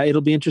yeah,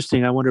 it'll be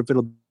interesting. I wonder if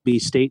it'll be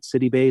state,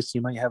 city based.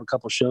 You might have a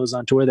couple shows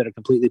on tour that are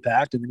completely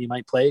packed, and then you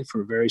might play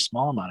for a very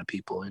small amount of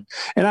people. And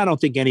I don't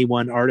think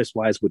anyone artist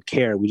wise would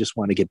care. We just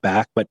want to get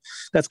back. But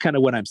that's kind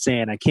of what I'm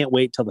saying. I can't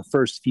wait till the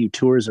first few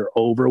tours are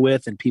over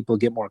with and people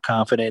get more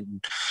confident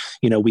and,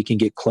 we can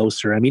get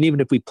closer. I mean, even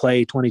if we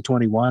play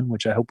 2021,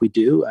 which I hope we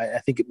do, I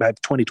think by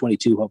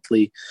 2022,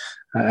 hopefully,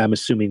 I'm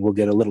assuming we'll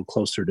get a little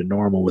closer to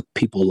normal with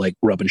people like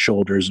rubbing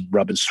shoulders and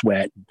rubbing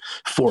sweat and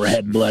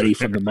forehead bloody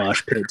from the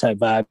mosh pit type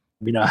vibe.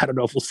 I don't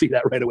know if we'll see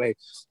that right away,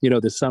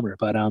 this summer.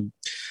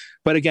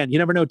 But again, you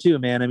never know too,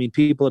 man. I mean,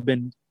 people have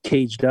been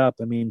caged up.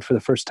 I mean, for the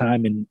first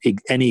time in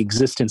any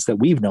existence that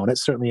we've known,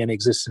 it's certainly any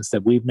existence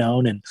that we've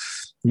known. And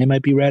they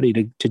might be ready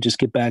to just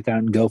get back out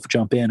and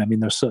jump in. I mean,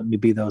 there's certainly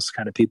be those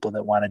kind of people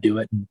that want to do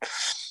it. And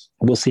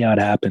we'll see how it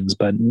happens.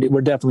 But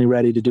we're definitely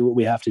ready to do what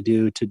we have to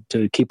do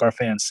to keep our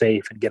fans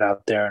safe and get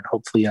out there and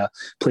hopefully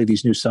play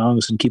these new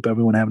songs and keep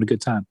everyone having a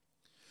good time.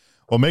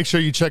 Well, make sure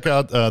you check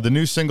out the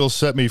new single,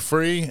 Set Me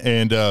Free,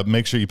 and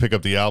make sure you pick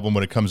up the album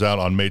when it comes out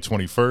on May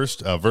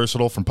 21st.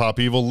 Versatile from Pop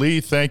Evil. Lee,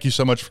 thank you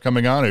so much for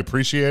coming on. I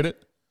appreciate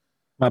it.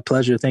 My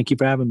pleasure. Thank you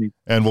for having me.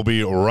 And we'll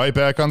be right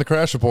back on the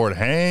Crash Report.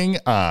 Hang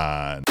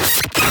on.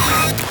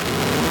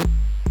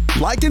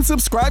 Like and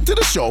subscribe to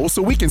the show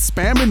so we can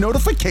spam your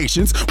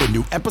notifications with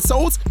new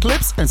episodes,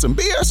 clips, and some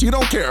BS you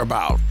don't care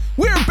about.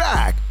 We're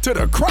back to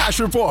the Crash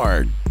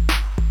Report.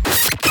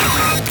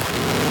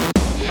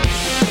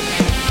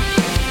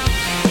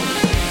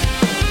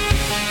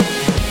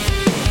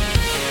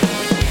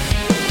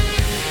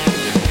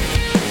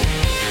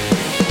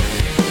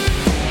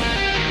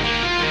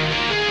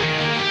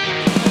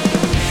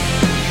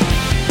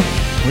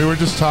 We were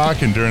just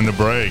talking during the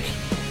break.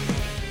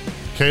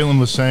 Caitlin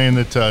was saying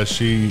that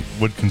she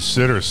would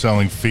consider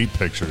selling feet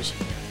pictures.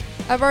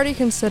 I've already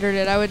considered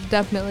it. I would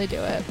definitely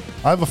do it.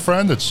 I have a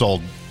friend that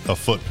sold a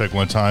foot pic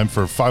one time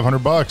for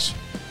 $500.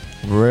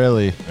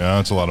 Really? Yeah,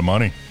 that's a lot of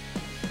money.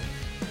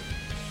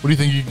 What do you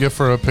think you could get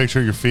for a picture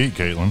of your feet,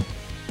 Caitlin?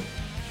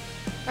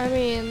 I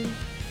mean,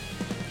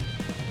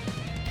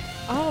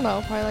 I don't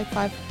know, probably like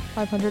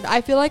 500.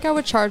 I feel like I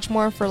would charge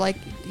more for like,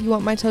 you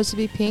want my toes to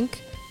be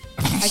pink?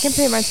 I can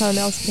paint my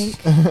toenails pink.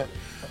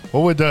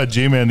 What would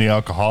G-Man the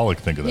Alcoholic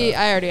think of that?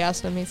 I already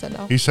asked him. He said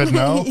no. He said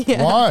no?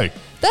 Yeah. Why?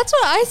 That's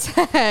what I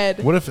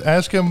said. What if,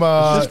 ask him,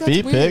 Just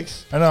feet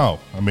pics? I know.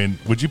 I mean,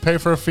 would you pay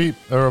for a feet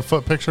or a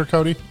foot picture,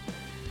 Cody?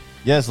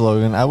 Yes,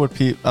 Logan. I would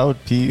pay for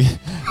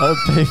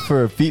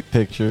a feet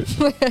picture.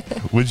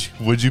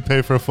 Would you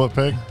pay for a foot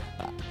pic?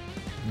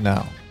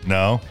 No.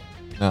 No?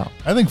 No.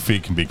 I think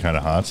feet can be kind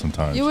of hot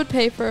sometimes. You would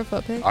pay for a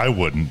foot pic? I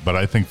wouldn't, but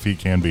I think feet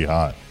can be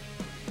hot.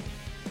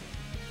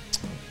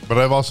 But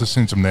I've also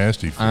seen some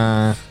nasty feet.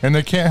 And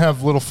they can't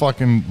have little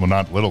fucking, well,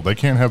 not little, they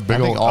can't have big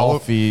I old think all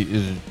feet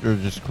are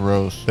just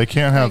gross. They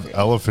can't have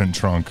elephant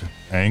trunk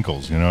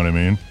ankles, you know what I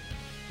mean?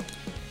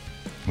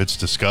 It's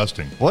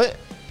disgusting. What?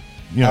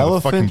 You know,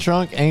 Elephant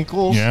trunk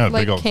ankles? Yeah,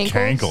 Like big old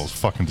cankles? cankles.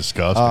 Fucking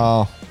disgusting.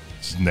 Oh.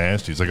 It's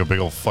nasty. It's like a big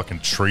old fucking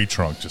tree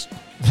trunk just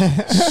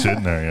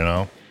sitting there, you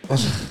know?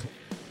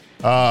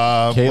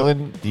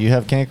 Caitlin, do you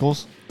have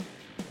cankles?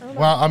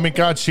 Well, I mean,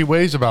 God, she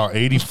weighs about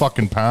 80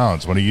 fucking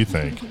pounds. What do you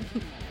think?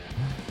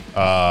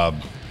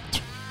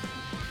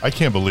 I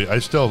can't believe, I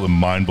still am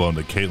mind blown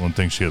that Caitlin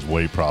thinks she has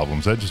weight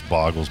problems. That just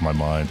boggles my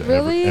mind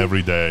Really?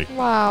 every day.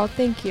 Wow,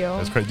 thank you.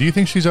 That's crazy. Do you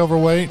think she's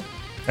overweight?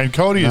 And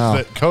Cody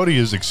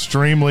is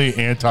extremely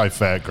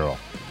anti-fat girl.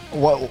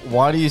 What?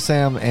 Why do you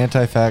say I'm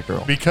anti-fat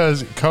girl?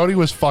 Because Cody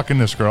was fucking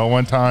this girl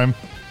one time.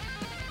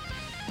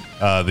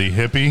 The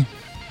hippie.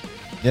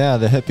 Yeah,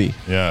 the hippie.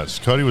 Yes,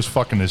 Cody was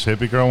fucking this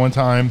hippie girl one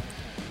time,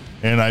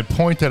 and I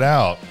pointed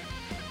out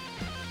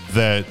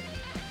that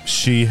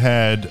she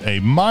had a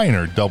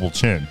minor double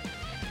chin.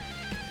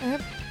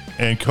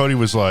 And Cody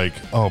was like,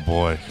 "Oh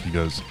boy," he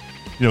goes,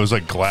 "You know, it was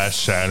like glass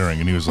shattering,"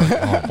 and he was like,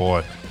 "Oh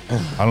boy,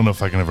 I don't know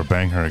if I can ever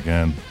bang her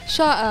again."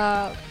 Shut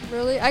up.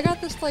 Really? I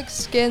got this like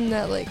skin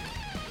that like.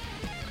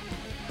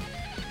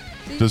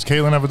 Does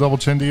Caitlin have a double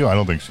chin to you? I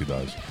don't think she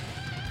does.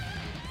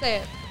 Say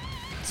it.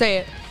 Say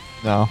it.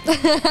 No.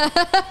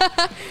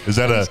 Is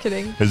that Just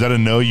kidding. Is that a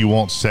no? You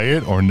won't say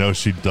it, or no?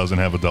 She doesn't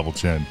have a double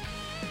chin.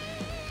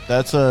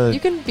 That's a. You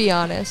can be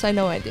honest. I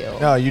know I do.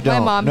 No, you don't.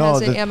 My mom No,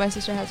 has it and my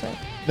sister has it.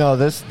 No,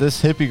 this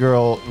hippie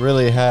girl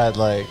really had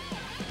like,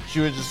 she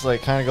would just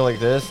like kind of go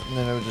like this, and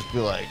then it would just be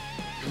like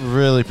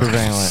really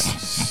prevalent.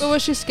 But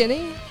was she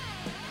skinny?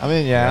 I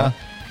mean, yeah.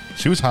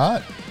 She was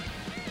hot.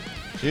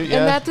 And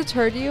that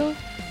deterred you?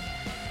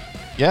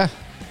 Yeah.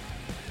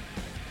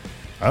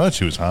 I thought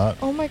she was hot.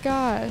 Oh my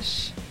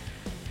gosh.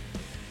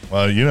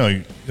 Well, you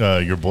know,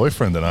 your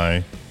boyfriend and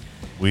I,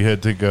 we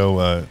had to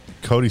go.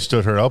 Cody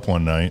stood her up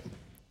one night,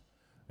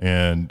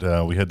 and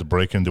we had to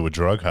break into a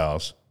drug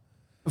house.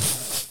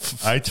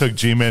 I took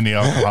G-Man the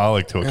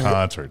Alcoholic to a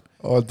concert.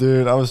 Oh,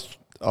 dude,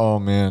 oh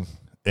man.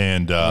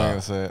 And I'm not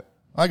gonna say it.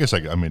 I guess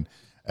I mean,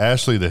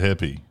 Ashley the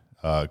hippie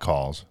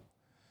calls,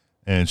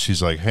 and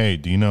she's like, "Hey,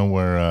 do you know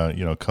where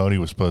Cody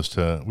was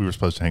we were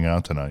supposed to hang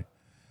out tonight?"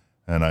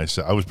 And I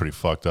said, I was pretty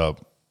fucked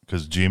up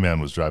because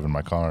G-Man was driving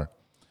my car,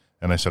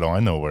 and I said, "Oh, I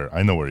know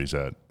where he's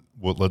at.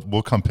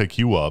 We'll come pick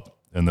you up,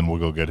 and then we'll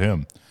go get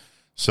him."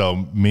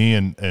 So me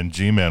and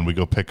G-Man, we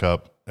go pick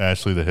up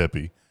Ashley the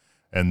hippie.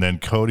 And then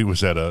Cody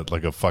was at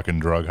a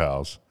fucking drug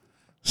house.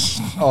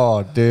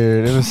 Oh,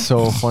 dude, it was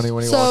so funny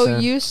when he walked in. So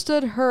you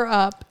stood her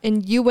up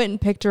and you went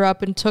and picked her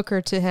up and took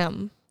her to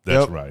him.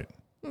 That's right.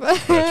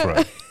 That's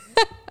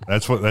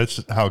right.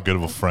 That's how good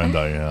of a friend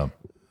I am.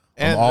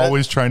 I'm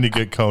always trying to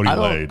get Cody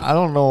laid. I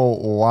don't know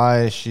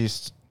why she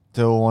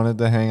still wanted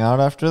to hang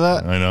out after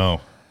that. I know.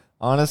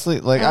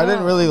 Honestly, like I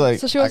didn't really like.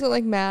 So she wasn't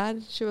like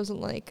mad. She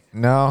wasn't like.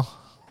 No.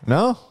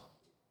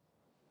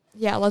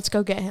 Yeah, let's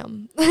go get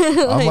him.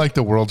 I'm like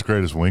the world's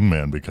greatest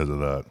wingman because of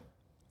that.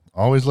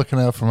 Always looking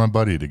out for my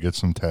buddy to get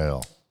some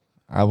tail.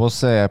 I will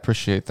say I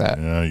appreciate that.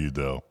 Yeah, you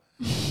do.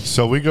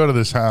 So we go to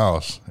this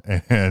house,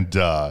 and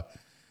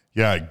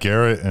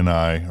Garrett and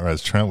I, or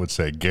as Trent would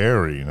say,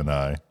 Gary and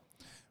I,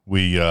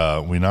 we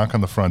knock on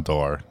the front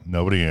door.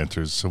 Nobody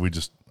answers, so we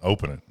just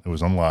open it. It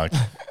was unlocked.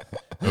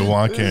 We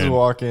walk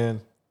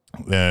in.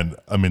 And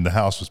I mean, the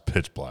house was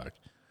pitch black,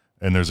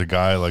 and there's a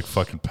guy like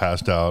fucking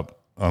passed out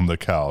on the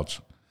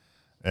couch.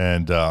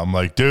 And I'm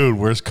like, "Dude,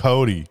 where's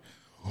Cody?"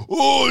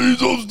 "Oh,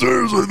 he's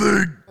upstairs, I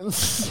think."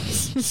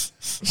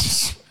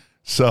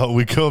 So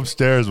we go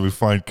upstairs and we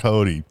find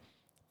Cody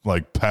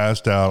like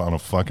passed out on a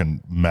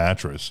fucking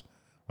mattress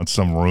on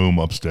some room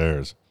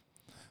upstairs.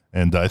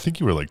 And I think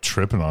you were like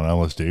tripping on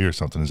LSD or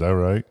something. Is that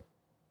right?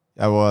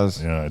 I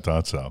was. Yeah, I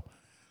thought so.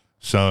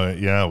 So,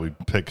 yeah, we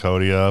picked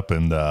Cody up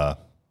and,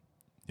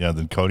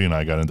 then Cody and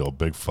I got into a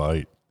big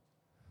fight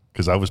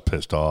because I was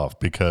pissed off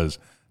because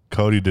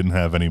Cody didn't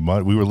have any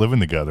money. We were living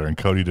together and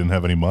Cody didn't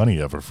have any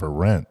money ever for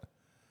rent.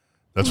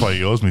 That's why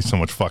he owes me so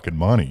much fucking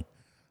money.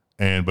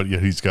 But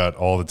yet he's got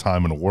all the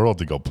time in the world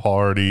to go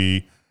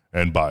party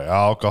and buy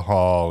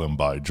alcohol and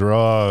buy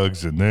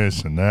drugs and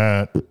this and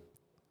that.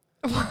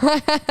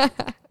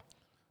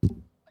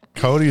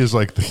 Cody is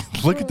like,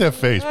 look at that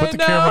face. Put the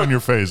camera on your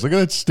face. Look at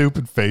that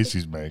stupid face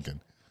he's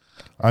making.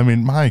 I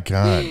mean, my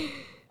God.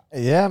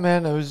 Yeah,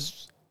 man.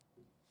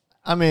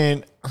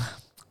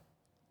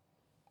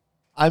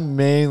 I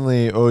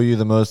mainly owe you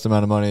the most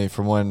amount of money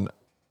from when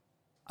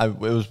it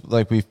was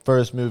like we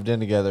first moved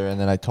in together, and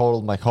then I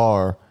totaled my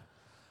car,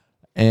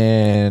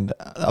 and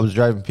I was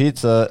driving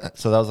pizza,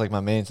 so that was like my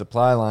main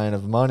supply line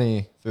of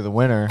money through the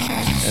winter,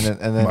 and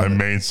then my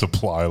main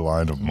supply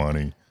line of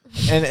money.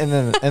 And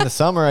then in the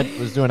summer I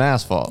was doing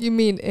asphalt. You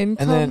mean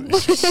income? And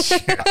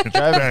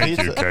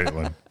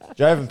then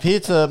driving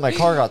pizza, my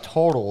car got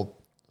totaled.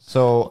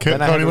 So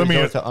then I had to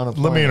resort to unemployment.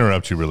 Let me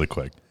interrupt you really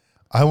quick.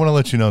 I want to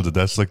let you know that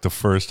that's like the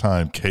first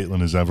time Caitlin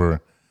has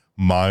ever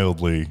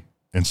mildly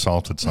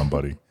insulted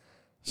somebody.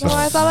 So. No,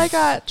 I thought I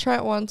got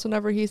Trent once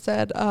whenever he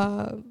said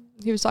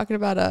he was talking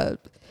about a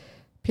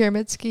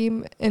pyramid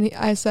scheme, and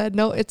I said,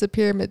 no, it's a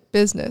pyramid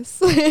business.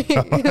 Well,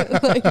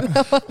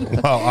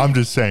 I'm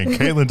just saying,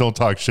 Caitlin don't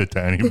talk shit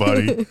to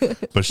anybody,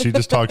 but she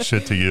just talks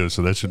shit to you,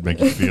 so that should make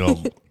you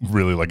feel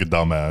really like a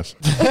dumbass.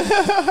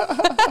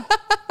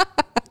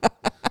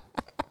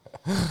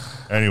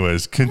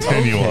 Anyways,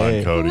 continue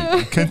on,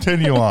 Cody.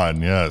 Continue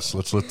on. Yes,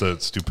 let's let the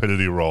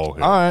stupidity roll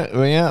here. All right.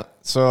 Well, yeah.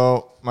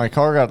 So my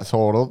car got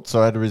totaled,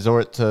 so I had to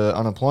resort to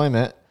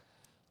unemployment,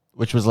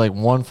 which was like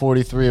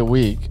 $143 a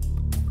week.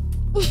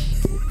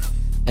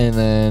 And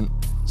then,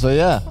 so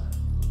yeah,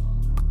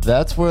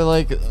 that's where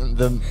like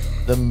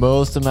the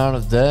most amount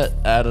of debt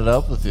added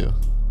up with you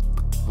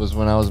was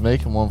when I was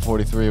making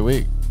 $143 a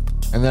week.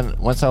 And then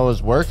once I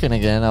was working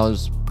again, I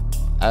was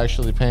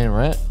actually paying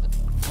rent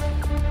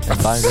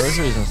and buying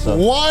groceries and stuff.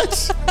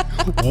 What?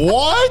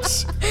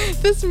 What?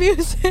 This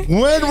music.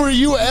 When were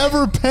you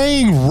ever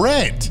paying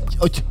rent?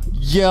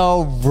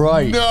 Yeah,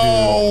 right.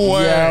 No dude.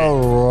 way. Yeah,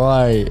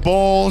 right.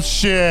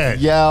 Bullshit.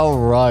 Yeah,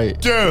 right.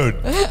 Dude,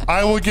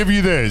 I will give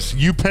you this.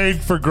 You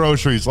paid for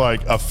groceries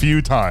like a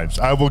few times.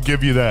 I will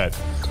give you that.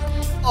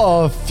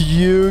 A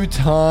few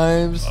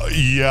times?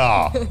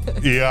 Yeah.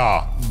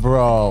 Yeah.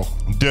 Bro.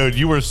 Dude,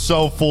 you are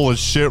so full of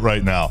shit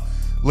right now.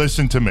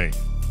 Listen to me.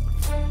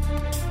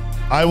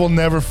 I will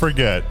never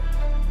forget.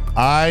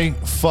 I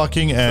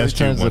fucking asked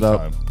you one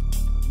time.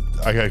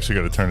 I actually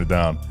got to turn it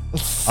down.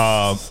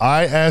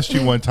 I asked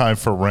you one time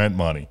for rent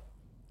money,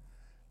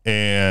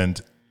 and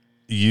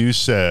you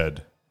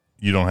said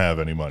you don't have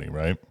any money,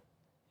 right?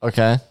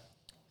 Okay.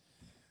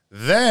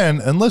 Then,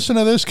 and listen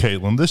to this,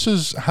 Caitlin. This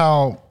is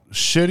how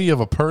shitty of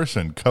a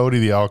person Cody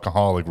the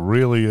Alcoholic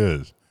really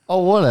is.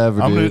 Oh,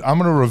 whatever, dude. I'm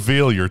gonna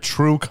reveal your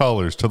true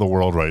colors to the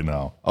world right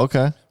now.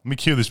 Okay. Let me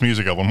cue this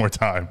music up one more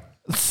time.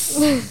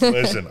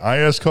 Listen, I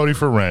asked Cody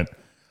for rent.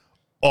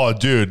 Oh,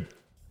 dude,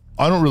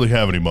 I don't really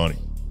have any money.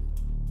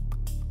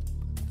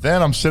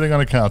 Then I'm sitting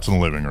on a couch in the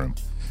living room.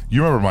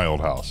 You remember my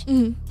old house.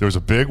 Mm-hmm. There was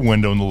a big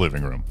window in the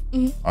living room.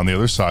 Mm-hmm. On the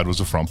other side was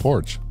the front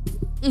porch.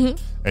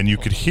 Mm-hmm. And you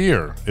could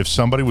hear, if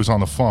somebody was on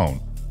the phone,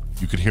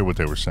 you could hear what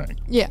they were saying.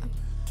 Yeah.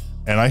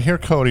 And I hear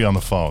Cody on the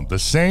phone the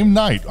same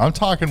night. I'm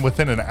talking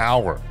within an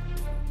hour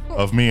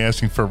of me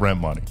asking for rent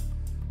money.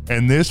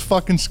 And this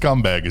fucking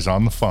scumbag is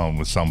on the phone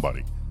with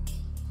somebody.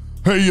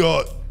 Hey,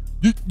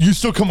 you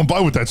still coming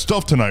by with that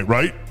stuff tonight,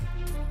 right?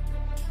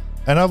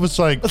 And I was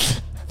like...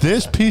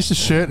 This piece of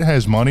shit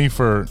has money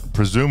for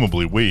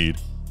presumably weed,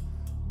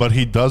 but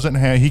he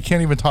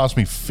can't even toss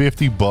me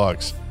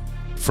 $50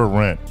 for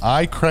rent.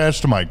 I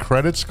crashed my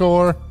credit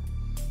score.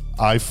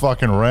 I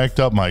fucking racked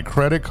up my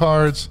credit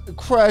cards.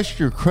 Crashed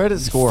your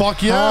credit score?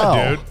 Fuck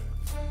yeah, dude.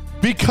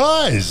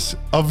 Because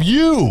of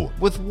you.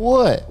 With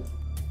what?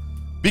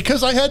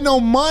 Because I had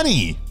no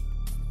money.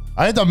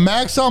 I had to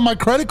max out my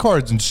credit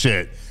cards and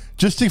shit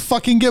just to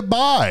fucking get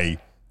by.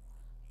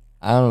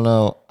 I don't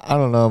know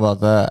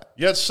about that.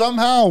 Yet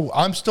somehow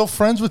I'm still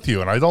friends with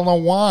you, and I don't know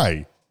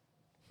why.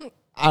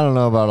 I don't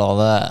know about all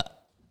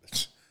that.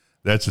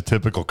 That's a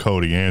typical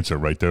Cody answer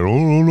right there. Oh, I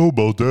don't know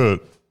about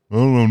that. I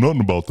don't know nothing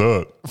about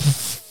that.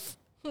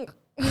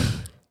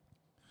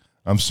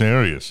 I'm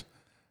serious.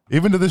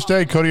 Even to this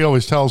day, Cody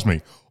always tells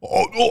me,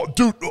 oh,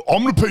 dude,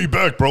 I'm going to pay you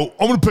back, bro.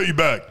 I'm going to pay you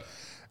back.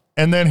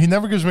 And then he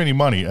never gives me any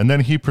money, and then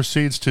he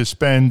proceeds to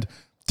spend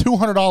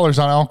 $200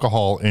 on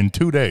alcohol in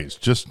 2 days,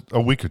 just a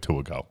week or two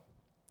ago.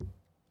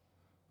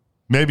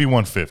 Maybe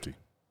 150.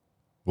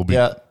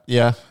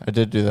 Yeah, I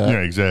did do that.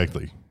 Yeah,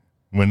 exactly.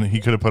 When he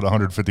could have put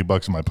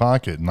 $150 in my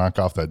pocket and knock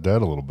off that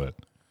debt a little bit.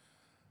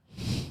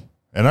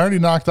 And I already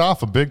knocked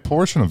off a big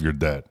portion of your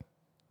debt.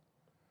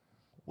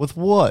 With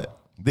what?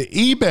 The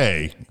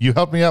eBay. You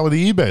helped me out with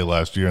the eBay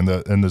last year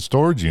in the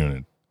storage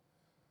unit.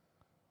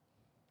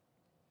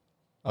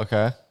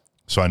 Okay.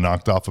 So I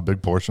knocked off a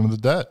big portion of the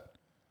debt.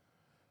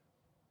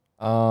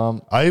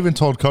 I even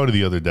told Cody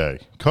the other day.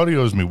 Cody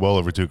owes me well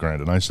over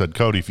 $2,000, and I said,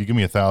 Cody, if you give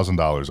me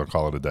 $1,000, I'll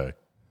call it a day.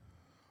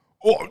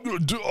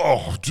 Dude,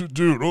 I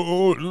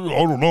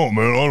don't know,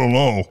 man. I don't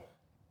know.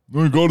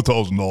 I ain't got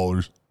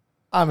 $1,000.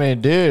 I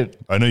mean, dude.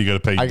 I know you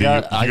got to pay. I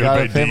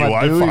gotta pay my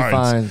DUI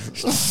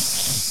fines.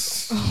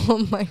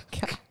 Oh my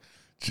God.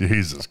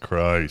 Jesus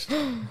Christ.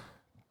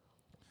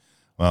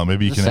 Well,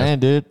 maybe you Just can saying,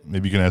 ask, dude.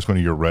 Maybe you can ask one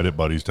of your Reddit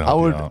buddies to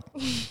help you out.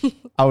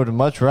 I would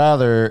much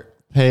rather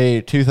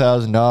pay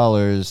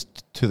 $2,000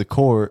 to the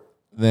court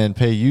than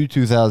pay you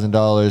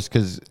 $2,000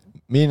 because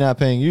me not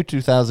paying you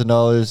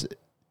 $2,000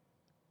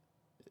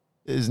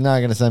 is not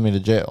going to send me to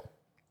jail.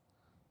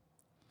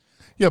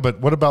 Yeah, but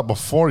what about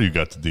before you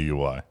got the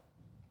DUI?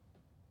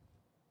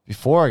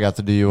 Before I got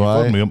the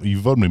DUI,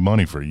 You've owed me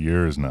money for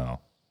years now.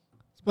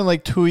 it's been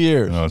like 2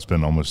 years. No, it's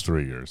been almost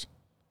 3 years.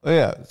 Oh,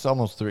 yeah, it's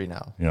almost 3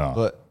 now. Yeah.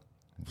 But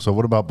So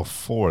what about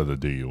before the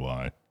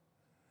DUI?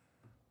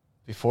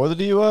 before the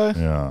DUI,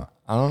 Yeah.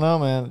 I don't know,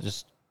 man.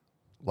 Just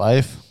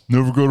life.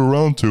 Never got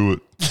around to it.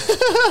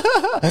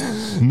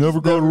 Never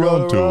got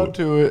around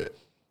to it.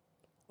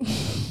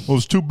 I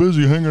was too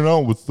busy hanging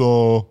out with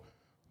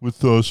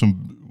some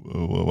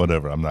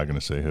whatever. I'm not going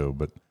to say who,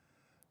 but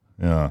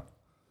yeah.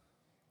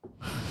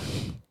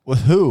 With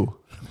who?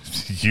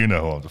 You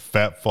know, the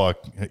fat fuck.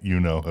 You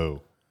know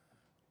who?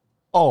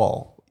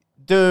 Oh,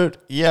 dude.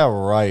 Yeah,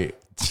 right.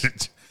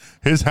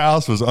 His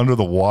house was under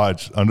the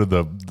watch,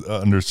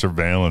 under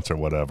surveillance or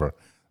whatever,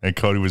 and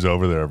Cody was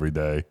over there every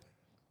day.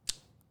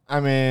 I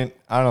mean,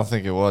 I don't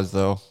think it was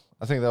though.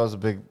 I think that was a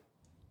big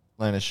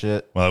line of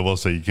shit. Well, I will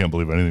say you can't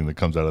believe anything that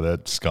comes out of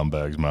that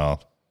scumbag's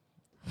mouth.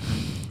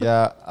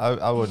 Yeah,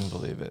 I wouldn't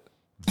believe it.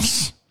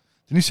 Didn't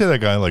you say that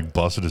guy like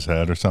busted his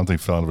head or something,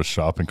 fell out of a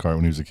shopping cart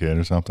when he was a kid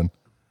or something?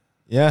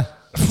 Yeah.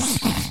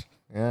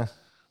 Yeah.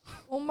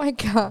 Oh my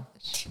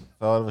gosh.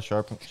 Fell out of a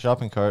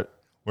shopping cart.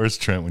 Where's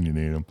Trent when you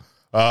need him?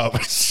 Man,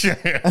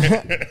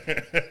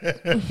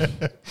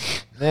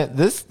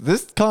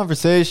 this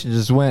conversation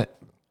just went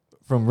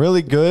from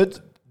really good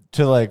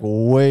to like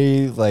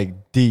way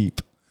like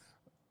deep.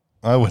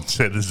 I wouldn't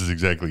say this is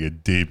exactly a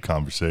deep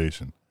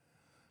conversation.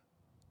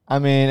 I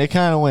mean, it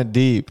kind of went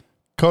deep.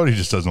 Cody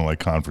just doesn't like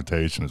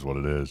confrontation is what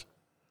it is.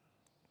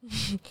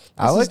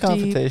 I like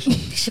confrontation.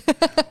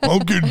 I'm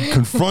getting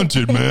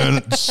confronted, man.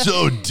 It's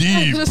so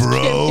deep, just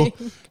bro.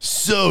 kidding.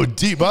 So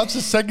deep. Well, that's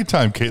the second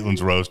time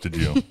Caitlin's roasted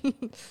you.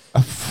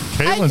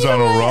 Caitlin's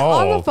on a roll.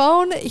 On the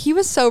phone, he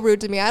was so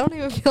rude to me. I don't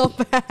even feel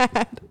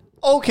bad.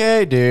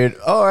 Okay, dude.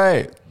 All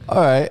right.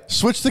 All right.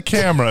 Switch the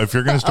camera if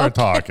you're going to start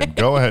talking.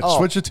 Go ahead. Oh.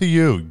 Switch it to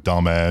you,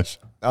 dumbass.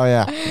 Oh,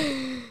 yeah.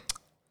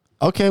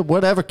 Okay,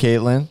 whatever,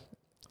 Caitlin.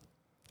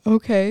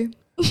 Okay.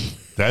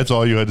 That's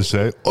all you had to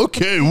say?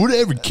 Okay,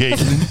 whatever,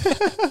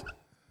 Caitlin.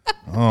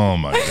 Oh,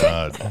 my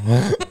God.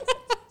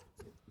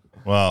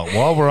 Well,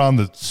 while we're on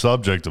the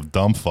subject of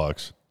dumb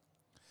fucks,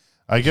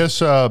 I guess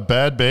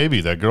Bhad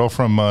Bhabie, that girl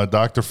from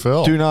Dr.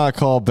 Phil. Do not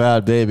call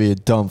Bhad Bhabie a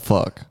dumb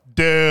fuck.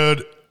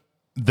 Dude,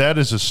 that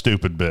is a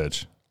stupid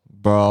bitch.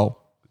 Bro.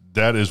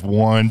 That is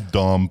one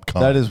dumb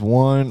cunt. That is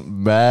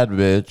one bad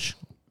bitch.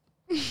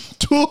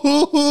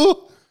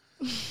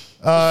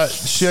 I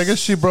guess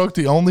she broke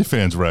the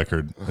OnlyFans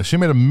record. She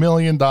made $1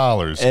 million.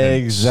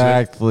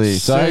 Exactly.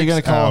 So how are you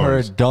going to call her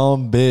a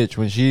dumb bitch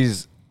when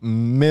she's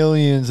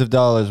millions of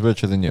dollars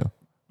richer than you?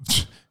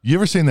 You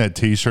ever seen that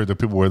T-shirt that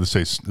people wear that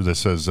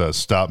says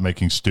 "Stop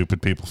making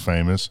stupid people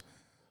famous"?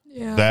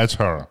 Yeah. That's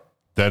her.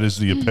 That is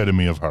the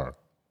epitome of her.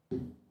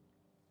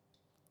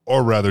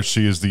 Or rather,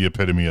 she is the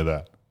epitome of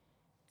that.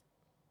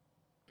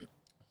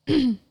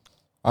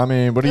 I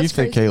mean, what do you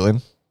think,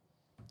 Caitlin?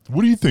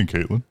 What do you think,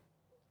 Caitlin?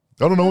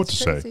 I don't know what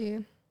to That's say.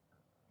 crazy.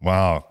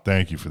 Wow,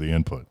 thank you for the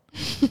input.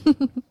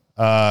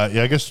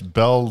 I guess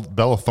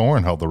Bella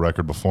Thorne held the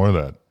record before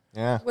that.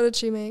 Yeah. What did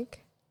she make?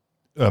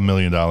 $1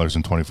 million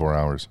in 24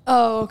 hours.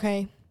 Oh,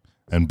 okay.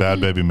 And Bhad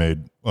Bhabie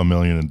made $1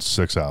 million in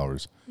 6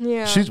 hours.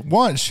 Yeah.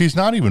 She's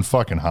not even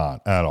fucking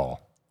hot at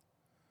all.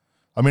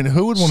 I mean,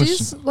 who would want to?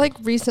 She's like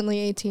recently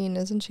 18,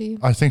 isn't she?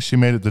 I think she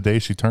made it the day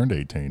she turned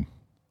 18,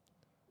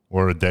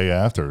 or a day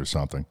after, or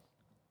something.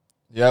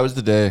 Yeah, it was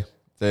the day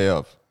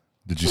of.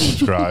 Did you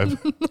subscribe?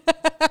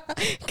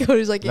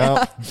 Cody's like,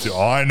 yeah. No.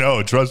 Oh, I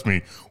know. Trust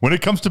me. When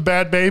it comes to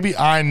Bhad Bhabie,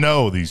 I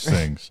know these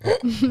things.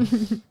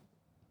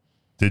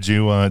 Did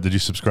you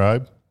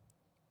subscribe?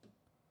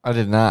 I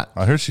did not.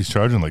 I heard she's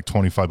charging like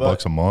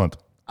 $25 a month.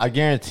 I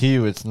guarantee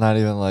you it's not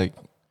even like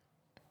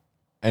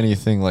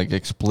anything like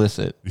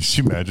explicit. Could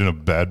you imagine a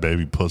Bhad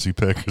Bhabie pussy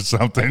pic or I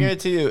something?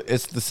 guarantee you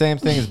it's the same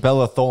thing as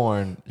Bella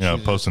Thorne. Yeah,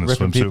 She's posting a just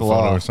ripping swimsuit people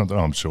photo or off. something.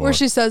 Oh, I'm sure. Where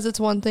she says it's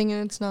one thing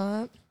and it's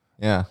not.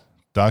 Yeah.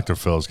 Dr.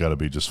 Phil's got to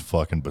be just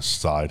fucking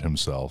beside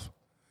himself.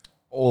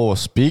 Oh,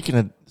 speaking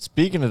of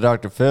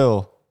Dr.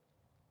 Phil,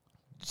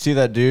 see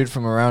that dude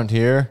from around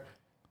here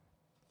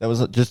that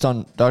was just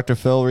on Dr.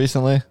 Phil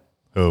recently?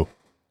 Who?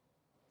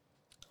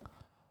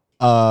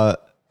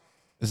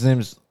 His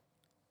name's,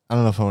 I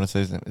don't know if I want to say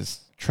his name.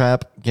 It's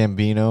Trap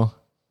Gambino.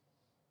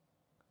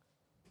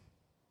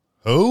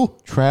 Who?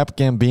 Trap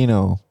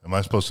Gambino. Am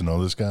I supposed to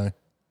know this guy?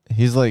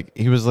 He's like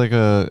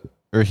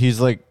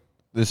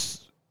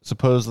this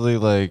supposedly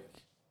like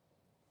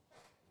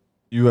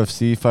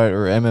UFC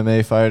fighter or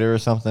MMA fighter or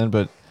something,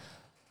 but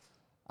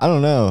I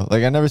don't know.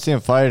 Like I never see him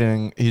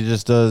fighting. He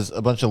just does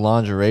a bunch of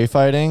lingerie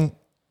fighting.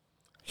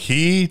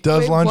 He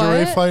does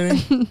lingerie what?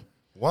 fighting?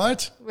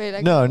 What?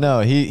 Wait, No.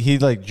 He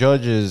like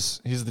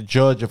judges. He's the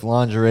judge of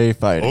lingerie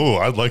fighting. Oh,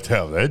 I'd like to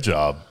have that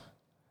job.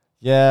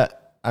 Yeah,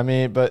 I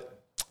mean, but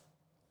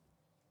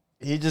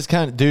he just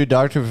kind of, dude.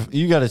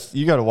 You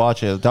gotta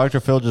watch it. Dr.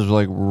 Phil just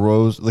like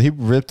he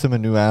ripped him a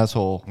new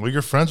asshole. Well,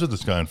 you're friends with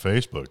this guy on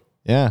Facebook.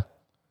 Yeah.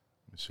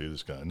 Let me see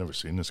this guy. I've never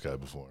seen this guy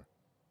before.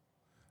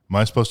 Am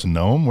I supposed to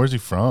know him? Where's he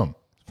from?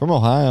 From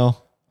Ohio.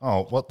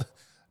 Oh, well,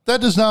 that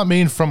does not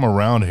mean from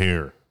around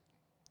here.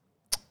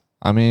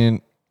 I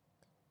mean,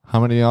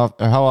 how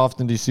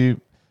often do you see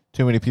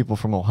too many people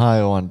from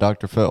Ohio on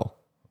Dr. Phil?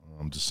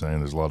 I'm just saying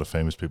there's a lot of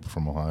famous people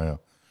from Ohio.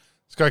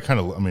 This guy kind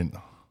of, I mean,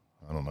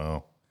 I don't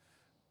know.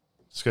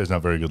 This guy's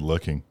not very good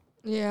looking.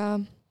 Yeah.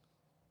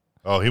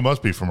 Oh, he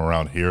must be from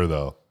around here,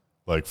 though,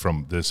 like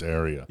from this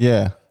area.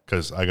 Yeah.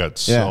 Because I got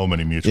so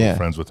many mutual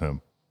friends with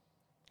him.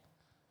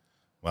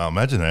 Wow,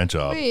 imagine that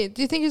job. Wait,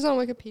 do you think he's on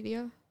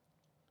Wikipedia?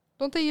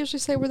 Don't they usually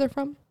say where they're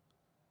from?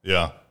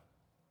 Yeah.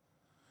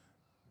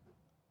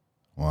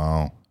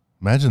 Wow.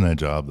 Imagine that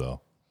job,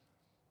 though.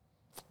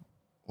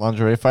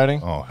 Lingerie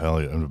fighting? Oh,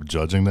 hell yeah. I'm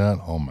judging that?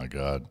 Oh, my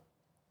God.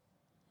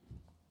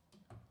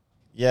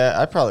 Yeah,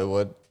 I probably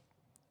would.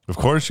 Of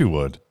course you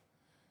would. You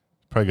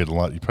probably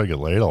get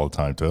laid all the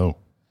time, too.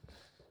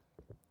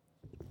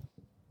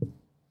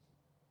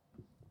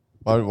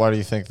 Why do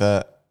you think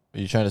that? Are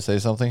you trying to say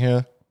something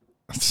here?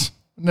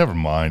 Never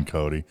mind,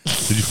 Cody.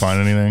 Did you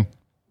find anything?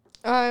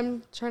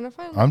 I'm trying to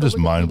find. I'm just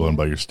mind blown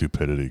by your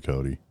stupidity,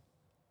 Cody.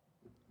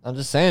 I'm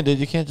just saying, dude,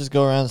 you can't just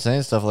go around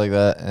saying stuff like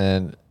that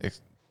and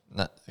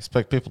not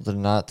expect people to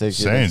not take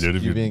it as dude,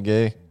 if you being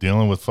gay.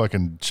 Dealing with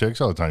fucking chicks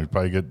all the time, you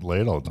probably get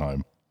laid all the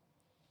time.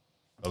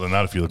 Other than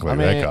that, if you look like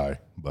that guy,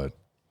 but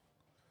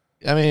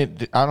I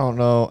mean, I don't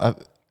know.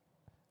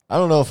 I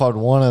don't know if I'd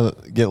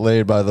want to get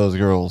laid by those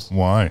girls.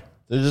 Why?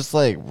 They're just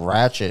like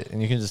ratchet, and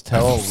you can just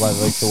tell by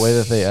like the way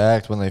that they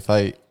act when they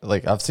fight.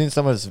 Like I've seen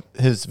some of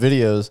his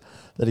videos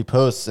that he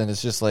posts, and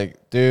it's just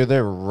like, dude,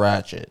 they're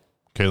ratchet.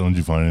 Caitlin, did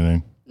you find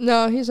anything?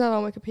 No, he's not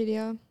on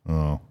Wikipedia.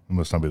 Oh, he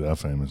must not be that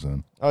famous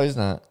then. Oh, he's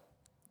not.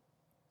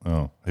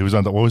 Oh, he was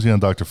on. What was he on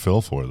Dr.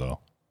 Phil for though?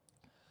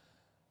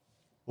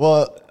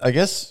 Well, I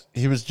guess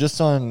he was just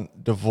on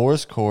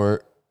divorce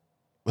court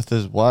with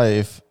his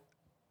wife,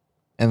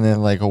 and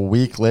then like a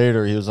week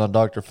later, he was on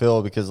Dr.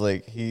 Phil because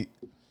like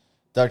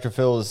Dr.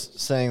 Phil was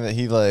saying that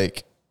he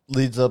like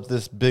leads up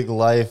this big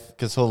life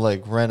because he'll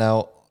like rent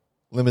out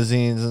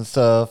limousines and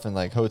stuff and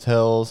like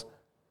hotels,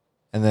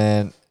 and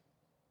then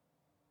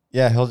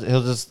he'll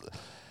just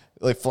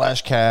like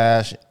flash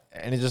cash,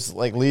 and he just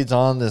like leads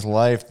on this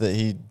life that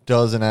he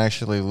doesn't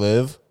actually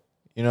live.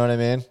 You know what I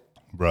mean?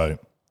 Right.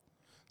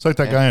 It's like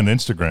that guy on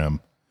Instagram.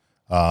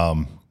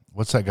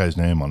 What's that guy's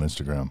name on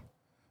Instagram?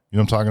 You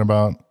know what I'm talking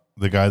about?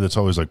 The guy that's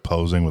always like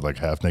posing with like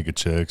half naked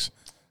chicks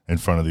in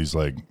front of these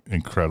like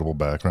incredible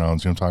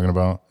backgrounds. You know what I'm talking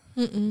about?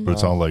 Mm-mm. But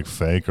it's all like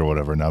fake or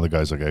whatever. Now the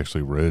guy's like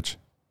actually rich.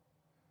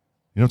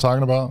 You know what I'm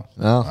talking about?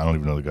 No. I don't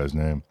even know the guy's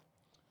name.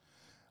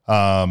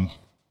 I'm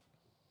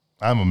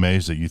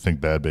amazed that you think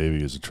Bhad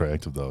Bhabie is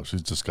attractive though.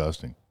 She's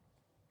disgusting.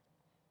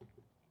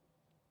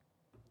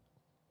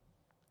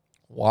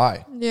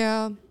 Why?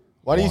 Yeah.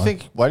 Why do you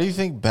think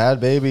Bhad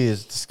Bhabie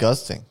is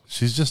disgusting?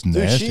 She's just Dude,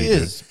 nasty. she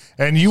dude. is.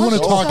 And you want to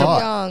Plus, talk she's so about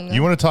young.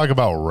 you want to talk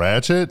about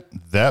ratchet?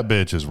 That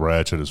bitch is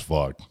ratchet as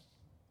fuck.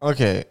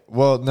 Okay,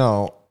 well,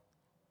 no,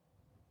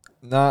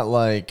 not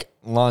like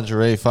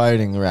lingerie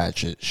fighting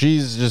ratchet.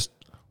 She's just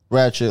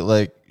ratchet,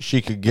 like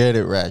she could get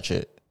it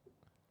ratchet.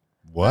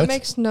 What? That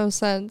makes no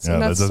sense, Yeah,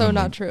 and that that's so doesn't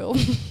not make- true.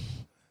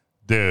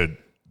 Dude,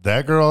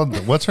 that girl,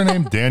 what's her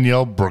name?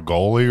 Danielle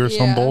Bregoli or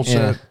some Yeah. bullshit?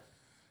 Yeah.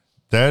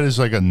 That is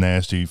like a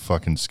nasty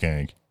fucking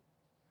skank.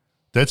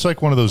 That's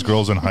like one of those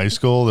girls in high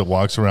school that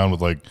walks around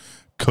with like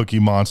Cookie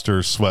Monster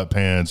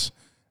sweatpants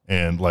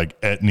and like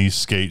Etnies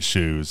skate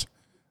shoes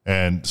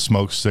and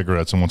smokes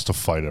cigarettes and wants to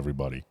fight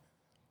everybody.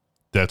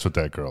 That's what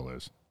that girl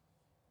is.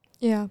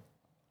 Yeah.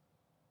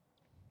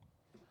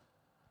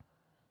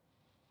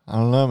 I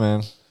don't know,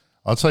 man.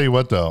 I'll tell you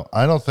what, though.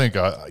 I don't think,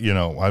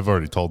 I've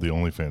already told the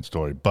OnlyFans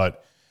story,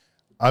 but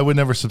I would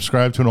never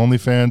subscribe to an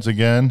OnlyFans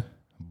again.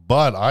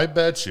 But I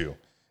bet you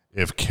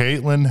if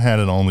Caitlin had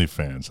an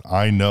OnlyFans,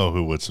 I know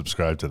who would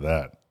subscribe to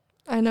that.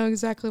 I know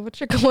exactly what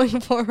you're going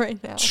for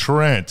right now.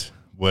 Trent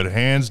would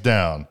hands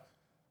down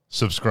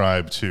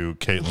subscribe to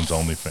Caitlin's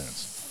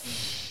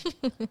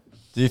OnlyFans.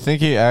 Do you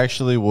think he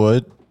actually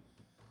would?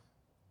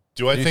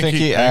 Do I Do you think, think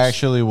he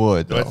actually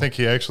would? Do I though? think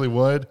he actually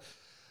would?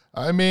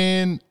 I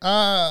mean,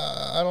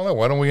 I don't know.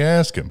 Why don't we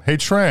ask him? Hey,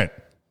 Trent.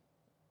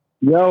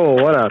 Yo,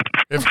 what up?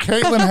 If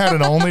Caitlin had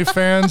an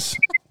OnlyFans,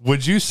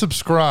 would you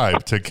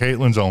subscribe to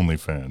Caitlin's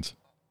OnlyFans?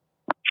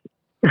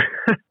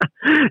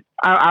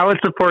 I would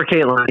support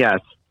Caitlyn. Yes.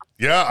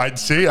 Yeah, I'd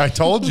see. I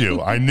told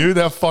you. I knew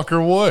that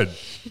fucker would.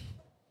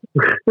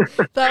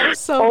 That was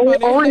so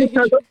funny.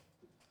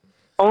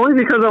 Only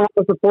because I want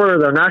to support her,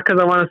 though, not because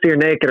I want to see her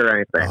naked or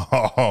anything.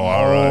 Oh,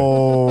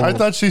 all right. I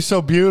thought she's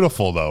so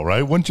beautiful, though,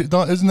 right? Wouldn't you?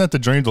 Isn't that the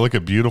dream, to look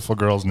at beautiful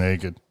girls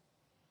naked?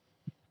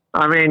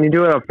 I mean, you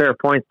do have a fair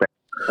point there.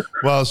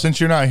 Well, since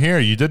you're not here,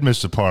 you did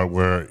miss the part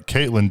where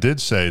Caitlyn did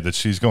say that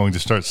she's going to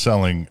start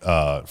selling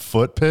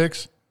foot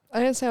pics. I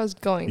didn't say I was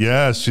going.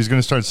 Yes, she's going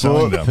to start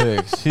selling Foot them.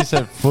 pigs. He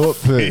said foot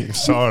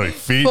pigs. Sorry,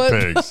 feet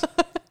pigs.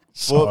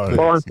 Sorry.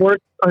 Well,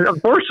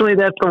 unfortunately,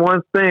 that's the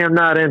one thing I'm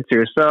not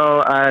into.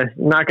 So I'm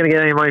not going to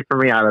get any money from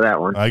me out of that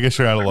one. I guess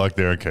you're out of luck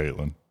there,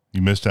 Caitlyn.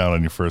 You missed out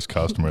on your first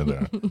customer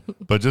there.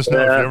 But just know,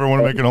 if you ever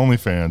want to make an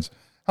OnlyFans,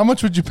 how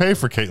much would you pay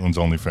for Caitlyn's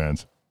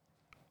OnlyFans?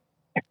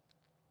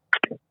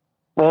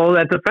 Well,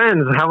 that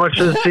depends. How much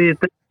is she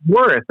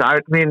worth? I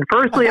mean,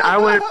 firstly, I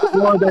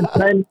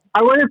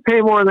wouldn't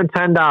pay more than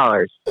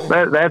 $10.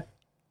 That's.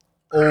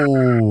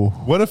 Oh,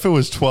 what if it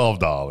was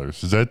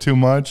 $12? Is that too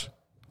much?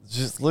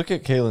 just look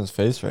at Caitlin's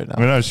face right now.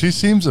 I know, she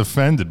seems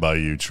offended by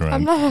you, Trent.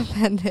 I'm not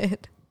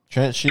offended.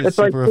 Trent, she's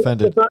super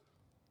offended. It's not,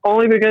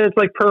 only because it's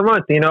like per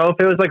month. You know, if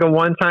it was like a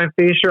one-time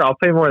fee, sure, I'll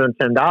pay more than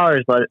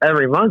 $10. But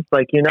every month,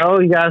 like, you know,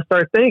 you gotta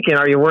start thinking: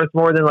 are you worth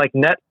more than like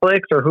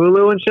Netflix or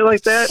Hulu and shit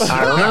like that? I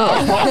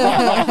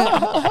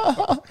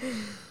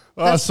don't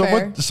know.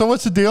 So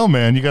what's the deal,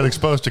 man? You got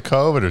exposed to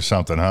COVID or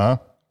something, huh?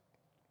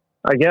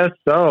 I guess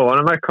so. One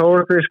of my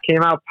coworkers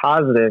came out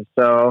positive,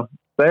 so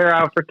they're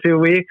out for 2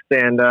 weeks,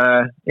 and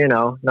you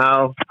know,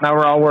 now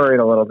we're all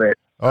worried a little bit.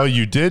 Oh,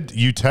 you did?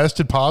 You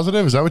tested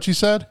positive? Is that what you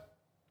said?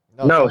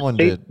 No,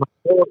 my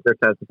coworker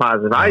tested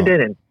positive. I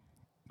didn't.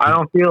 I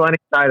don't feel any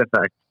side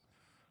effects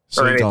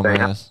or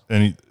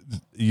anything.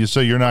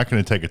 So you're not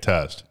going to take a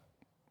test?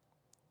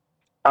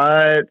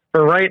 For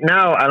right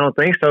now, I don't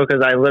think so,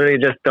 because I literally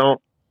just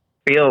don't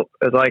feel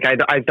like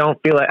I don't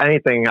feel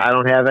anything. I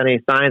don't have any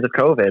signs of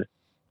COVID.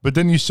 But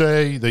didn't you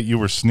say that you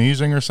were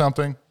sneezing or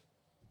something?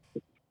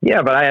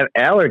 Yeah, but I have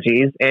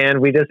allergies,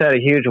 and we just had a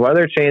huge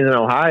weather change in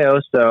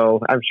Ohio, so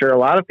I'm sure a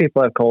lot of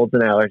people have colds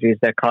and allergies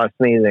that cause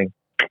sneezing.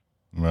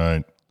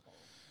 Right.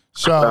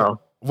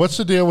 So what's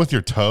the deal with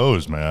your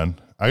toes, man?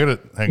 I got to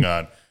hang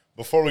on.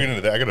 Before we get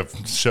into that, I got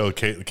to show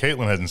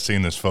Caitlin hasn't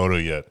seen this photo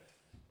yet.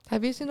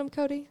 Have you seen them,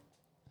 Cody?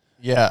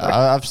 Yeah,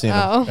 I've seen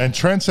them. And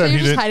Trent said so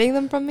you're just hiding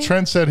them from me?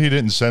 Trent said he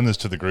didn't send this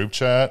to the group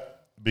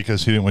chat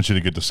because he didn't want you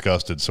to get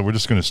disgusted. So we're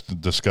just going to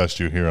discuss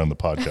you here on the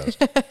podcast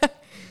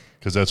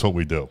because that's what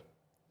we do.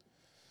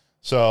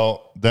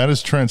 So that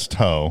is Trent's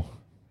toe.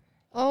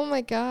 Oh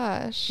my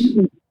gosh.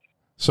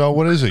 So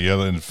what is it? You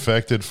have an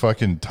infected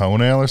fucking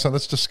toenail or something?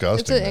 That's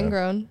disgusting. It's an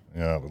ingrown.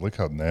 Yeah, but look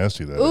how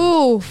nasty that is.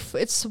 Oof,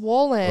 it's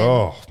swollen.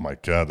 Oh my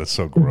God, that's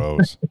so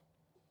gross.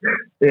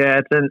 Yeah,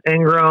 it's an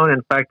ingrown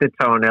infected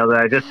toenail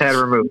that I just had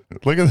removed.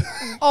 Look at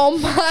Oh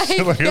my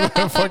Look at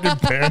that fucking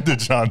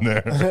bandage on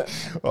there.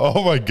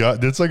 Oh my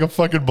God, it's like a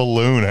fucking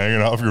balloon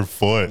hanging off your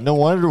foot. No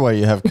wonder why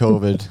you have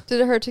COVID.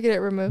 Did it hurt to get it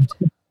removed?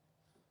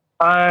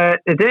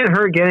 It didn't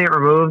hurt getting it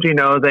removed. You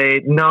know, they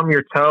numb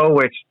your toe,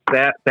 which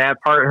that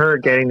part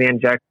hurt, getting the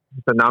injection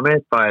to numb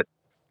it. But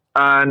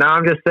now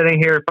I'm just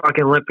sitting here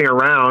fucking limping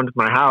around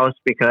my house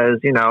because,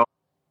 you know,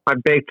 my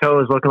big toe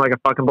is looking like a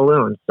fucking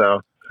balloon.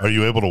 So, are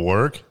you able to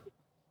work?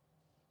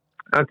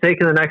 I'm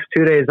taking the next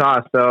 2 days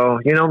off. So,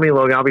 you know me,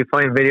 Logan, I'll be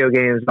playing video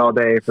games all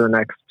day for the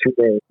next 2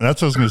 days.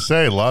 That's what I was going to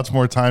say. Lots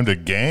more time to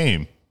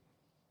game.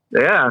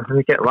 Yeah,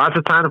 you get lots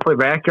of time to play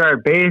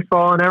backyard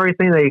baseball and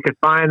everything that you could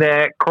find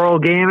at Coral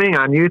Gaming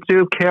on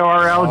YouTube,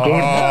 KRL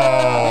Gaming.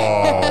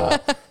 Oh,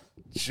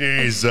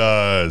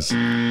 Jesus.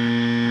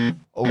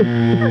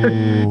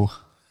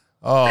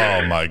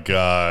 Oh, my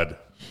God.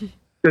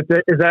 Is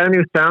that a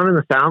new sound in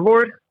the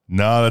soundboard?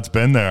 No, that's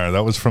been there.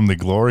 That was from the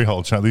Glory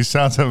Hole challenge. These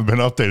sounds haven't been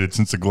updated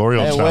since the Glory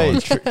Hole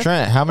challenge. Wait,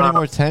 Trent, how many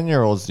more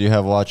 10-year-olds do you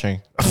have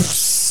watching?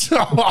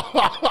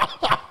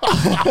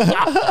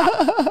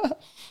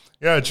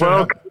 Yeah, Trent.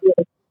 Well,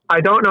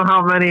 I don't know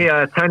how many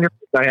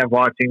 10-year-olds I have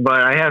watching,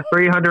 but I have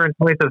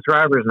 320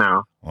 subscribers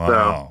now. Wow.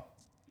 So,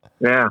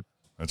 yeah.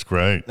 That's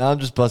great. Now I'm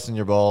just busting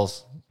your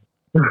balls.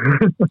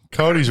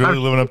 Cody's really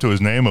living up to his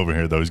name over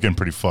here, though. He's getting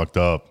pretty fucked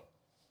up.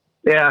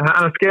 Yeah,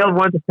 on a scale of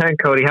 1 to 10,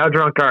 Cody, how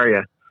drunk are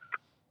you?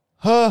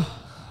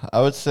 I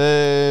would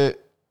say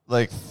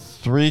like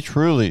 3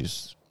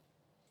 Trulies.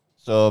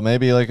 So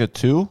maybe like a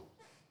 2?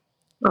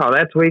 Oh,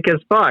 that's weak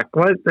as fuck.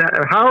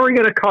 How are we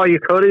going to call you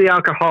Cody the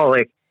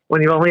Alcoholic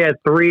when you only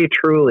had 3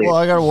 Trulies? Well,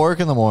 I got to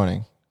work in the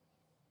morning.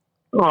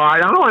 Oh, I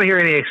don't want to hear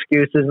any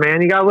excuses,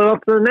 man. You got to live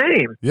up to the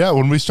name. Yeah,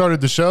 when we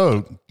started the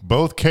show,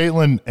 both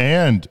Caitlin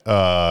and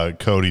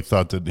Cody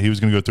thought that he was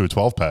going to go through a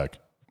 12-pack.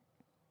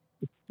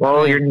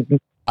 Well, you're not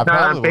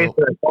on pace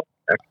for a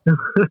 12-pack.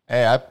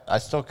 Hey, I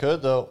still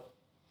could, though.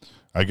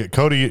 I get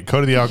Cody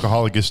the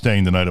Alcoholic is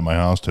staying the night at my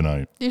house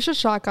tonight. You should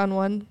shotgun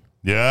one.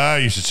 Yeah,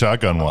 you should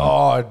shotgun one.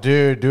 Oh,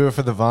 dude, do it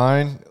for the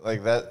vine,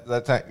 like that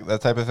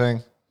type of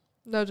thing.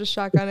 No, just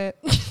shotgun it.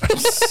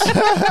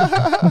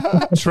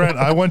 Trent,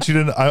 I want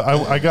you to.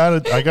 I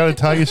gotta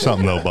tell you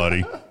something though,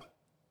 buddy.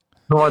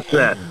 What's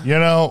that? You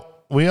know,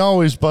 we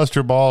always bust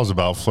your balls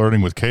about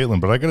flirting with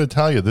Caitlin, but I gotta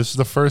tell you, this is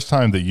the first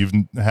time that you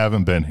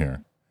haven't been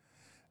here,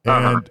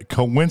 and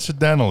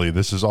coincidentally,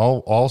 this is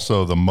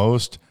also the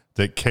most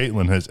that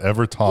Caitlin has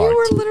ever talked. You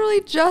were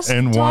literally just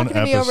in one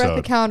talking to me over at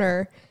the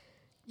counter.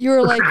 You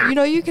were like,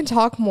 you can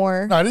talk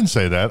more. No, I didn't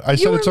say that. I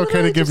said it's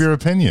okay to give your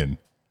opinion.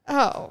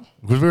 Oh.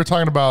 Because we were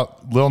talking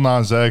about Lil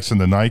Nas X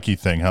and the Nike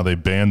thing, how they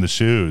banned the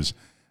shoes.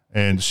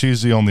 And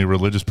she's the only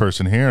religious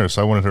person here,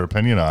 so I wanted her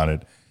opinion on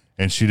it.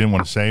 And she didn't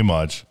want to say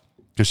much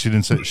because she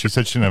said she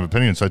didn't have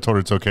opinion. So I told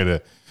her it's okay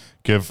to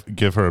give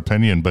her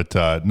opinion. But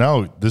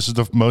no, this is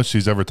the most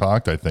she's ever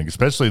talked, I think,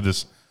 especially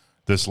this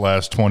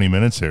last 20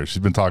 minutes here.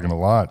 She's been talking a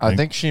lot. I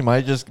think she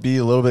might just be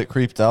a little bit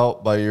creeped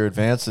out by your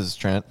advances,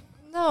 Trent.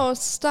 No,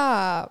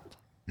 stop.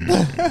 She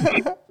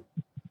might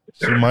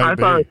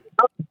be. I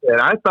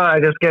thought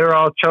I'd just get her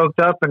all choked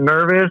up and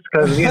nervous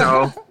because,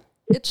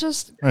 It's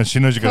just. And she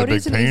knows you got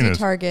Cody's a big an easy penis.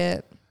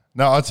 target.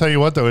 No, I'll tell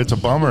you what, though. It's a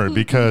bummer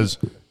because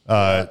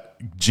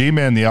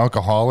G-Man the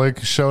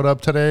Alcoholic showed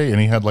up today and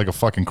he had like a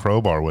fucking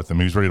crowbar with him.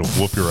 He was ready to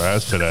whoop your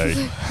ass today.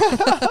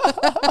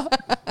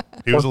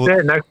 He was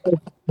next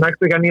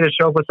week I need to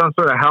show up with some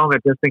sort of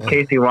helmet just in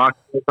case he walks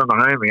from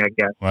behind me, I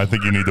guess. Well, I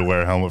think you need to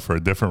wear a helmet for a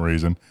different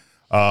reason.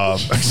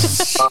 Okay,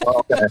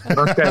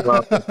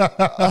 well.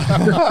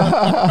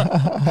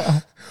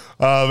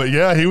 But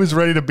yeah, he was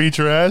ready to beat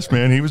your ass,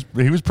 man. He was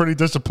pretty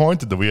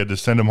disappointed that we had to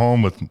send him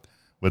home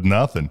with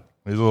nothing.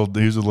 He's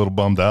a little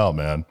bummed out,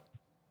 man.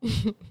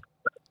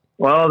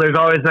 Well, there's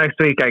always next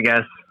week, I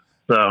guess.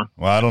 So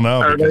well, I don't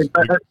know.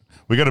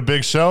 We got a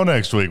big show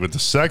next week with the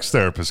sex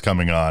therapist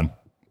coming on.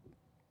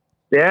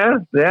 Yeah,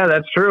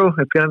 that's true.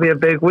 It's going to be a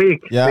big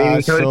week. Yeah, I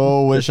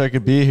so wish I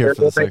could be here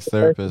for the sex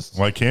therapist.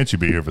 Why can't you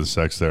be here for the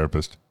sex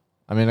therapist?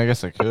 I mean, I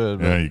guess I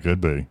could. Yeah, you could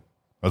be.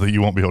 I think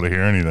you won't be able to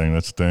hear anything.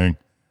 That's the thing.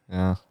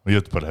 Yeah. Well, you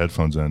have to put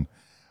headphones in.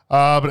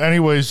 But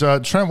anyways,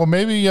 Trent, well,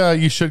 maybe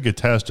you should get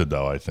tested,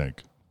 though, I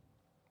think.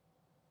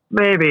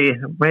 Maybe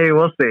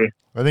we'll see.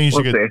 I think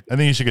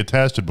you should get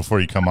tested before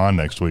you come on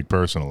next week,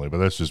 personally, but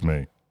that's just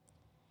me.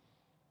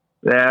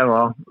 Yeah,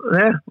 well,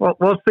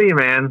 we'll see,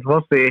 man.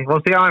 We'll see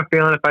how I'm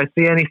feeling. If I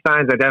see any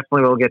signs, I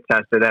definitely will get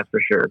tested. That's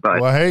for sure. But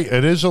well, hey,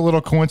 it is a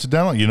little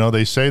coincidental. You know,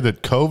 they say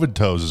that COVID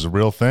toes is a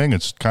real thing.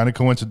 It's kind of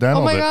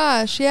coincidental. Oh my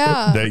gosh,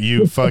 yeah. That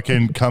you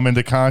fucking come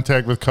into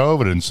contact with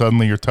COVID and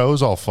suddenly your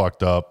toes all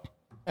fucked up.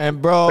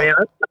 And bro,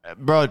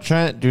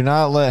 Trent, do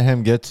not let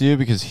him get to you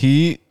because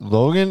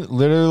Logan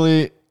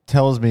literally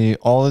tells me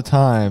all the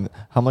time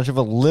how much of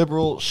a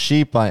liberal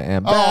sheep I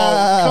am.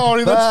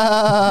 Cody,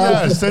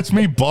 that's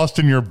me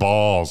busting your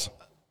balls.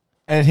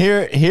 And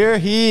here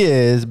he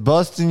is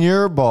busting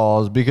your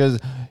balls because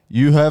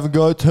you haven't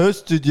got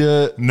tested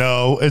yet.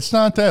 No, it's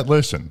not that.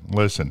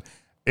 Listen.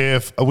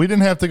 If we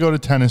didn't have to go to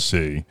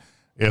Tennessee,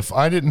 if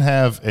I didn't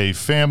have a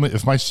family,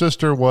 if my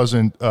sister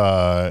wasn't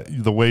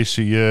the way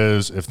she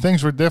is, if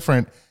things were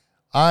different,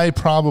 I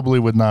probably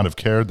would not have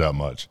cared that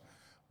much.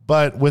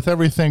 But with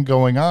everything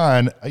going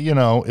on, you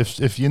know,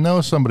 if you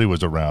know somebody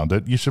was around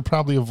it, you should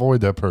probably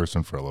avoid that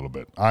person for a little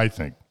bit. I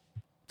think.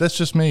 That's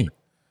just me.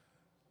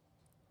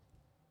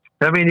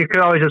 I mean, you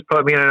could always just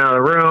put me in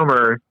another room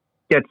or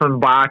get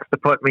some box to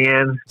put me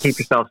in. Keep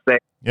yourself safe.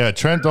 Yeah,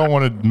 Trent don't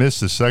want to miss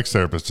the sex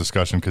therapist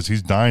discussion because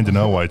he's dying to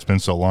know why it's been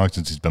so long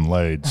since he's been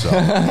laid. So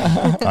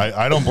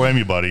I don't blame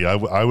you, buddy. I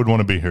would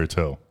want to be here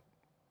too.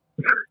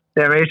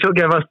 Yeah, maybe she'll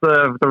give us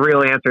the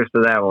real answers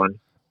to that one.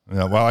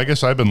 Yeah, well, I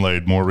guess I've been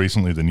laid more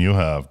recently than you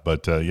have,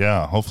 but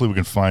yeah, hopefully we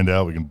can find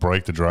out. We can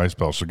break the dry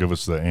spell. She'll give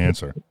us the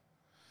answer.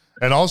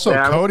 And also,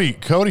 yeah,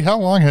 Cody, how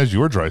long has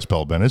your dry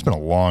spell been? It's been a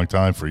long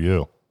time for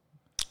you.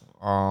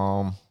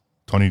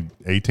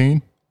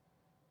 2018.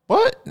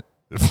 What?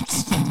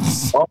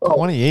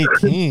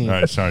 2018. All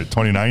right, sorry,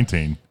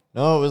 2019.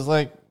 No, it was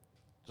like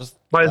just.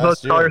 Might as well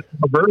start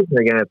a version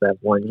again at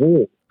that point.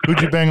 Jeez.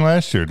 Who'd you bang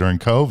last year during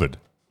COVID?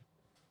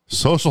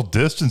 Social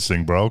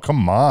distancing, bro.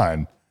 Come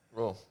on.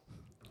 Bro,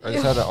 I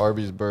just had an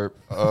Arby's burp.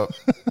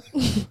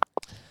 It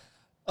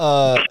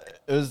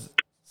was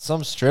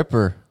some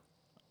stripper.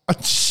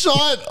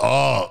 Shut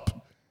up.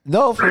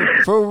 No,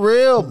 for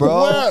real,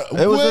 bro.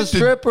 It was a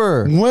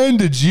stripper. When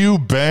did you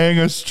bang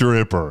a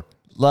stripper?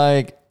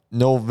 Like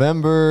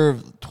November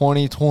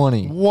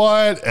 2020.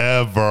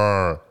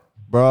 Whatever.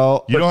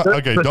 Bro. You don't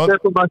okay, the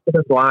stripper must have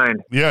been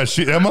blind. Yeah,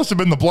 that must have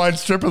been the blind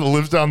stripper that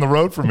lives down the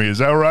road from me. Is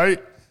that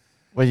right?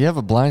 Wait, you have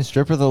a blind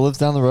stripper that lives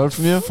down the road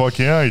from you? Fuck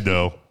yeah, I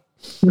do.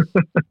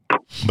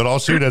 But all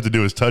she'd have to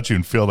do is touch you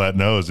and feel that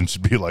nose, and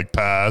she'd be like,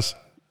 pass.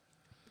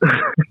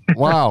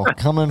 Wow.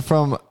 Coming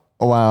from,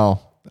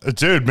 wow.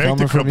 Dude, make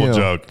the cripple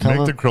joke.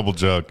 Make the cripple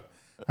joke.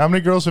 How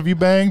many girls have you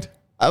banged?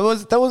 That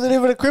wasn't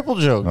even a cripple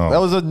joke. Oh. That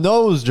was a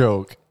nose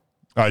joke.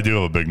 I do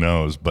have a big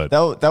nose, but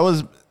that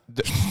was.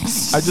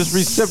 I just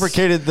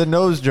reciprocated the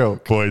nose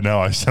joke. Boy,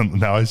 now I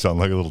sound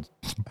like a little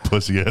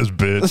pussy ass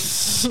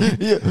bitch.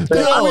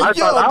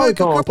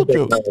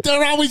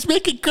 They're always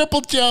making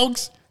cripple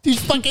jokes.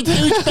 These fucking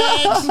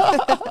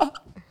douchebags.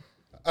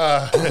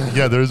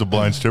 Yeah, there is a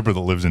blind stripper that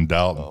lives in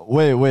Dalton.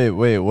 Wait.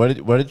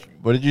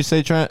 What did you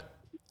say, Trent?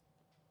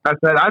 I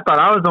said I thought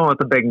I was the one with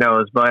the big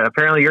nose, but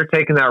apparently you're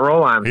taking that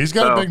role on. He's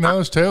got a big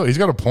nose too. He's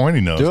got a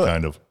pointy nose,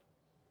 kind of.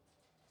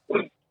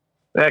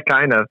 Yeah,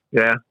 kind of.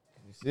 Yeah.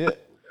 You see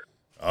it?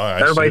 Oh,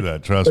 I see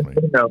that. Trust me.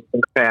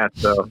 Fat,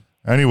 so.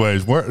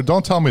 Anyways,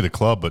 don't tell me the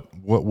club, but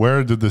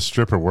where did this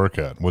stripper work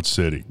at? What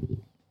city?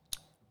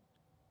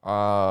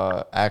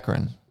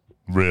 Akron.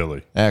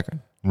 Really?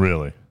 Akron.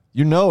 Really?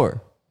 You know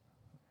her.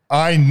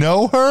 I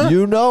know her?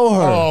 You know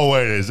her. Oh,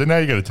 wait. Now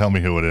you got to tell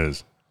me who it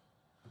is.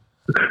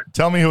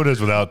 Tell me who it is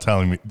without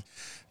telling me.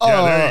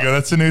 Yeah, there you go.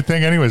 That's the new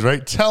thing anyways,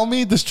 right? Tell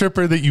me the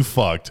stripper that you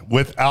fucked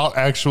without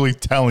actually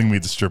telling me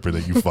the stripper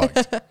that you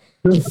fucked.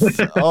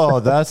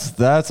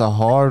 That's a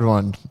hard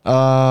one.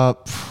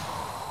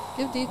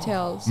 Give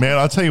details. Man,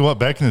 I'll tell you what,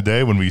 back in the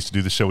day when we used to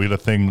do the show, we had a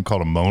thing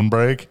called a moan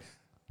break.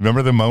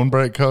 Remember the moan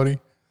break, Cody?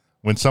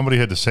 When somebody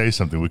had to say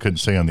something we couldn't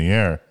say on the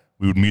air,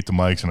 we would mute the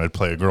mics and I'd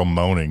play a girl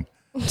moaning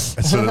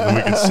so that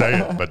we could say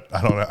it, but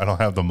I don't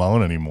have the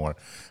moan anymore.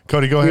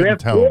 Cody, go ahead and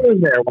tell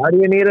him. There. Why do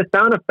you need a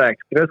sound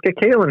effect? Just get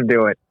Caitlin to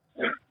do it.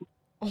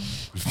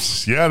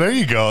 Yeah, there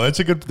you go. That's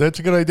a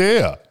good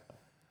idea.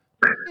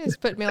 He's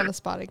putting me on the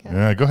spot again.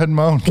 Yeah, go ahead and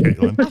moan,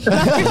 Caitlin.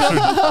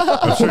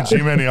 I'm sure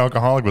G-Man the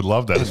Alcoholic would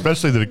love that,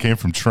 especially that it came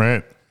from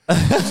Trent.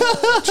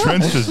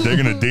 Trent's just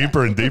digging a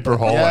deeper and deeper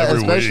hole every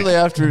week. Especially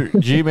after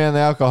G-Man the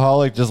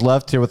Alcoholic just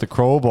left here with a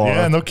crowbar.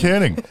 Yeah, no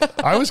kidding.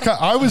 I was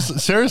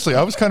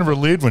kind of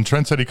relieved when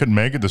Trent said he couldn't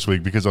make it this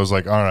week because I was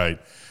like, all right,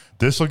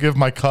 this will give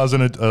my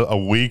cousin a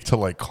week to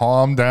like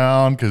calm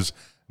down because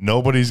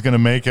nobody's going to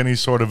make any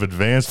sort of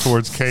advance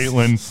towards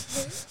Caitlin.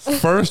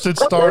 First, it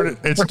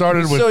started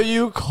with. So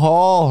you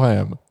call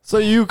him.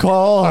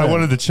 I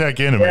wanted to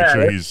check in and make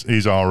sure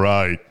he's all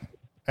right.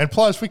 And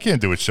plus, we can't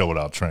do a show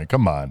without Trent.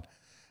 Come on.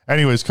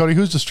 Anyways, Cody,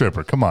 who's the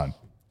stripper? Come on.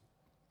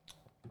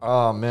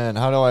 Oh man,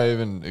 how do I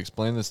even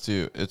explain this to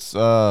you? It's Here,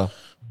 I'll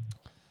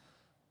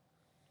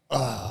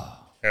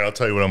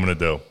tell you what I'm going to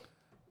do.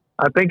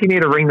 I think you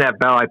need to ring that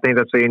bell. I think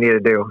that's what you need to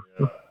do.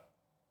 Yeah.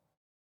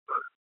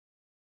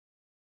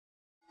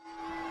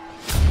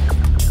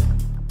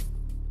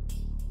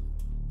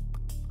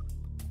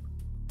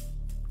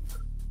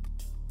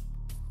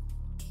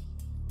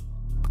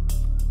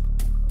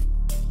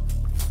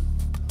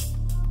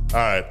 All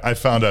right, I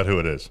found out who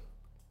it is.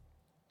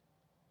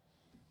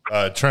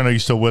 Trent, are you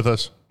still with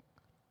us?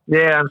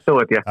 Yeah, I'm still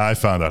with you. I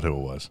found out who it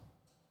was.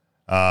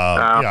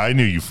 Yeah, I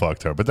knew you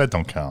fucked her, but that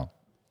don't count.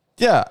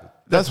 Yeah,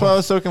 that's why I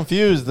was so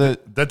confused.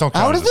 That don't count.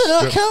 How does that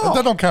not count?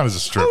 That don't count as a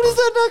stripper. How does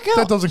that not count?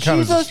 That doesn't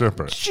count as a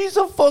stripper. She's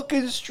a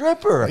fucking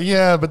stripper.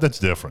 Yeah, but that's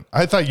different.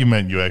 I thought you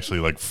meant you actually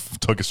like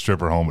took a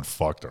stripper home and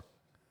fucked her.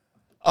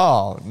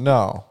 Oh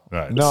no,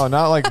 Right. no,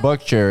 not like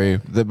Buck Cherry.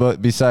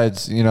 But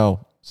besides,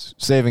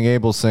 Saving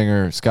Abel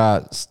singer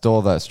Scott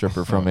stole that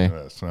stripper from me.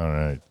 Yes, all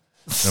right.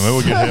 And maybe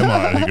we'll get him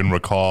on. He can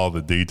recall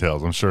the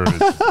details. I'm sure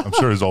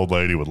his old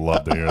lady would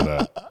love to hear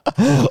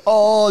that.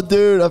 Oh,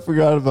 dude, I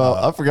forgot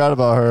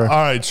about her.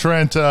 All right,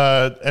 Trent.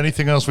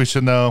 Anything else we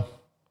should know?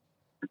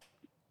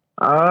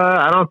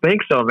 I don't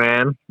think so,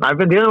 man. I've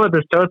been dealing with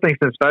this toe thing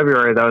since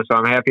February, though, so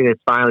I'm happy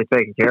it's finally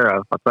taken care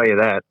of. I'll tell you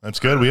that. That's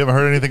good. We haven't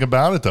heard anything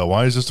about it, though.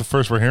 Why is this the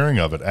first we're hearing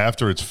of it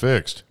after it's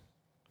fixed?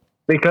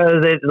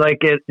 Because it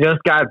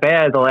just got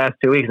bad the last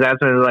 2 weeks. That's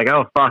when it's like,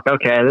 oh, fuck,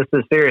 okay, this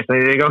is serious. I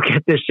need to go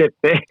get this shit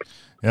fixed.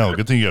 Yeah, well,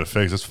 good thing you got it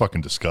fixed. That's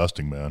fucking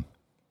disgusting, man.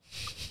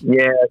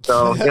 Yeah,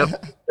 so yep.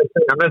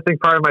 I'm missing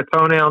part of my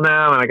toenail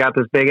now, and I got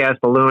this big-ass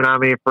balloon on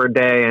me for a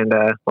day, and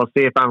we'll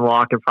see if I'm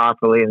walking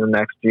properly in the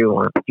next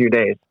few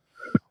days.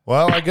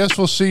 Well, I guess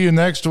we'll see you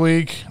next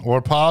week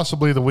or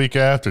possibly the week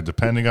after,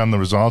 depending on the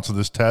results of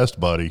this test,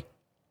 buddy.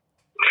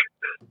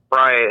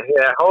 Right,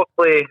 yeah,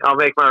 hopefully I'll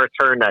make my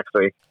return next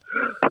week.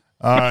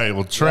 All right,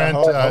 well, Trent.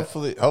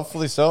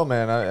 Hopefully so,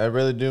 man. I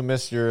really do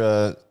miss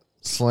your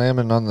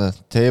slamming on the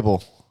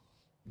table.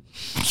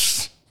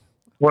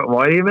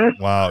 What do you miss?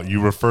 Wow,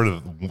 you refer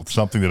to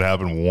something that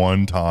happened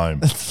one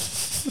time.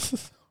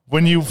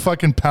 When you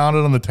fucking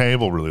pounded on the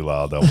table really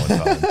loud that one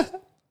time.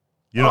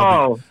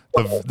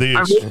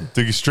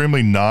 The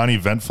extremely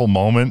non-eventful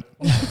moment.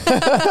 Yeah,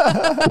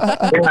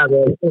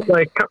 it's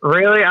like,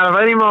 really, out of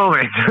any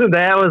moment,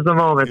 that was the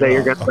moment that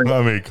you're going to.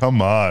 I mean,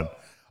 come on.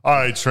 All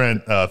right,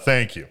 Trent,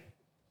 thank you.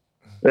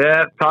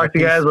 Yeah, talk to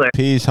you guys later.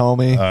 Peace,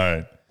 homie.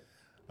 All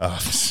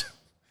right.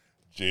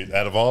 Gee,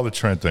 out of all the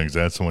Trent things,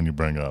 that's the one you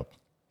bring up.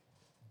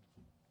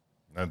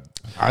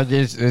 I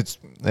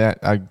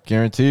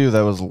guarantee you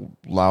that was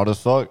loud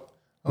as fuck.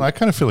 Well, I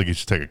kind of feel like he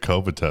should take a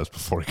COVID test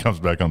before he comes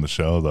back on the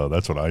show, though.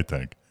 That's what I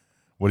think.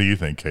 What do you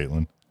think,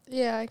 Caitlin?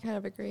 Yeah, I kind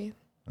of agree.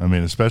 I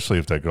mean, especially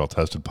if that girl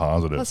tested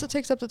positive. Plus, it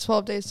takes up to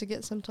 12 days to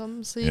get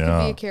symptoms, so you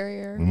can be a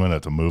carrier. We might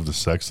have to move the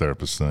sex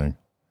therapist thing.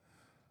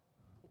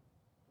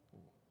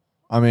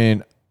 I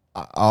mean,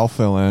 I'll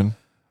fill in.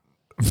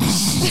 Look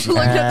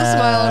at the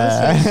smile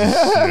on his face.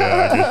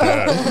 Yeah, I get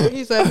that.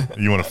 He said,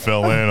 you want to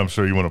fill in? I'm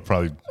sure you want to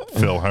probably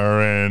fill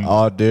her in.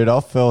 Oh, dude,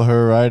 I'll fill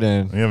her right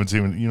in. You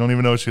don't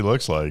even know what she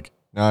looks like.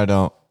 No, I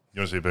don't. You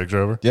want to see a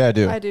picture of her? Yeah, I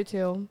do. I do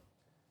too.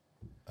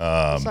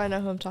 So I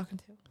know who I'm talking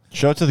to.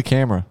 Show it to the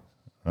camera.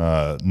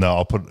 No,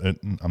 I'll put it.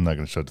 I'm not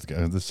going to show it to the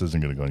camera. This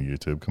isn't going to go on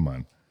YouTube. Come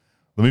on.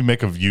 Let me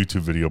make a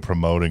YouTube video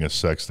promoting a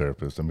sex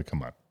therapist. I mean,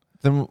 come on.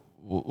 Then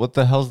what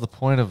the hell's the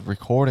point of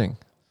recording?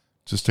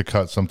 Just to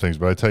cut some things.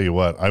 But I tell you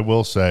what, I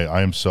will say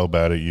I am so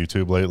bad at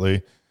YouTube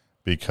lately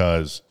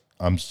because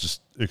I'm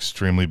just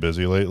extremely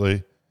busy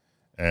lately,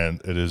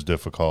 and it is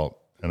difficult.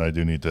 And I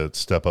do need to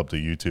step up the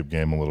YouTube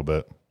game a little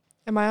bit.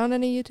 Am I on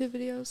any YouTube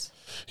videos?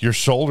 Your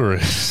shoulder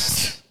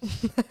is.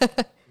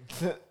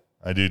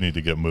 I do need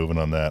to get moving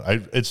on that.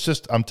 It's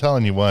just, I'm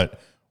telling you what,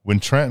 when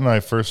Trent and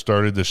I first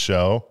started the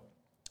show,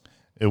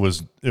 it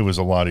was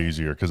a lot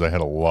easier because I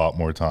had a lot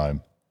more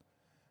time.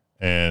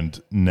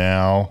 And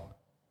now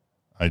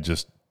I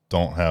just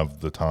don't have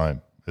the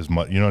time as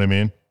much. You know what I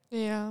mean?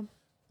 Yeah.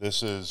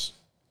 That's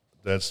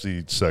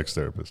the sex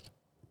therapist.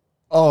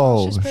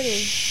 Oh, she's pretty.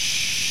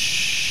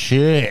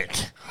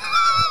 Shit.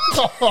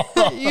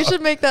 You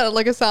should make that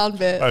like a sound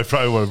bit. I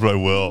probably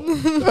will.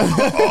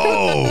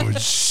 Oh,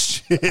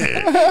 shit.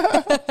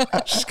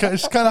 She's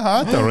kind of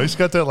hot, though, right? She's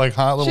got that like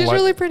hot little She's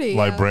really pretty,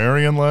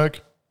 librarian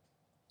look.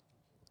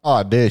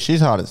 Oh, dude,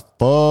 she's hot as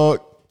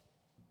fuck.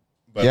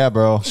 But yeah,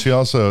 bro.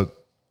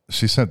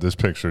 She sent this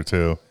picture,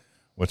 too,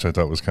 which I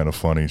thought was kind of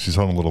funny. She's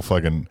holding a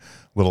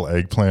little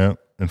eggplant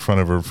in front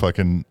of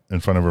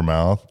her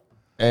mouth.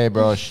 Hey,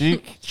 bro, she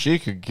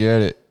could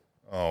get it.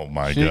 Oh,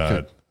 my she God.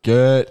 Could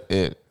get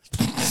it.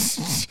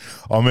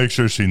 I'll make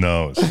sure she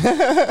knows.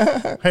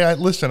 Hey,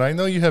 listen, I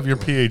know you have your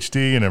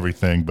PhD and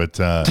everything, but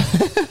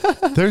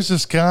there's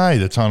this guy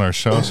that's on our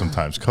show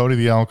sometimes, Cody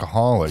The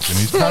Alcoholic, and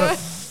he's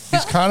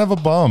kind of a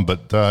bum,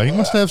 but he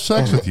wants to have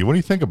sex with you. What do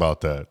you think about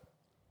that?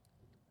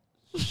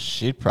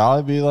 She'd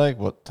probably be like,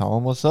 tell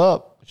him what's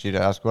up. She'd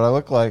ask what I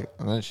look like,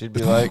 and then she'd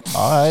be like,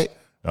 all right.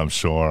 I'm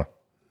sure.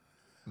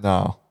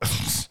 No.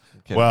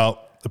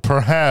 Well,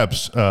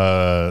 perhaps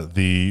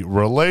the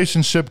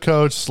relationship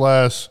coach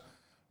slash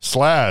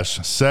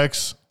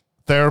sex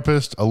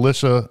therapist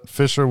Alicia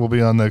Fisher will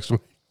be on next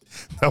week.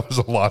 That was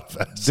a lot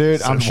fast.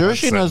 Dude, I'm sure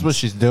she knows what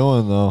she's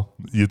doing, though.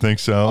 You think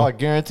so? Oh, I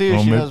guarantee you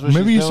she knows what she's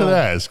doing. Maybe you should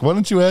ask. Why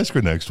don't you ask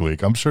her next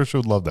week? I'm sure she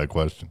would love that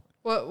question.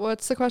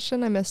 What's the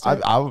question? I missed it.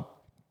 Why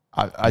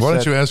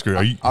don't you ask her?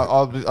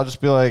 I'll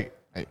just be like,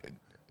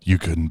 you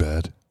good in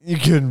bed? You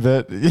good in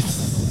bed?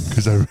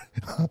 Because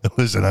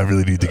I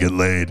really need to get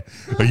laid.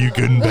 Are you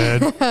good in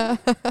bed?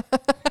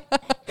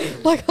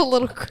 Like a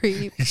little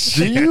creep.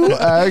 Do you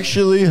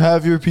actually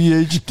have your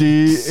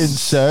PhD in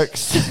sex?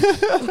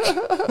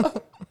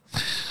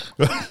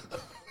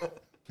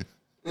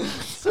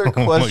 Start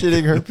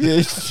questioning her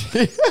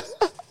PhD.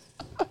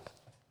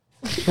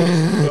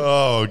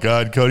 Oh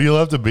God, Cody, you'll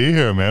have to be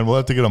here, man. We'll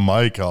have to get a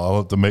mic. I'll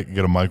have to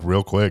get a mic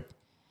real quick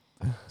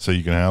so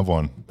you can have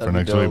one for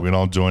next week. We can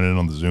all join in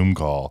on the Zoom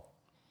call.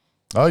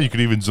 Oh, you could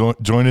even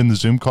join in the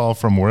Zoom call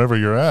from wherever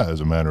you're at, as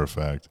a matter of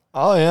fact.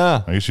 Oh,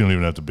 yeah. I guess you don't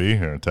even have to be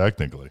here,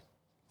 technically.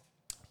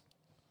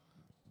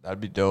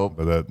 That'd be dope.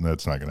 But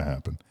that's not going to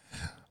happen.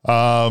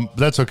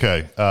 That's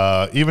okay.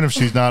 Even if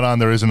she's not on,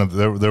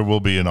 there will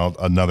be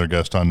another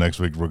guest on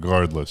next week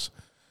regardless.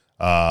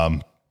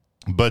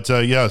 But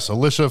yes,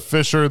 Alicia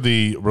Fisher,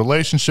 the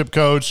relationship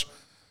coach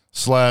 /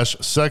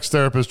 sex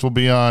therapist, will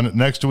be on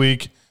next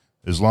week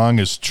as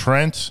long as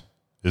Trent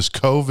is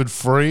COVID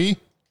free.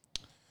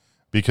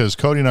 Because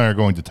Cody and I are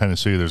going to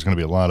Tennessee, there's going to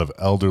be a lot of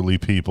elderly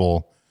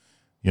people.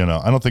 You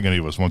know, I don't think any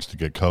of us wants to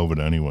get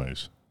COVID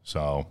anyways.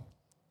 So,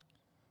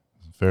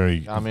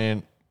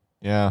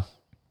 yeah.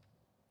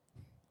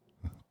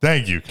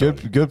 Thank you,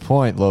 Cody. Good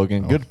point,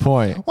 Logan. Good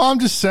point. Well, I'm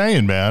just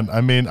saying, man.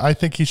 I mean, I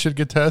think he should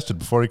get tested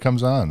before he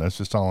comes on. That's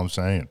just all I'm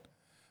saying.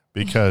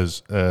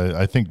 Because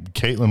I think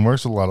Caitlin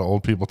works with a lot of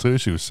old people, too,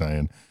 she was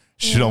saying.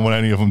 She don't want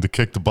any of them to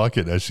kick the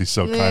bucket, as she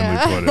so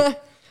kindly put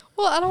it.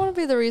 Well, I don't want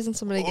to be the reason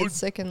somebody gets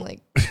sick and,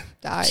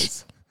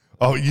 dies.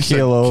 Oh, you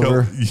Keel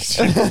over.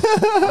 I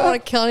don't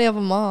want to kill any of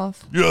them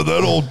off. Yeah,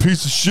 that old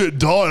piece of shit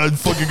died. I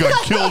fucking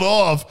got killed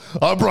off.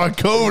 I brought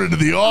COVID into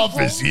the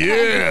office.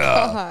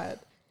 God.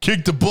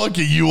 Kick the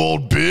bucket, you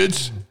old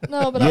bitch.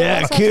 No, but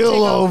yeah,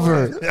 keel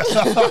over.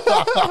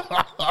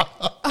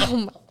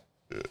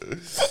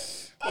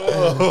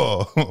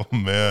 Oh,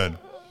 man.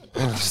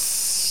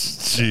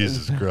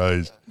 Jesus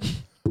Christ.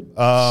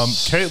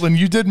 Caitlin,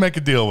 you did make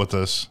a deal with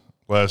us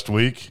last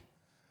week.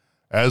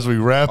 As we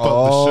wrap up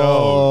the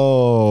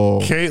show,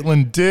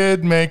 Caitlin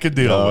did make a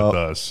deal with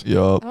us.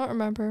 Yup. I don't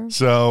remember.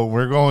 So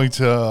we're going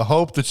to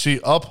hope that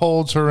she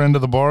upholds her end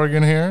of the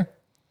bargain here.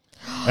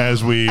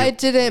 As we I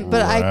didn't,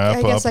 but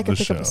I guess I could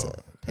pick up a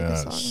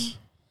song.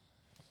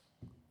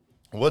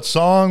 What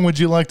song would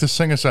you like to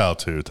sing us out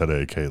to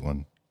today,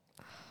 Caitlin?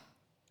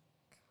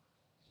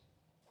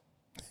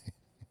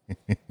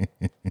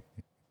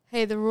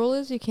 Hey, the rule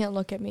is you can't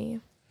look at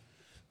me.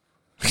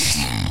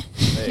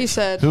 He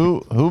said.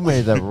 Who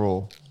made that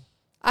rule?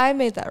 I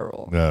made that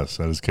rule. Yes,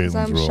 that is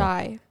Caitlin's rule. I'm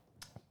shy.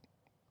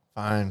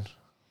 Fine.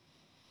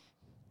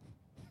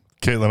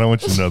 Caitlin, I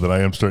want you to know that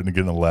I am starting to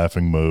get in a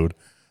laughing mood.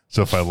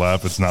 So if I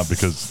laugh, it's not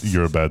because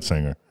you're a bad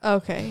singer.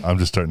 Okay. I'm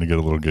just starting to get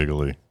a little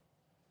giggly.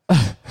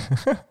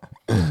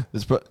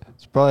 It's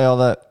probably all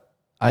that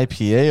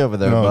IPA over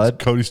there, bud.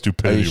 It's Cody's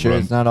stupidity. Are you sure bro.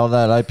 it's not all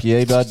that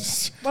IPA, bud?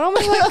 Why don't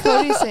we let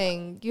Cody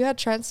sing? You had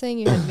Trent sing.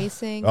 You had me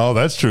sing. Oh,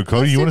 that's true.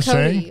 Cody, Let's you do want to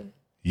Cody. sing?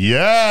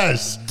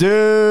 Yes.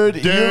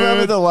 Dude, you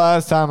remember the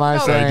last time I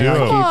No, sang? I do.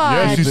 Come on.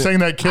 Yes, you sang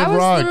that Kid I was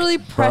Rock. literally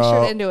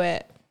pressured into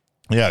it.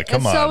 Yeah, come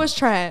and on. so was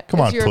Trent. Come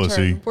It's on, your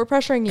pussy. turn. We're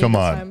pressuring you Come this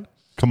on. time.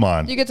 Come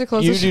on. You get to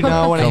close You the do show.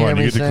 not want to Come hear on,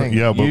 me you get to sing.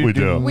 yeah, but we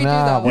do. We do,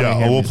 not though. wanna Yeah,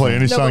 hear we'll me play sing.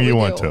 any No, song but you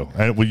we want do.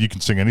 to. And you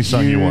can sing any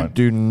song you want.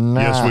 do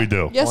not. Yes, we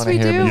do. Yes, wanna we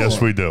hear me do. Yes,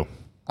 sing. we do.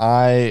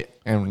 I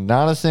am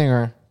not a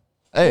singer.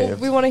 Hey, Well,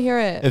 we want to hear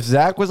it. if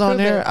Zach was on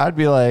Prove here, it. I'd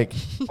be like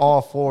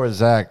all for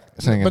Zach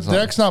singing. But songs.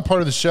 Zach's not part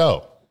of the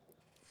show.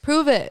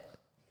 Prove it.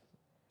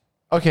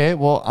 Okay,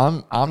 well,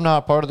 I'm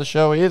not part of the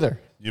show either.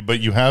 But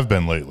you have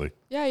been lately.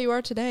 Yeah, you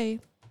are today.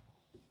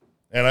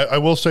 And I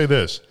will say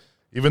this,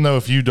 even though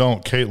if you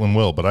don't, Caitlin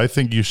will, but I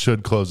think you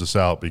should close this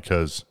out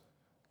because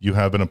you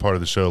have been a part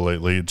of the show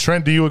lately.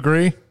 Trent, do you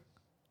agree?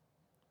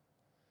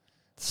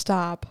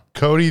 Stop.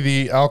 Cody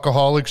the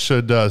Alcoholic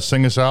should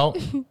sing us out?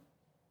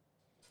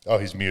 Oh,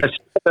 he's muted.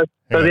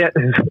 Hang on.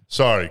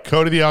 Sorry.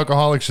 Cody the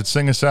Alcoholic should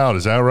sing us out.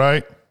 Is that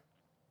right?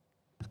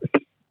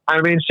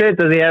 I mean, shit,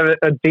 does he have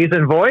a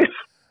decent voice?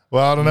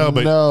 Well, I don't know,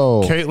 but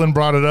No. Caitlin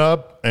brought it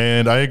up,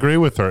 and I agree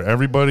with her.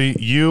 Everybody,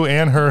 you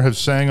and her have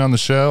sang on the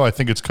show. I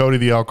think it's Cody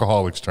the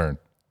Alcoholic's turn.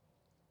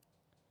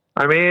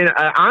 I mean,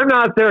 I'm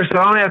not there, so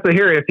I don't have to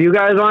hear it. If you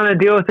guys want to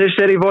deal with his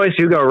shitty voice,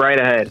 you go right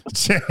ahead.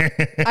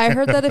 I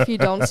heard that if you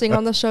don't sing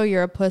on the show,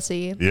 you're a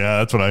pussy. Yeah,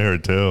 that's what I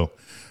heard too.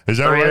 Is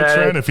that I mean, right,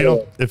 Trent?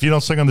 If you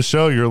don't sing on the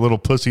show, you're a little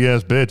pussy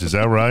ass bitch. Is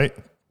that right?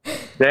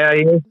 Yeah,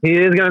 he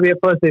is going to be a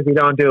pussy if you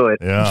don't do it.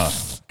 Yeah.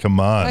 Come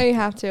on. Now you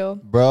have to.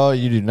 Bro,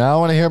 you do not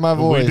want to hear my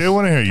voice. We do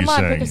want to hear you Come on,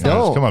 sing. pick a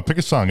song. Yes, come on, pick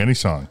a song, any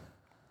song.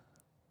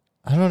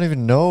 I don't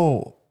even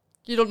know.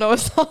 You don't know a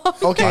song.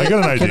 Okay, I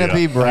got an idea. Can it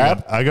be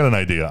rap? I got an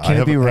idea. Can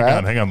it be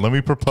rap? Hang on. Let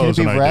me propose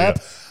Can an it be idea. rap?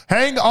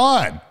 Hang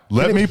on.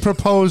 Let me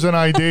propose an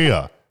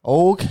idea.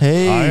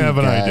 Okay. I have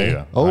an guy.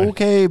 idea.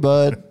 Okay,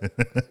 bud.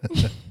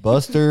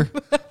 Buster.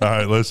 All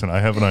right, listen. I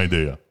have an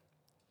idea.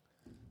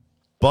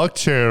 Buck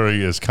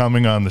Cherry is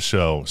coming on the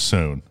show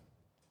soon.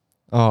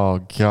 Oh,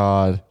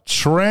 God.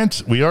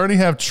 Trent, we already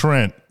have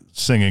Trent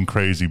singing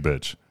Crazy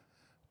Bitch.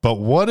 But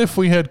what if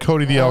we had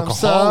Cody the Alcoholic?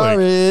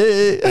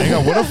 Sorry. Hang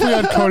on. What if we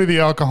had Cody the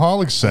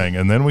Alcoholic sing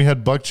and then we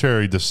had Buck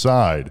Cherry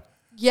decide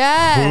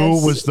Yes.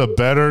 who was the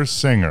better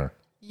singer?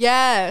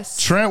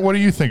 Yes. Trent, what do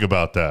you think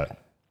about that?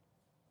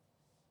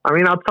 I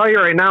mean, I'll tell you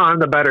right now, I'm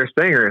the better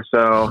singer,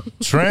 so.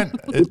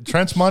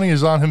 Trent's money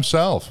is on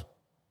himself.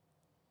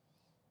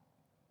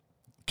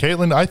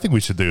 Caitlin, I think we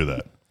should do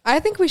that. I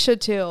think we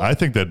should too. I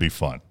think that'd be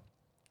fun.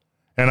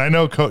 And I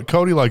know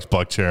Cody likes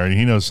Buck Cherry.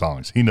 He knows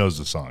songs. He knows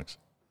the songs.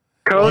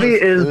 Cody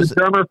is the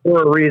drummer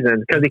for a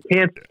reason because he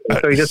can't,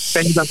 so he just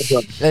bangs on the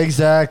drum.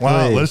 Exactly.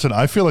 Wow, listen,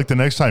 I feel like the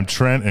next time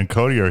Trent and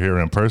Cody are here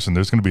in person,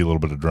 there's going to be a little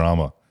bit of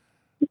drama.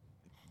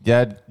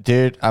 Yeah,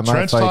 dude, I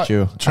might fight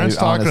you. Trent's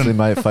I honestly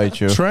might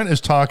fight you. Trent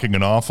is talking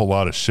an awful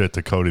lot of shit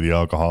to Cody the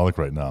Alcoholic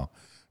right now.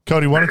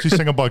 Cody, why don't you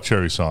sing a Buck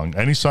Cherry song?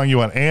 Any song you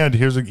want. And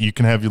you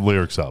can have your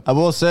lyrics up. I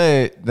will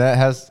say that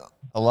has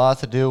a lot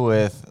to do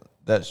with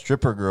that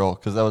stripper girl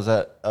because that was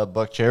at a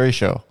Buck Cherry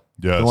show.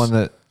 Yes. The one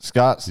that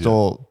Scott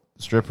stole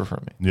the stripper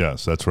from me.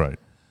 Yes, that's right.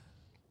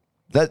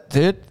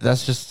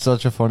 That's just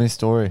such a funny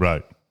story.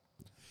 Right.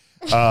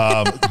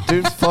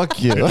 Dude,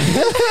 fuck you.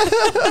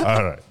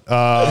 All right.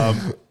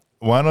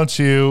 Why don't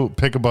you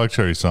pick a Buck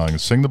Cherry song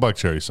and sing the Buck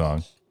Cherry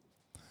song,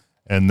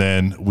 and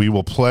then we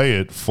will play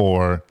it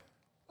for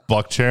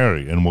Buck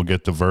Cherry, and we'll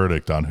get the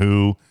verdict on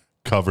who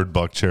covered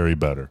Buck Cherry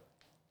better.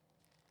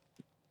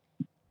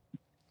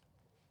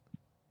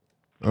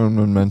 Un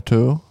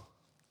momento.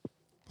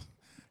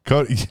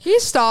 Cody,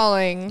 He's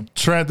stalling.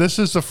 Trent, this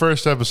is the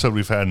first episode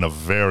we've had in a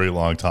very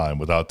long time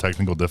without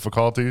technical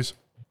difficulties.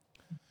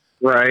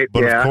 Right,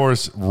 But yeah. of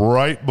course,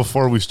 right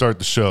before we start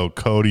the show,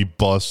 Cody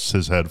busts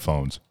his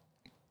headphones.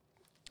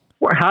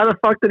 How the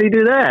fuck did he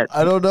do that?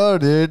 I don't know,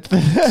 dude.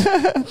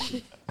 I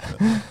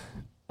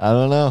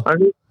don't know. I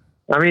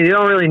mean, you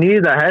don't really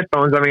need the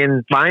headphones. I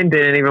mean, mine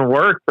didn't even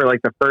work for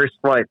like the first,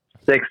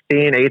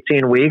 16,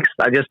 18 weeks.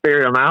 I just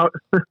figured them out.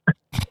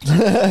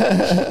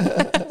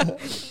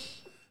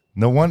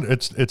 No wonder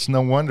it's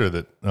no wonder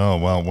that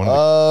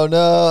Oh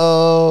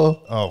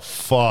no. Oh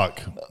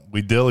fuck.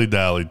 We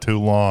dilly-dallied too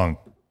long.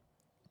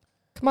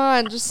 Come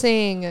on, just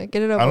sing. Get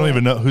it over I don't with.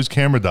 even know whose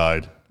camera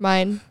died.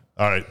 Mine.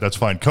 All right, that's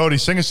fine. Cody,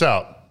 sing us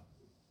out.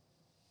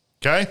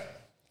 Okay?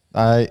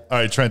 All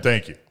right, Trent,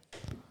 thank you.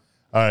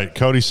 All right,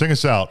 Cody, sing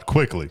us out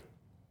quickly.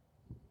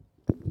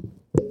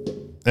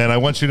 And I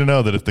want you to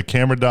know that if the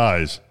camera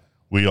dies,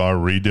 we are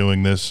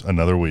redoing this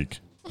another week.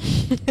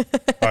 All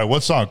right,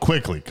 what song?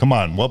 Quickly. Come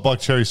on. What Buck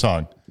Cherry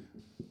song?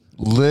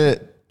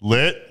 Lit. All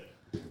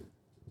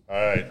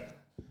right.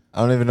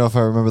 I don't even know if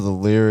I remember the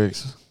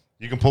lyrics.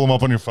 You can pull them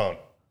up on your phone.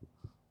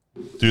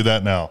 Do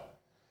that now.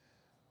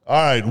 All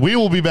right, we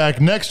will be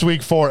back next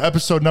week for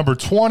episode number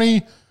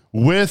 20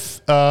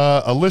 with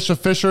Alicia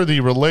Fisher, the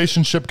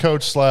relationship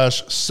coach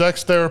 /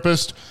 sex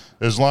therapist.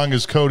 as long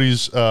as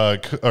Cody's or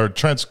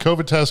Trent's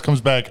COVID test comes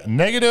back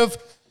negative.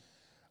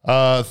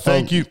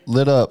 Thank you.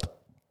 Lit up.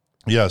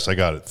 Yes, I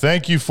got it.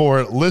 Thank you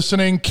for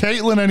listening.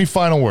 Caitlin, any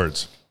final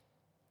words?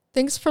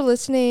 Thanks for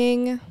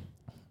listening.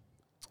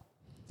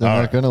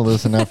 They're not going to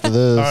listen after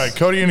this. All right,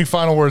 Cody, any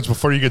final words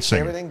before you get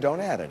singing? Everything, don't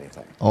add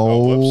anything.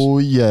 Oh,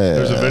 yeah.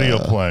 There's a video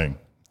playing.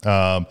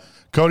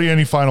 Cody,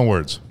 any final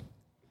words?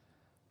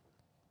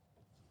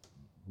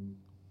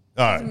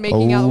 All right.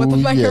 Making out with the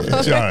microphone. All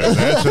right,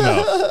 that's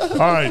enough.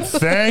 All right,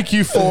 thank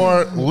you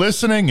for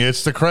listening.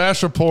 It's the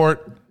Crash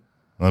Report.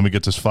 Let me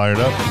get this fired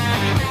up.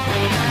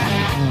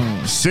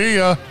 See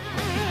ya.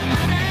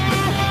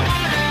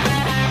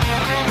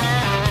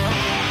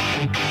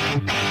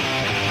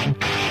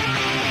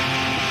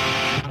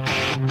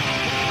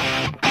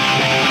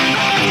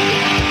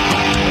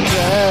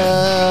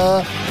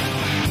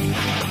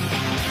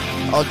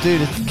 Oh,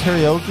 dude, it's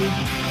karaoke.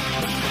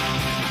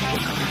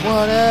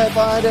 Want it,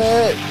 find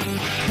it.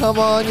 Come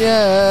on,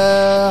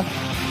 yeah.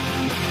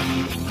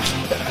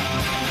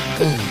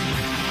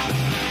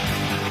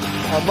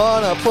 I'm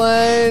on a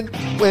plane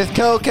with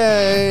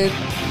cocaine.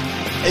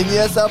 And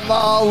yes, I'm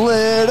all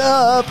lit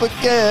up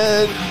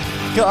again.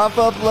 Cough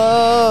up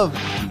love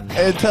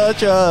and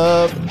touch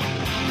up.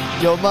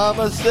 Your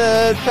mama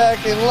said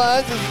packing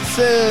lines is a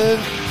sin.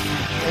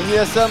 And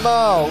yes, I'm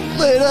all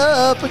lit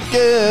up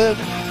again.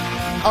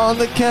 On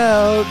the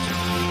couch,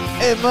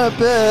 in my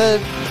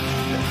bed.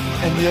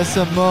 And yes,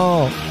 I'm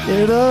all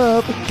lit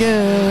up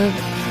again.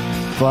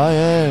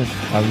 Flying,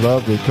 I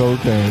love the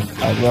cocaine.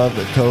 I love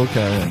the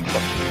cocaine.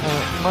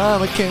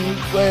 Mama, can you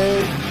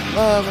wait?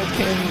 Mama,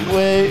 can you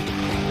wait?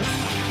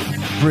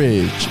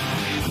 Bridge.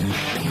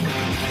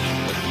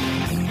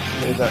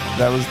 Hey,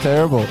 that was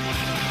terrible.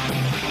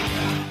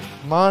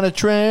 I'm on a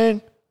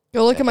train.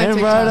 Go look at my and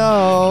TikTok. right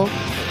on.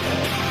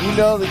 You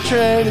know the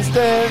train is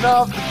staying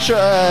off the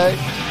track.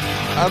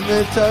 I'm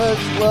in touch,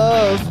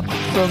 love,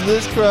 from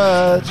this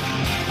crutch.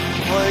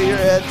 Well, you're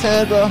at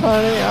 10, but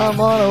honey, I'm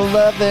on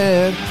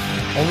 11.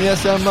 And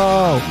yes, I'm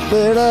all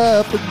lit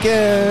up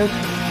again.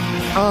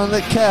 On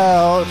the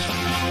couch,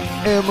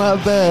 in my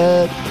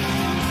bed.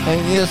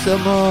 And yes,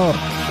 I'm all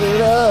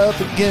lit up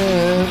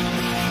again.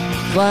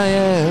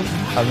 Flying,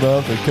 I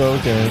love the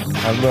cocaine.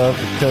 I love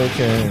the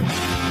cocaine.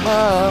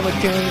 Mama,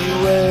 can you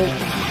wait?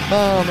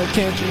 Mama,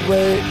 can't you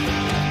wait?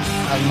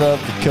 I love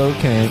the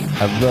cocaine.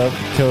 I love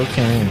the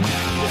cocaine.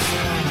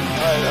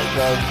 All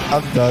right,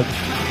 I'm done.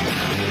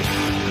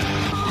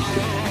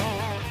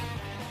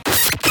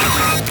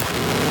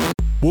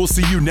 We'll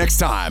see you next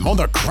time on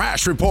the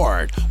Crash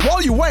Report.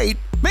 While you wait,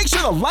 make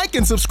sure to like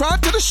and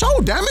subscribe to the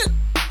show, damn it.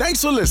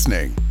 Thanks for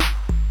listening.